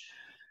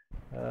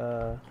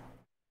 And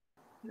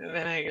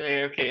then I go,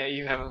 okay,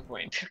 you have a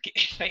point. Okay,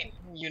 fine.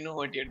 You know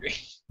what you're doing.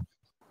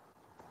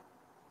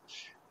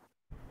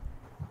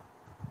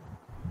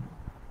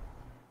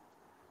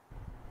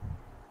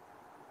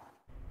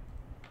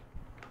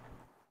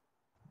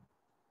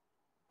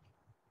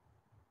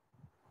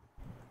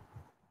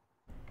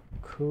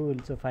 Cool.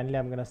 So finally,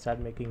 I'm gonna start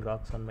making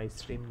rocks on my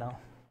stream now.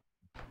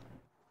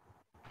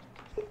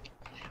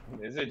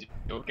 There's a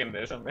joke in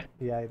there somewhere.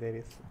 Yeah, there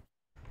is.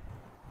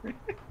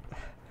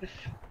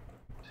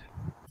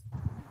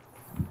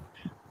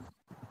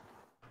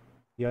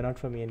 You're not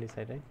from any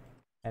side, right?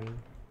 And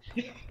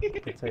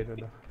that's why I don't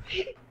know.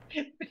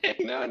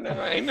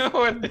 No, I know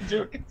what the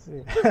joke is.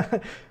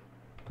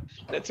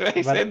 That's why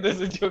I said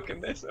there's a joke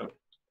in there. So.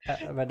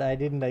 But I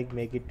didn't like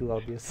make it too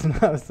obvious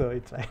now, so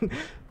it's fine.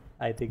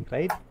 I think,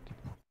 right?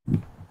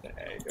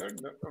 I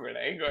don't know, but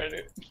I got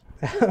it.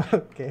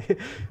 Okay.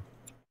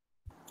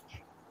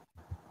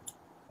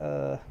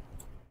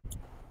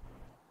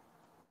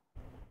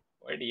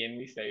 What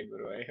envy side,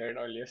 bro? I heard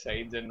all your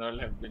sides and all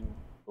have been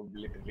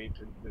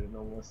obliterated. There's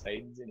no more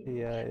sides anymore.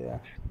 Yeah.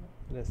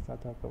 Let's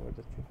not talk about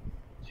the thing.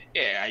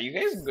 Yeah, are you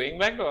guys going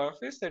back to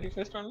office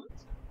 31st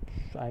onwards?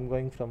 I'm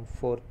going from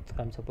 4th.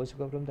 I'm supposed to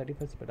go from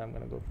 31st, but I'm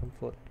gonna go from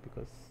 4th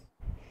because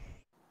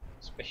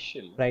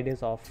Special.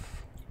 Friday's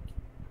off.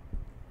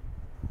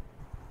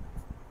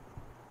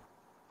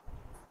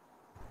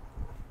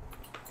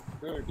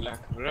 Good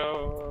luck,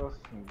 bro.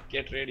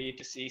 Get ready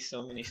to see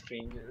so many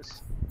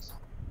strangers.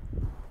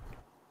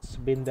 It's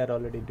been there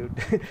already,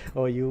 dude.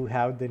 Oh, you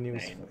have the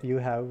news. I know. You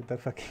have the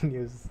fucking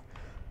news.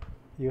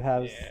 You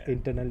have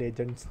internal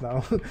agents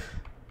now.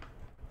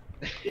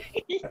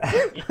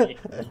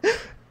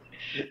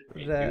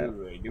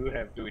 I do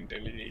have 2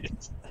 internal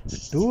agents.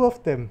 2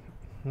 of them.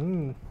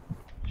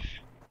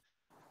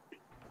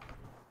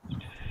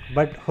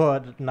 But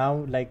for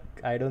now, like,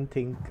 I don't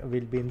think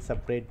we'll be in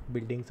separate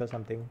buildings or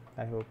something.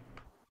 I hope.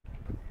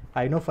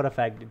 I know for a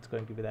fact it's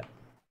going to be that.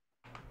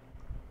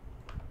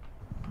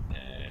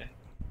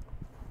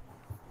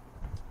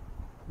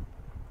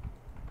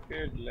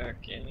 Good luck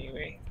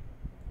anyway.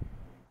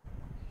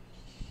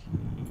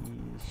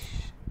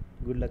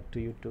 Good luck to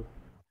you too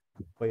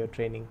for your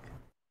training.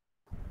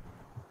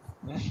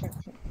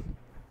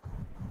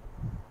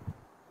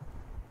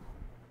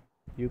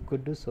 You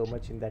could do so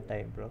much in that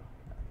time, bro.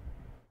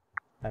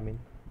 I mean,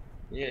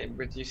 yeah,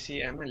 but you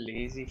see, I'm a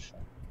lazy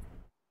fuck.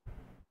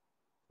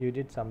 You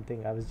did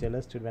something. I was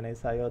jealous, dude, when I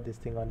saw your this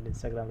thing on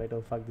Instagram. Right?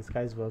 Oh fuck, this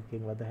guy's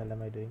working. What the hell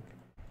am I doing?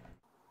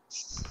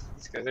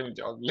 It's because I'm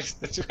jobless.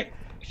 That's why.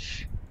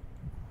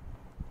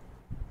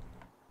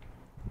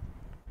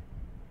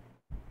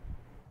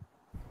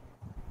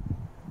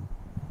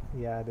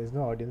 Yeah, there's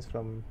no audience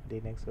from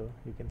DNX, so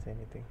you can say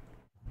anything.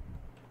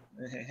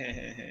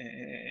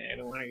 I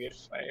don't want to get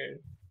fired.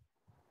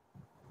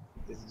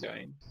 Just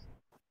joined.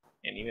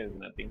 Anyway, there's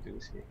nothing to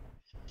say.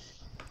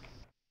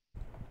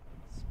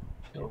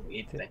 Oh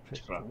wait, that's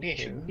probably I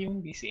shouldn't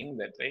even be saying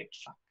that, right?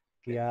 Fuck.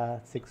 Yeah,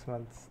 6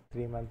 months,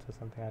 3 months or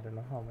something. I don't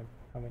know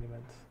how many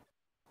months.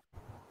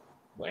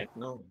 What?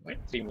 No, what?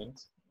 3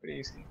 months? What are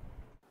you saying?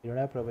 You don't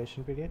have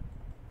probation period?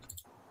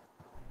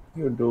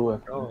 You do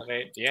actually. Oh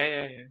right,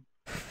 yeah.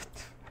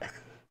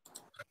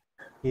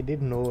 He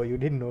didn't know. You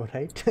didn't know,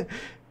 right?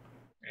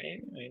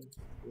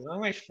 It's not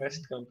my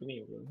first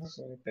company, bro. It's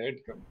my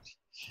third company.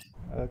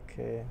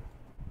 Okay.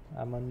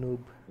 I'm a noob.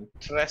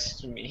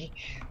 Trust me,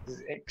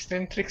 this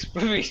eccentric's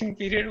probation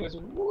period was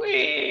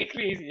way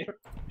crazier.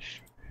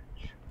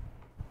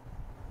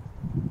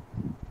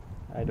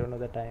 I don't know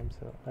the time,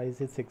 so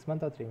is it 6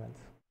 months or 3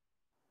 months?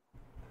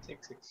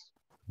 6.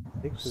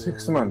 6 is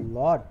 6 a months.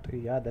 lot.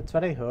 Yeah, that's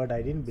what I heard.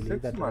 I didn't believe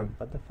 6 that. months.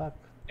 What the fuck?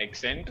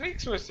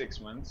 Eccentrics was 6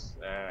 months.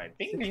 I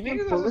think 6 Renegade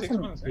months was also 6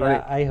 probation. months.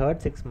 Right? Yeah, I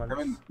heard 6 months.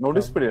 I mean,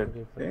 notice from period.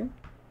 people. Okay?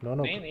 No,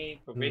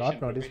 Probation,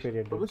 not notice probation.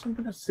 period. Dude. Probation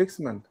period 6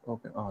 months.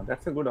 Okay. Oh,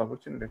 that's a good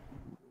opportunity.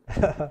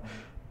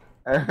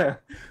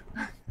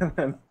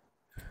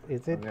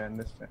 Is it? Okay, I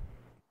understand.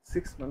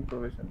 6 month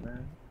probation,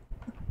 man.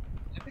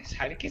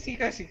 हर किसी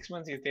का 6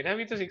 months ही तेरा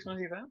भी तो 6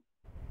 months ही था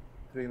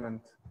 3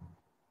 months.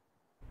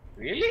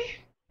 really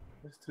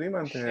It's 3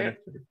 months here shit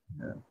actually.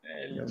 Yeah.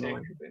 I'll Yeah, check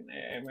no, then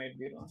I might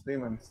be wrong 3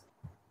 months.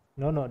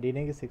 No,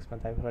 DNAG is 6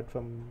 months. I've heard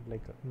from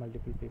like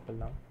multiple people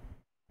now.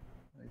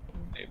 I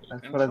will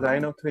As far as I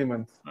confirm know, 3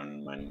 months. on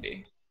Monday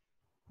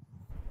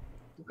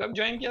तू कब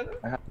join किया था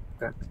I have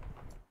that.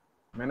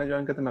 मैंने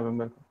join किया था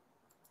November को.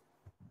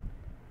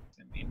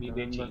 maybe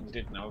they changed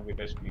it now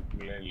because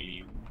people are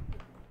leaving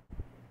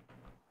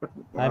But,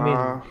 I mean,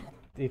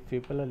 if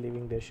people are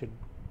leaving,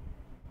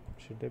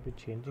 should they be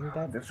changing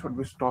that? That should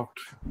be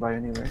stopped by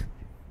anyway.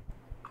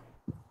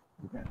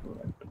 You can't do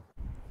that.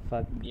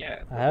 Fuck.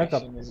 yeah I have a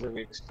probation is a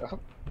big stop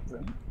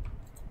so.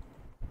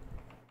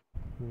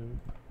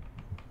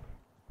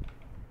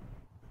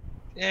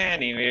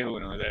 Anyway who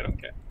knows I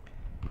don't care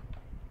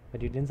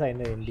But you didn't sign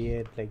the NDA,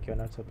 like you're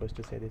not supposed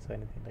to say this or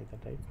anything like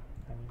that, right?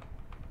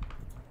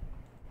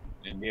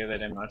 NDA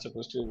that I'm not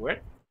supposed to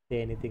what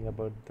Say anything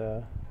about the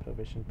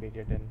probation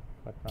period and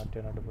whatnot.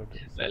 You're not about to.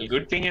 well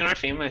good thing you're not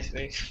famous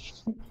right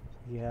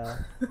Yeah.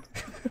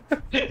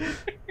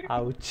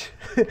 Ouch.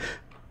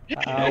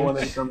 No one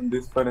has come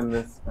this far in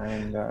this,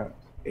 and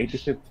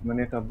 85th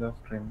minute of the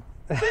stream.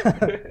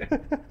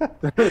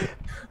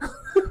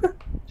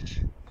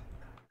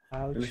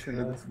 Ouch. Listen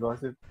to this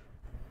gossip.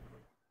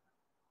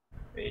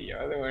 hey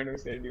you're the one who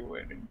said you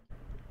weren't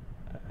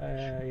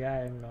Yeah,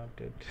 I'm not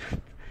it.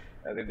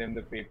 other than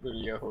the people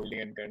you're holding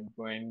at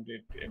gunpoint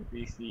at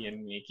NPC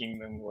and making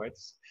them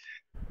watch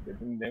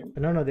within them.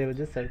 No, they were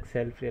just like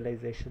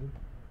self-realization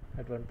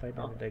at one point.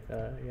 I Oh. was like,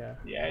 yeah.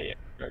 Yeah.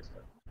 Sure.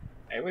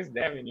 I was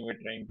there when you were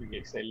trying to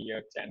sell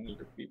your channel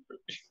to people.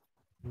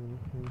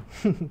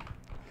 Mm-hmm.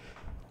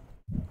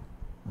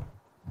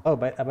 Oh,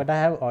 but I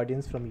have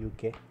audience from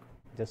UK,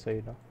 just so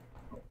you know.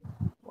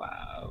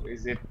 Wow,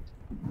 is it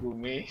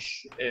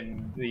Umesh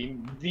and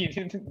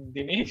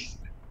Dinesh?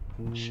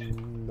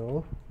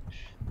 No,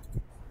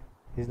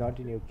 he's not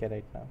in UK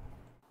right now.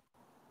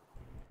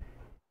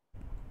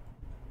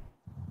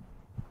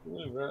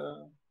 Cool, bro.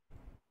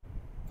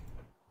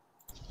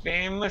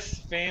 Famous.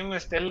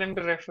 Tell them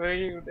to refer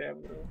you there,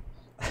 bro.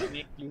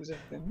 Make use of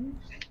them.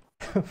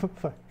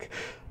 Fuck.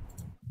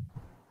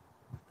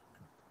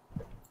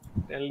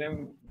 Tell them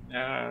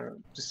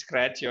to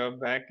scratch your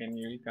back and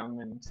you'll come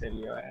and sell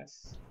your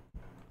ass.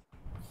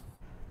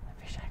 I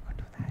wish I could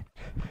do that.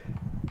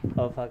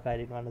 Oh fuck, I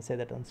didn't want to say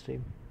that on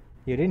stream.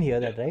 You didn't hear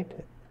that, right?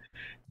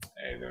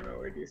 I don't know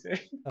what you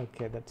said.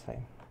 Okay, that's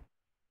fine.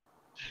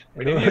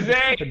 What did you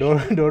say?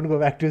 Don't go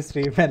back to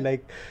stream and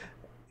like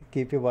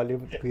keep the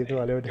volume at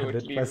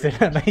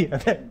 100% and I hear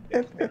that.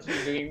 Definitely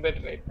doing that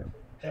right now.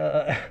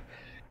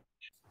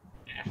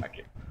 Fuck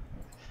it.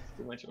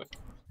 Too much work.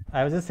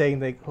 I was just saying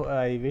like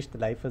I wish the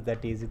life was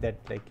that easy that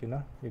like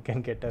you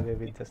can get away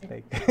with just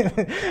like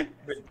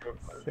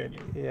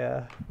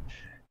yeah.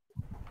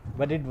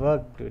 But it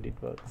worked, dude.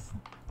 It works.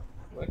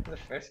 Worked the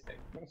first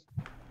time.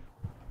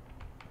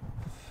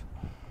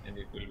 And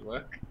it will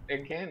work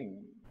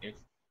again if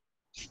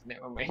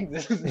never mind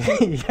this.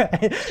 Yeah,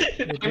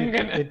 I'm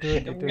gonna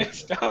would.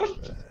 stop.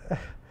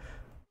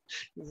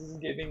 This is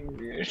getting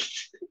weird.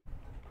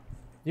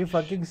 You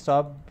fucking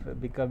stop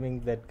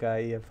becoming that guy,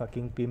 a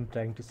fucking pimp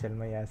trying to sell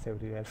my ass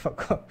everywhere.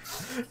 Fuck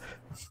off.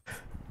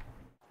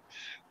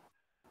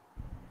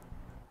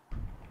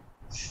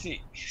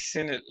 See,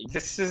 Sinil,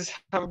 this is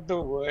how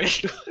the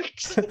world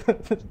works.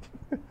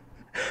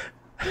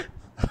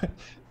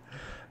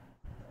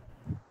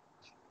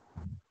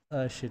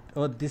 Shit.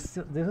 Oh, this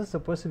is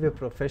supposed to be a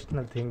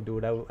professional thing,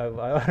 dude. I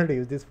wanted to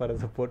use this for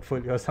as a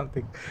portfolio or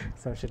something.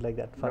 Some shit like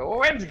that. Fuck. No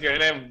one's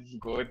gonna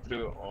go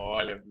through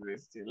all of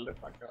this. Chill the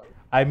fuck out.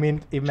 I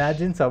mean,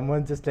 imagine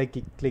someone just like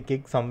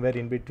clicking somewhere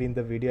in between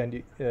the video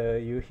and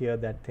you hear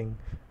that thing.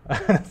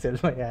 Sell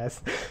my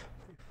ass.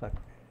 Fuck.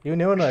 You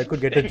never know I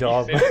could get a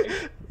job.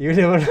 You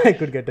never know I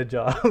could get a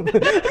job.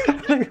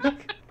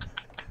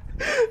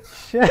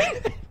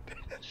 Shit.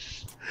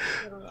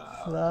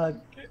 Fuck.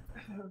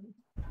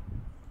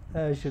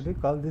 Should we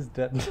call this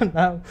done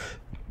now?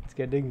 It's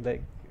getting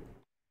like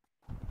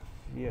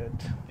weird.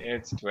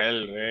 It's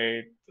 12,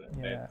 right?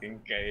 Yeah. I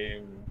think I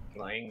am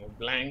drawing a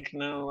blank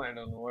now. I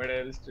don't know what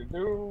else to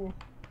do.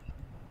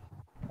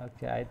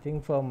 Okay, I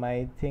think for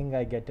my thing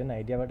I get an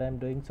idea what I'm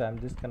doing, so I'm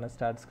just gonna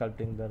start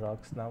sculpting the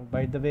rocks now.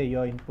 By the way,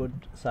 your input,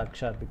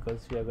 Saksha,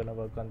 because we are gonna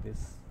work on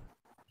this.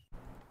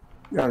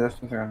 Yeah,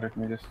 just a second. Let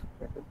me just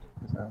check it.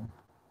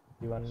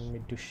 You want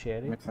me to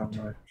share it?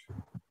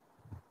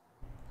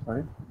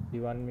 Sorry?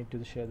 You want me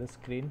to share the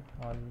screen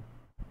on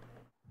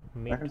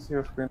Meet? I can see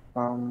your screen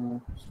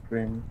from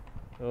stream.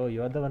 Oh,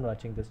 you're the one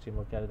watching the stream.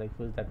 Okay, I was like,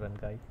 who's that one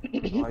guy?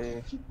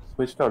 I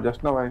switched out.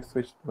 Just now I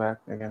switched back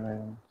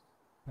again.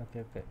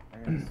 Okay. I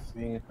am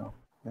seeing it now.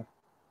 Yeah.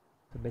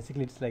 So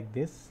basically it's like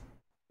this,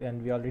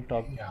 and we already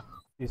talked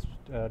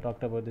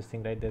about this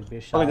thing, right? There'll be a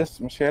Okay, sharp.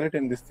 just share it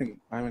in this thing.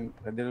 I mean,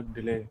 there will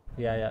be delay.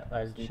 Yeah,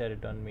 I'll share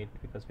it on Meet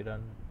because we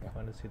don't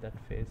want to see that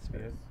face.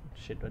 Weird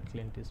shit what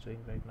Clint is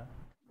doing right now.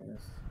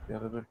 Yes, there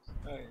will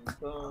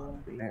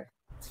be delay.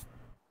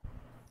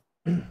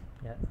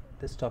 Yeah,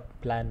 this top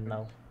plan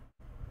now.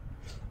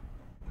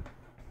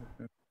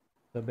 Okay.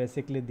 So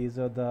basically these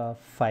are the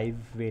 5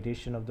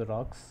 variation of the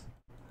rocks,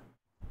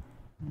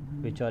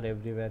 which are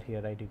everywhere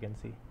here, right? You can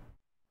see.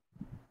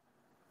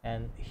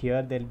 And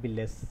here there'll be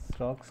less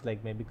rocks,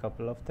 like maybe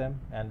couple of them,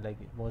 and like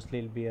mostly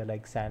it'll be a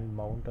like sand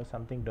mount or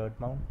something, dirt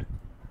mount.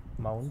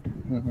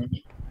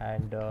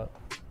 And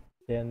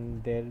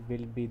then there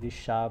will be the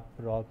sharp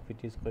rock,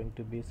 which is going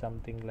to be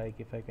something like,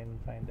 if I can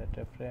find that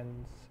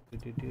reference.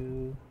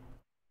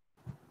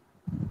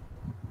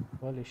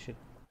 Holy shit,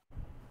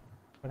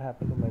 what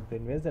happened to my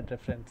brain? Where's that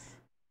reference?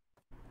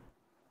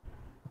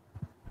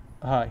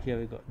 Here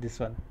we go, this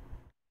one.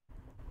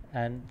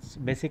 And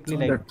basically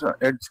so like that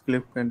edge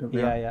clip kind of.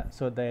 Yeah,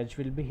 so the edge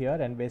will be here,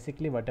 and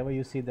basically whatever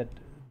you see that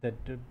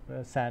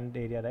sand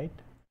area, right?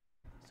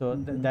 So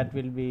that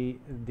will be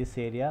this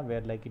area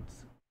where like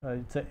it's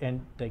a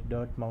end, like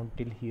dirt mount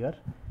till here,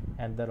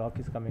 and the rock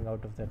is coming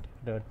out of that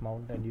dirt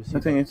mount, and you see. I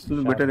think it's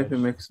still better if you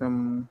make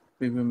some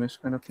preview mesh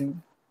kind of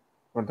thing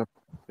for the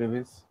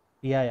previous.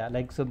 Yeah,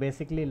 like so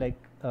basically like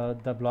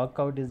the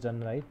blockout is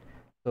done, right?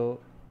 So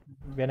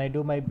when I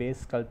do my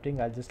base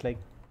sculpting, I'll just like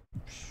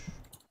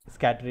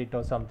scatter it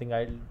or something.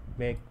 I'll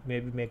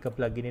maybe make a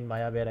plugin in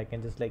Maya where I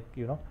can just like,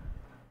 you know,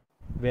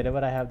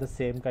 wherever I have the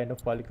same kind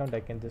of polygon,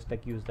 I can just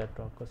like use that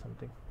rock or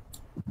something.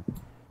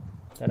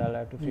 That I'll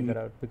have to figure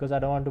out, because I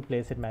don't want to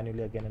place it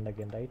manually again and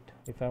again, right?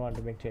 If I want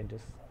to make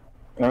changes.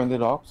 And the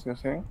rocks, you're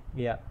saying?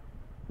 Yeah.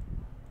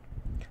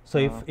 So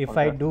if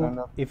I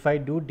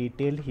do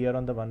detail here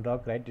on the one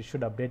rock, right, it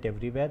should update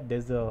everywhere.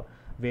 There's a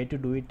way to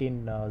do it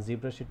in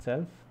ZBrush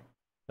itself.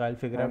 So I'll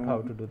figure out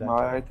how to do that.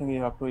 I think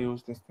you have to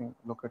use this thing,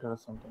 locator or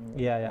something.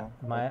 Yeah.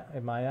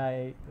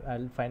 Maya,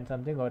 I'll find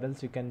something, or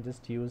else you can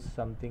just use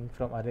something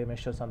from array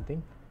mesh or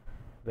something,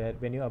 where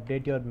when you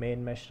update your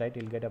main mesh, right,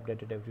 it'll get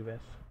updated everywhere.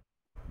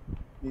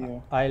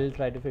 Yeah. I'll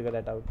try to figure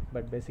that out,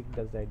 but basically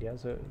that's the idea.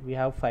 So we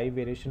have 5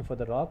 variation for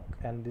the rock,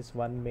 and this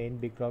one main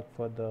big rock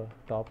for the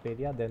top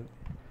area. Then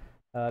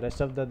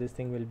rest of this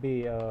thing will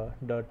be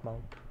dirt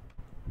mount.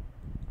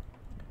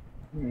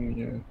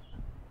 Yes.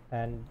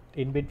 And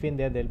in between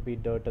there'll be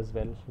dirt as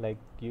well, like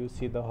you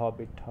see the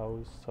hobbit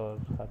house or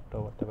hut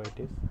or whatever it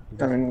is.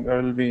 I mean,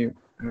 there will be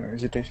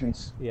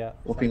vegetations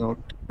popping out,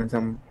 and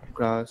some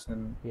grass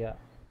and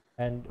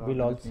and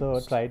we'll also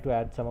try to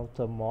add some of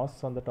the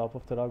moss on the top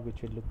of the rock,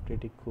 which will look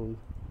pretty cool,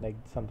 like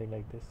something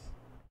like this.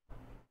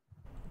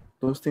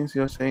 Those things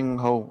you're saying,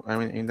 how, I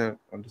mean, in the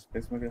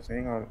displacement you're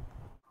saying, or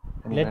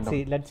let's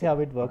see how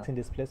it works in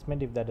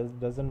displacement. If that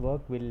doesn't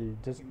work, we'll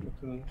just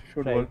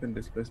should work in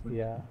displacement.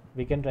 Yeah,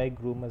 we can try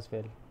Groom as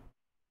well.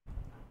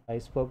 I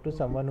spoke to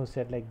someone who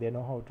said like they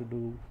know how to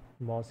do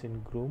moss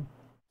in Groom.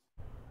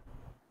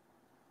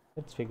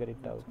 Let's figure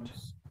it out.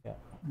 Yeah.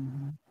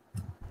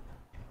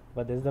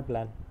 But this is the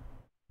plan.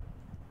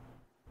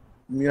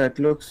 Yeah, it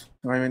looks,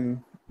 I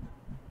mean,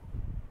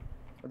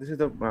 this is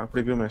the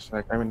preview mesh,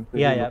 like, I mean,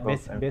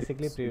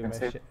 basically preview mesh.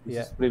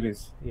 This is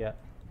previous. Yeah.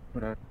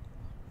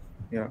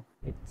 Yeah.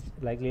 It's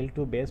like little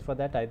too base for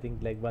that. I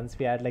think like once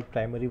we add like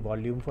primary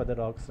volume for the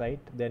rocks, right,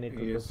 then it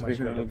will look much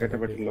better. Get a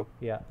better look.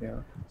 Yeah.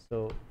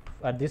 So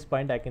at this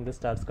point, I can just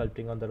start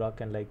sculpting on the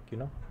rock and like, you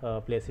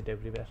know, place it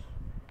everywhere.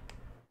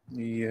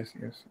 Yes.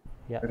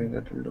 Yeah. I think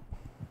that will do.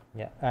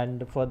 Yeah,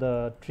 and for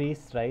the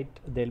trees, right,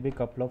 there'll be a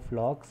couple of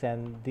logs,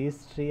 and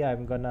this tree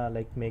I'm gonna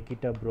like make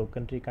it a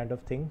broken tree kind of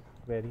thing,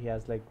 where he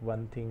has like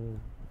one thing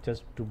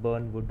just to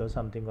burn wood or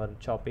something, or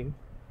chopping.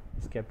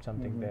 He's kept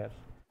something there.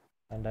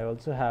 And I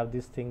also have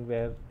this thing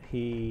where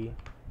he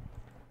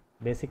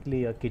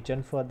basically a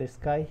kitchen for this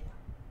guy,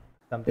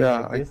 something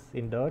like this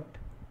in dirt.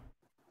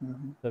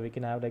 So we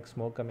can have like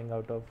smoke coming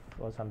out of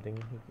or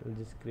something. We'll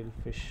just grill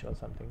fish or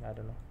something, I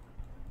don't know.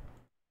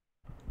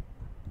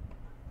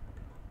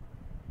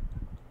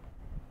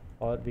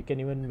 Or we can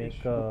even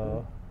make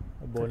a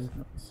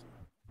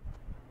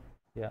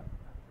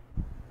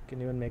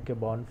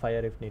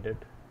bonfire if needed.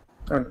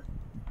 I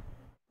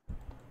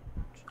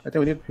think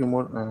we need a few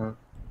more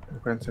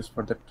references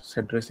for that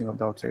set dressing of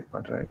the outside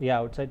part, right? Yeah,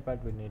 outside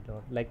part we need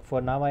more. Like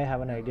for now I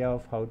have an idea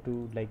of how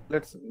to like.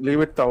 Let's leave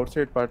it the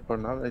outside part for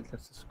now. Like,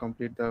 let's just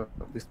complete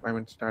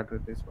start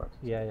with this part.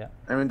 Yeah.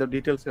 I mean the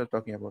details you're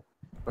talking about.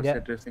 For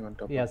set dressing on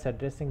top. Yeah, set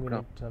dressing we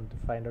need to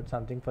find out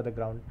something for the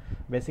ground.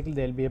 Basically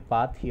there'll be a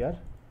path here,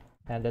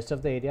 and rest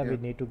of the area we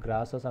need to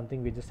grass or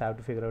something. We just have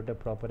to figure out a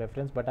proper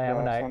reference. But I have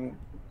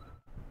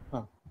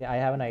I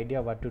have an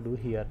idea what to do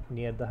here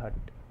near the hut.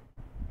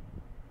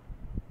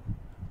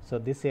 So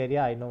this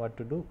area I know what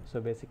to do.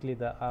 So basically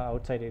the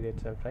outside area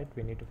itself, right?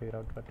 We need to figure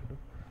out what to do.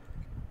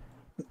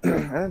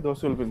 And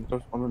those will be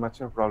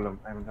much of a problem.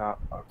 I mean the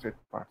outside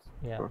parts.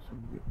 Yeah. Those will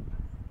be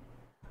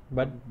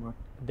But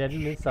there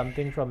is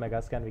something from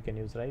Megascan we can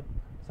use, right?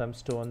 Some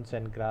stones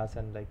and grass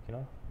and like, you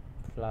know,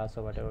 flowers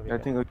or whatever. I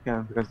think we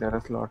can, because there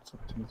are lots of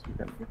things we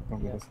can get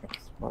from Yep. this.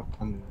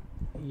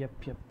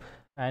 Yep.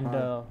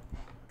 And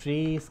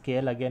tree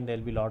scale, again,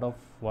 there'll be a lot of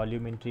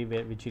volume in tree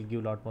which will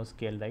give a lot more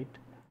scale, right?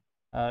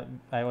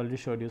 I already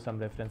showed you some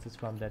references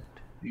from that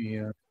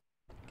Yeah.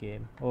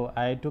 game. Oh,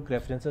 I took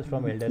references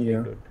from Elden Yeah.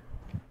 Ring,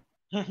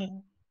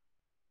 dude.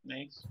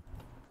 Nice.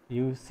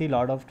 You see a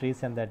lot of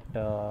trees in that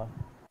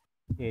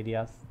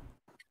areas.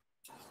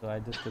 So I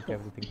just took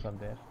everything from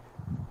there.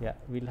 Yeah,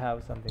 we'll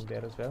have something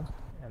there as well.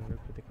 And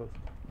it's pretty cool.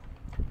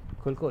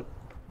 Cool.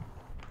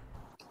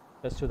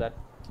 Let's do that.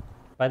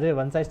 By the way,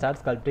 once I start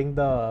sculpting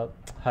the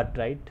hut,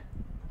 right?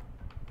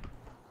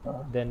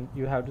 Then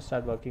you have to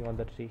start working on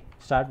the tree.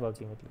 Start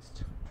working at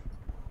least.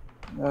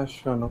 Yeah,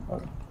 sure, no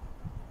problem.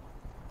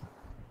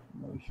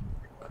 No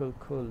issue.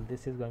 Cool.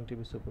 This is going to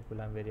be super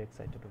cool. I'm very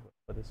excited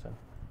for this one.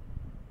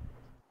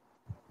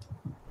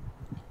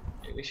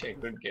 I wish I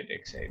could get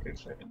excited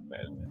for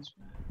environments.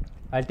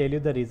 I'll tell you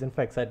the reason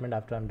for excitement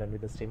after I'm done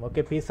with the stream.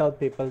 Okay, peace out,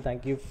 people.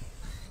 Thank you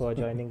for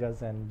joining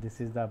us, and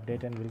this is the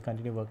update, and we'll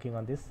continue working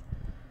on this.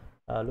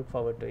 Look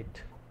forward to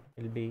it.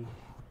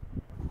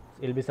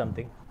 It'll be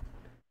something.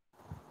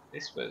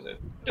 This was a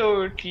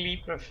totally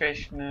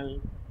professional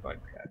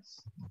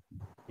podcast.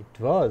 It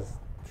was.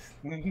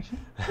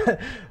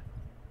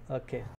 Okay.